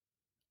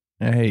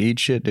 Hey, eat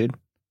shit, dude.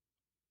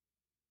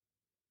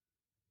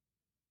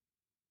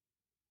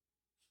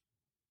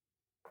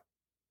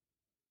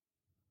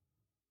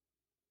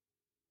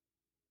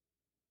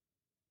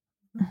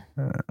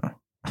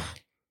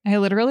 I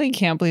literally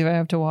can't believe I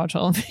have to watch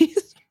all of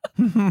these.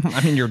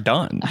 I mean, you're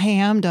done. I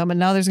am dumb, but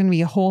now there's going to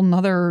be a whole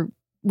nother.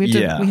 We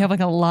have like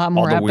a lot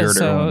more All the weirder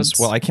episodes. ones.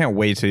 Well, I can't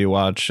wait till you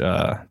watch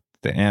the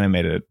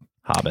animated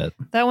Hobbit.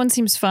 That one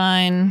seems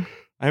fine.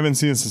 I haven't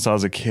seen it since I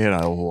was a kid.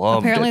 I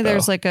loved Apparently, it.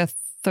 there's like a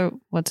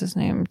what's his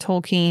name,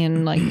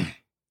 Tolkien like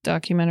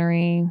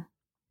documentary.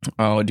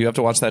 Oh, do you have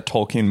to watch that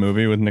Tolkien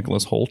movie with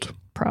Nicholas Hoult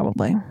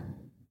Probably.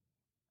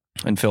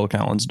 and Phil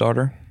Collins'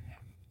 daughter?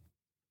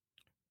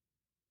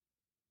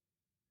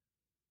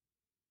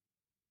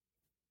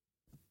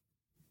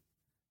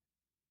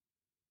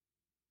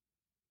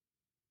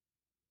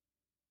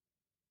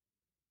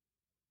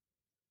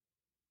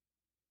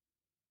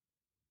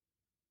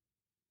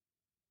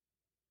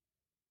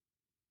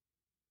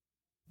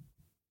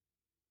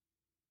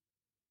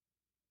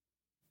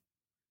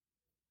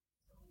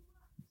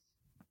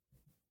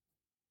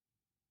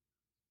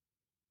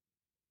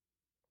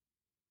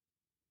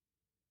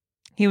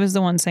 He was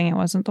the one saying it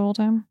wasn't the whole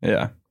time.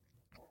 Yeah.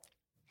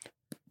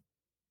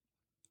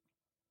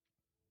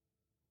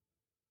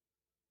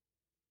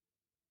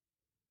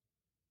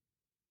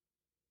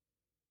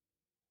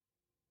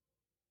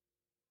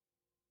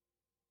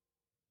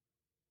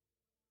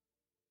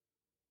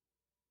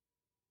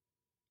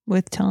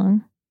 With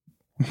tongue.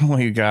 Well,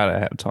 you gotta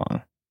have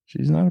tongue.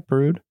 She's not a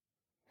prude.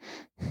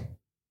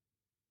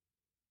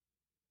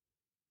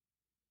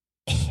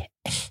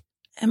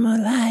 I'm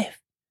alive.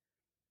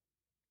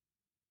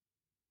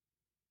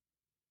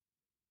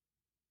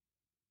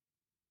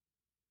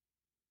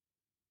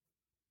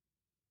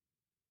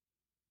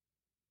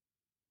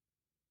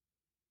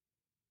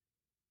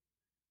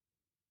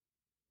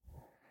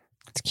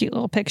 It's a cute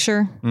little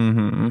picture.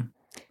 Mm-hmm.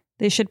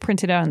 They should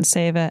print it out and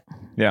save it.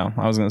 Yeah,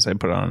 I was gonna say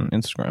put it on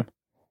Instagram.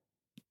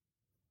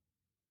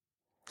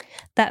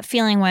 That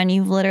feeling when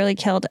you've literally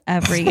killed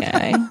every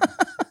guy.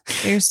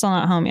 But you're still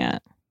not home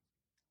yet.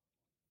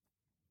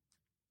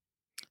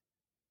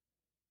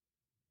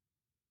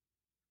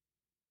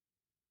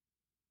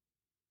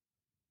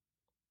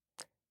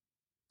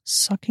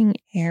 Sucking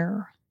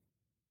air.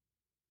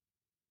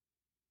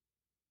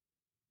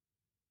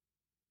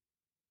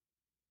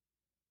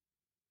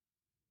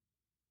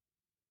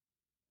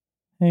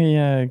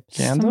 Hey,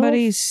 Gandalf?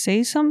 Somebody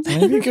say something?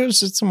 Maybe go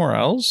sit somewhere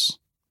else.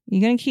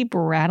 You gonna keep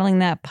rattling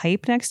that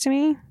pipe next to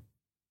me?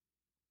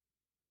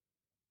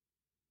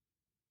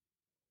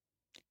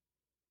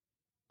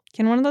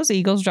 Can one of those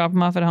eagles drop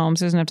him off at home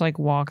so he doesn't have to like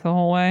walk the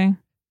whole way?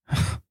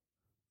 It's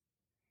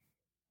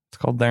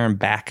called There and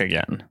Back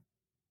Again.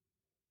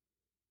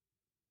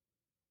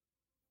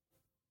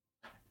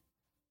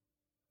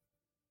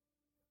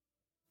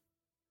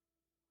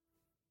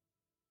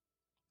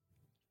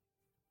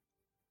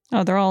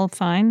 Oh, they're all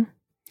fine.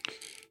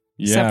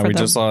 Yeah, Except for we the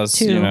just lost,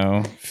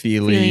 two.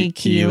 Feely,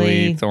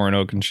 Keely. Thorn,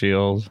 Oak, and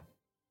Shield.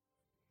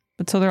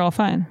 But so they're all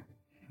fine.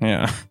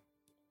 Yeah.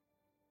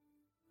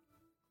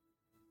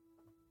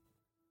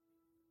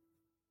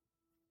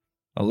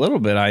 A little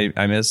bit.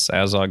 I miss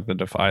Azog the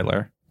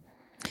Defiler.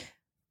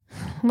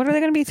 What are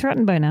they going to be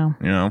threatened by now?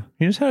 You know,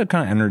 he just had a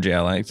kind of energy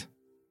I liked.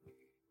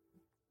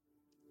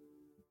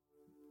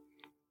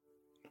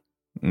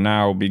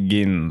 Now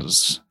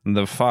begins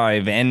the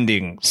 5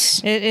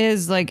 endings. It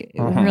is like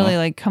really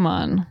like, come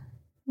on.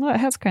 Well, that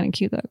hat's kind of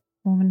cute that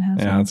woman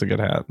has. Yeah, on. that's a good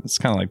hat. It's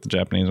kind of like the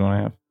Japanese one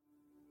I have.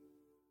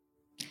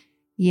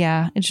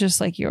 Yeah, it's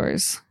just like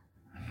yours.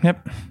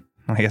 Yep.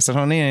 I guess I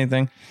don't need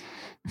anything.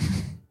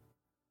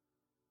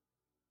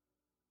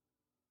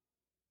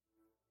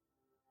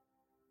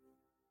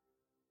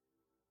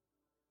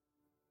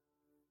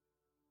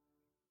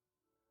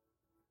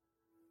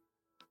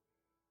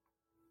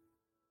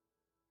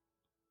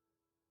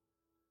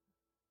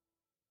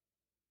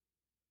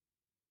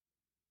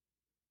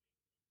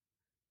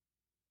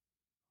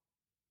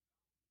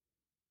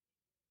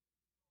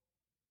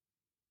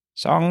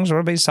 Songs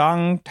will be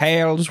sung,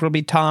 tales will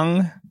be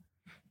tongue.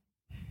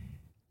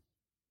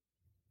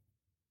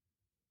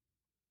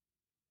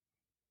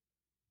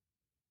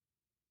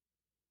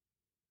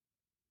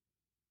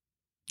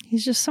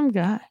 He's just some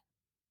guy.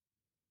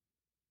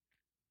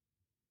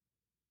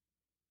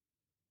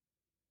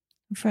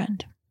 A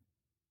friend.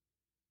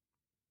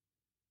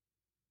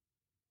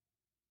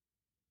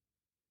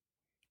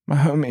 My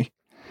homie.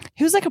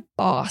 He was like a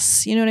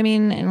boss, you know what I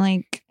mean? And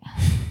like,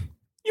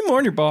 You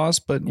mourn your boss,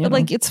 but you know.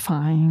 like it's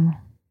fine.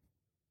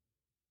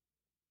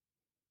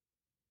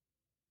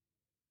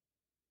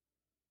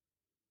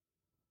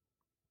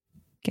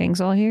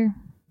 Gang's all here.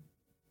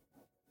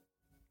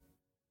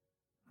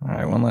 All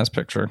right, one last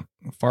picture.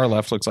 Far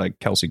left looks like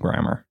Kelsey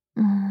Grammer.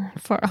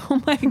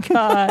 Oh my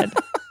God.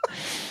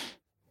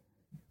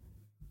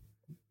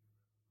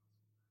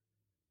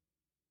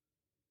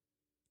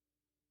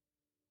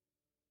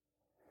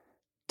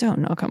 Don't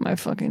knock on my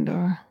fucking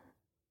door.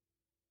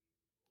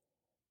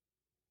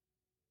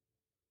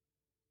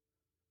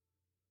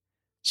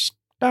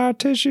 Star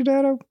tissue,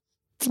 Dado.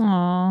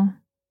 Aw.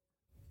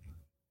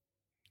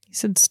 You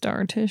said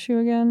star tissue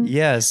again?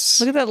 Yes.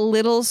 Look at that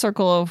little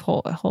circle of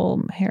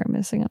whole hair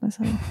missing on his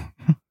head.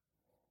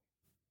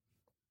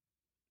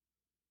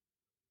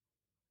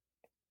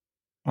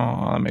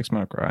 Oh, that makes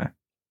me cry.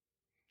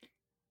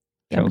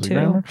 Them Kelsey too.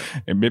 Grammer.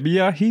 Hey,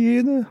 baby, I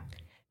hear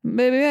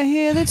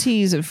the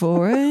tease at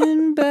 4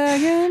 and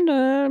back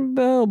and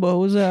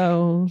elbows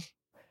out.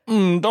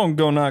 Don't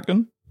go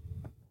knocking.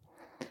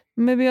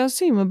 Maybe I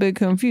seem a bit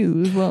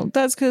confused. Well,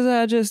 that's because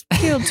I just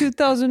killed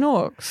 2,000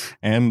 orcs.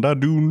 And I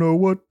do know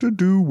what to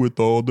do with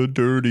all the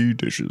dirty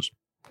dishes.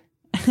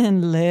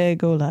 And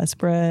Legolas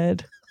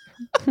bread.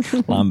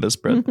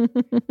 Lambus bread.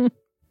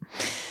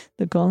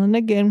 They're calling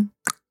again.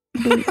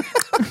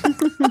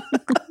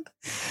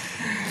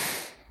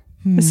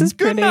 This is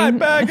pretty. Good night,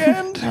 back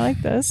end. I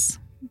like this.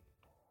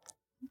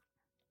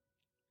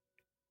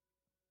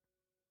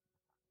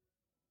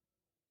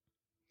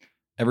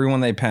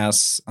 Everyone they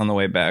pass on the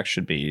way back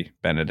should be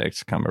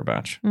Benedict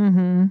Cumberbatch.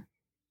 Mm-hmm.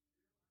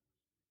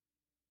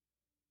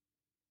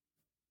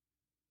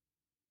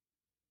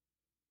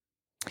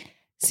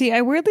 See,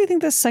 I weirdly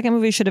think the second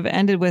movie should have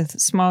ended with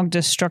Smaug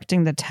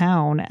destructing the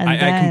town. And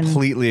I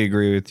completely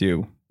agree with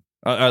you.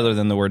 Other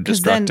than the word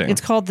destructing. Then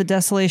it's called The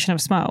Desolation of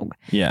Smaug.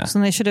 Yeah. So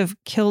then they should have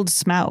killed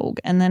Smaug.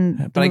 And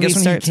then But I guess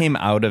when he came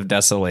out of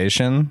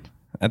desolation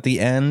at the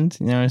end,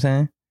 you know what I'm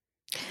saying?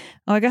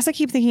 Oh, I guess I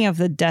keep thinking of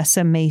the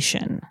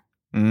decimation.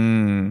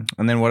 And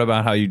then what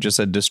about how you just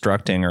said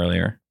destructing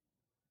earlier?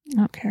 I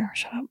don't care.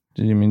 Shut up.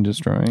 Did you mean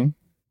destroying?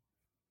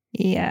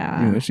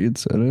 Yeah. You wish you'd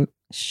said it?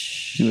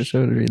 Shh. You wish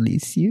I would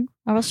release you?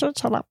 I was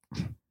shut up.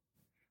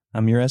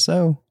 I'm your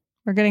SO.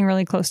 We're getting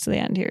really close to the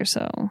end here,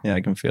 so. Yeah,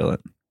 I can feel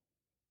it.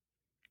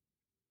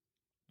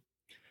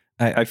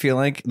 I feel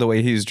like the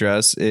way he's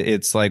dressed,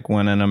 it's like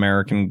when an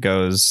American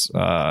goes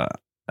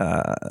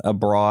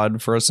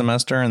abroad for a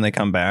semester and they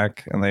come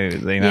back and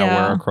they now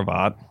wear a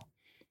cravat.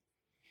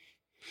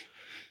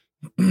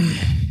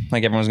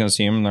 Like everyone's going to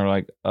see him and they're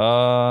like,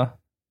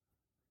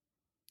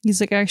 He's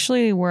like,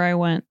 actually, where I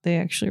went, they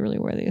actually really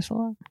wear these a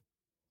lot.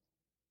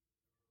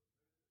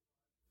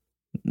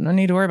 No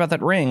need to worry about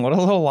that ring. What a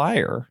little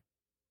liar.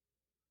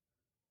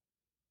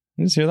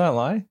 You just hear that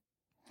lie?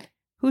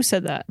 Who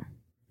said that?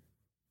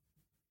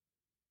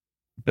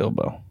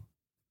 Bilbo.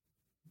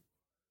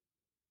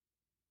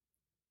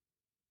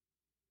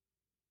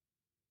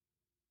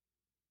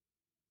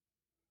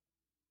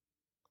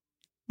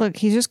 Look,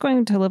 he's just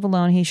going to live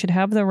alone. He should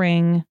have the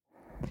ring.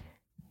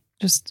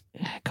 Just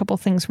a couple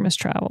things from his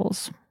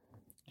travels.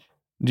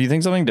 Do you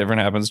think something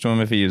different happens to him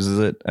if he uses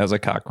it as a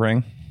cock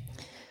ring?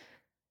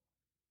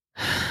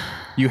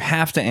 You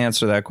have to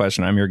answer that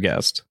question. I'm your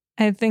guest.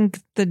 I think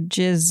the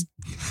jizz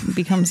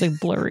becomes like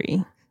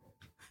blurry.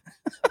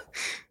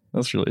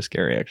 That's really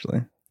scary,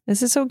 actually.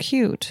 This is so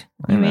cute.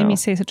 You made me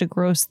say such a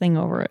gross thing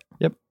over it.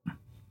 Yep.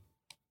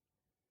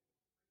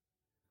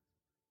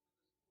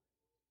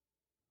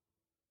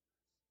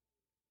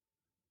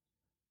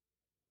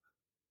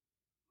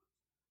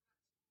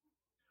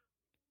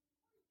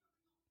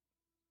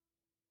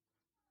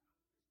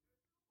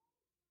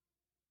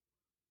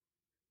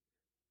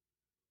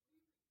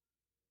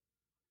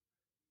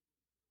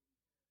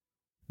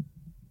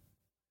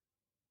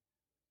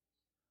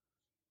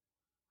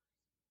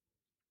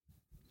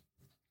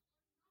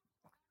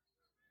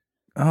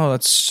 Oh,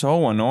 that's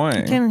so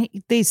annoying. Can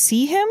they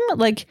see him?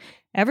 Like,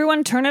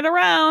 everyone turn it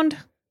around.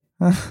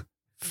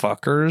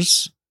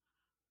 Fuckers.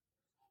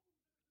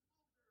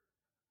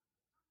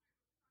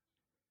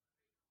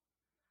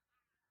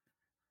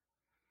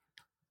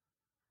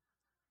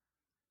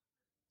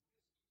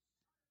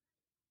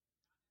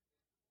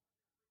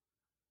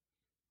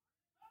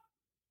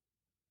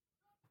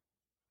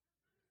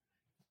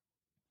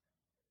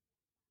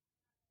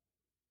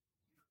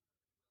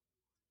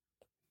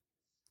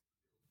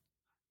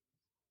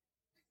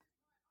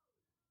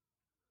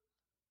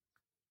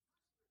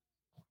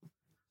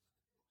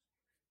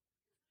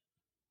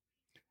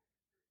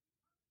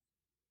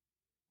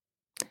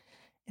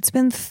 It's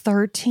been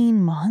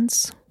 13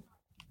 months.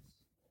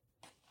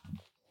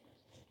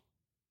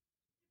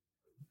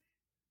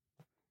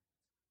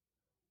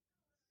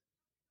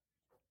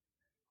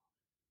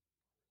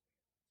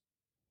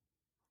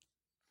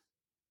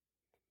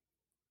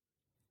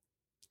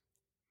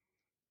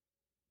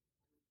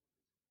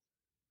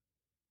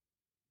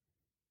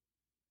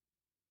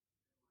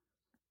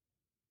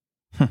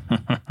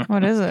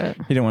 What is it?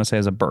 You didn't want to say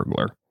as a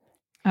burglar.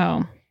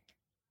 Oh.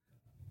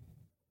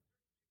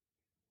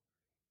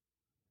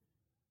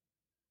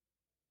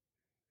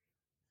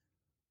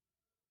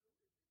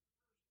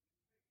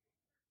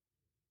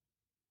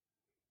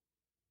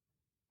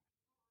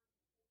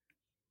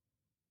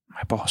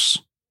 My boss.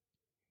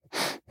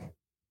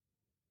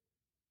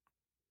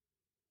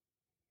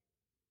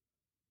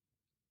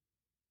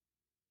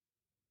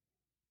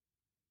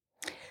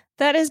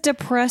 That is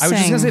depressing. I was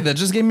just going to say, that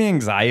just gave me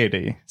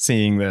anxiety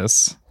seeing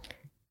this.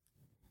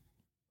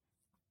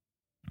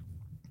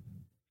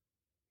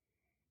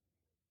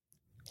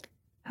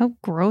 How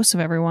gross of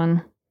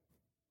everyone.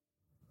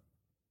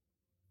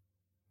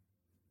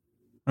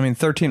 I mean,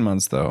 13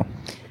 months, though.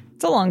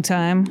 It's a long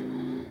time.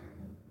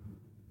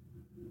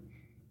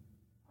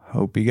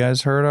 Hope you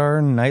guys heard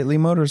our nightly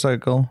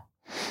motorcycle.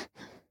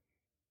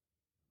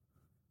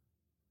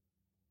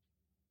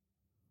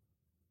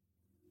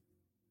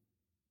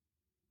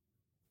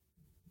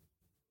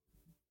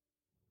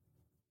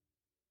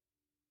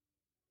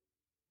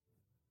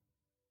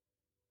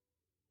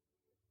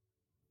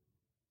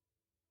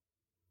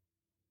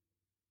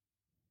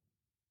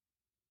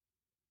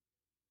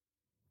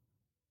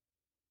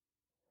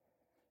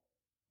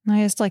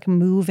 I just like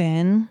move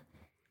in.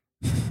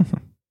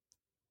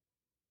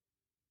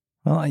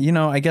 Well, you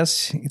know, I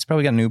guess he's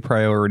probably got new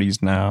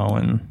priorities now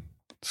and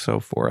so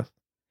forth.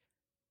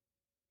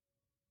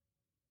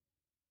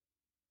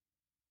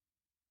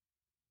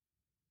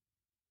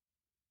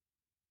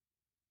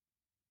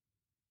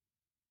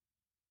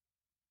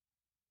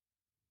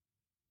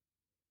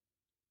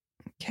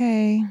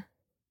 Okay.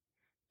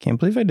 Can't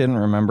believe I didn't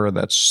remember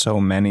that so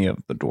many of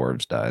the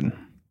dwarves died.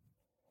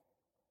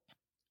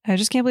 I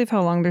just can't believe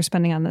how long they're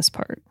spending on this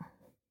part.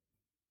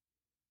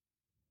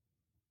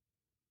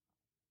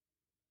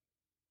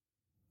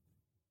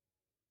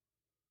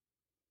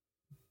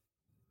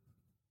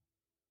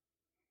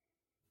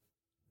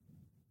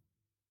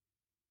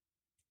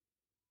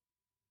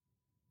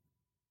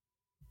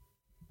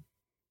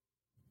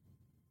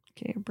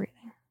 Okay, you're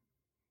breathing.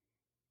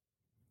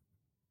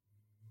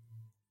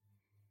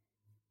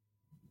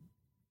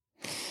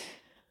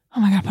 Oh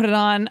my God, put it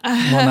on.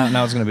 Well,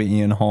 now it's going to be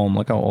Ian Holm.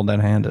 Look how old that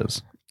hand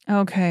is.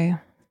 Okay.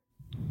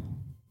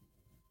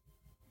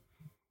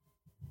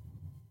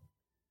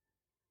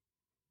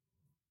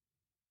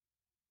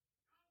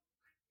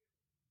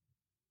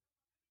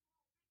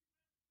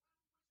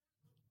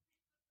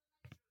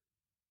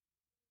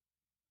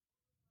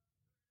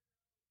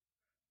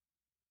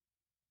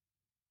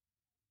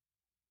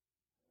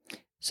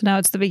 So now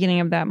it's the beginning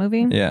of that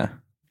movie? Yeah.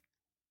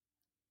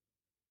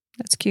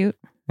 That's cute.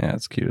 Yeah,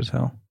 it's cute as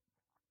hell.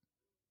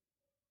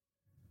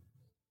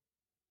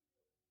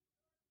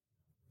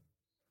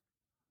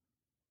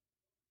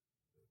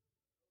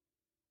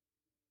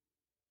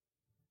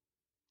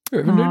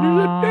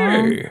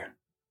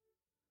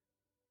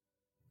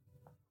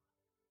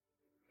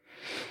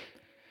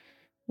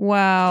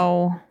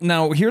 Wow.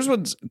 Now, here's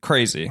what's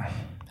crazy.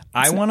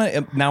 I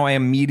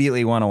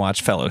immediately want to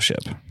watch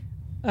Fellowship.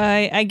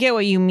 I get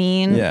what you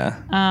mean.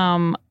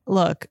 Yeah.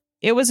 Look,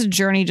 it was a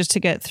journey just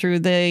to get through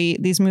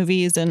these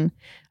movies, and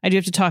I do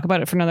have to talk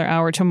about it for another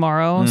hour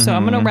tomorrow. Mm-hmm. So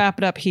I'm going to wrap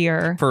it up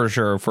here. For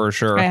sure.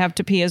 I have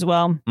to pee as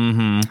well.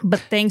 Mm-hmm. But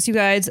thanks, you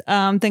guys.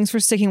 Thanks for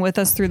sticking with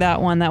us through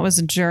that one. That was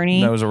a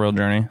journey. That was a real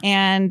journey.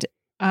 And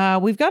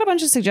we've got a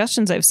bunch of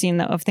suggestions I've seen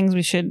of things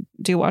we should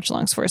do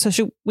watch-alongs for.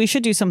 So we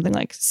should do something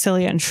like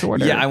silly and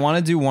shorter. Yeah, I want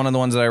to do one of the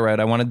ones that I read.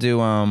 I want to do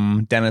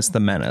Dennis the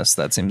Menace.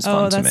 That seems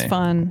fun to me. Oh, that's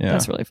fun. Yeah.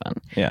 That's really fun.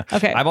 Yeah.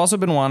 Okay. I've also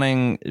been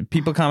wanting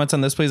people comments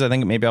on this, please. I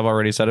think maybe I've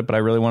already said it, but I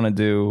really want to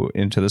do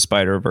Into the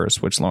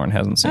Spider-Verse, which Lauren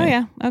hasn't seen. Oh,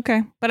 yeah.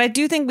 Okay. But I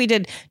do think we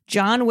did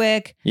John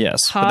Wick.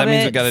 Yes. Hobbit, but that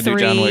means we got to do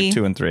John Wick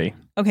 2 and 3.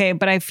 Okay.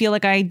 But I feel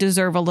like I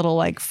deserve a little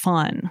like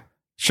fun.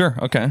 Sure.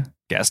 Okay.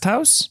 Guest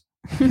House?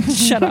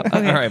 Shut up.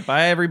 Okay. All right.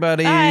 Bye,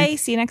 everybody. Bye.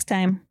 See you next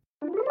time.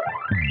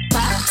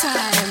 Lap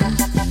time.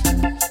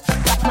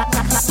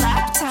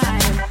 Lap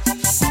time.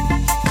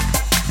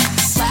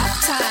 Lap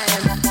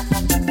time.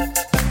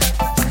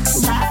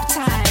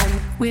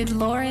 with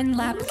Lauren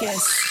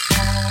Lapkus.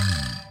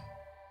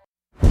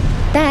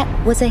 That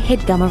was a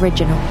HeadGum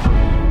original.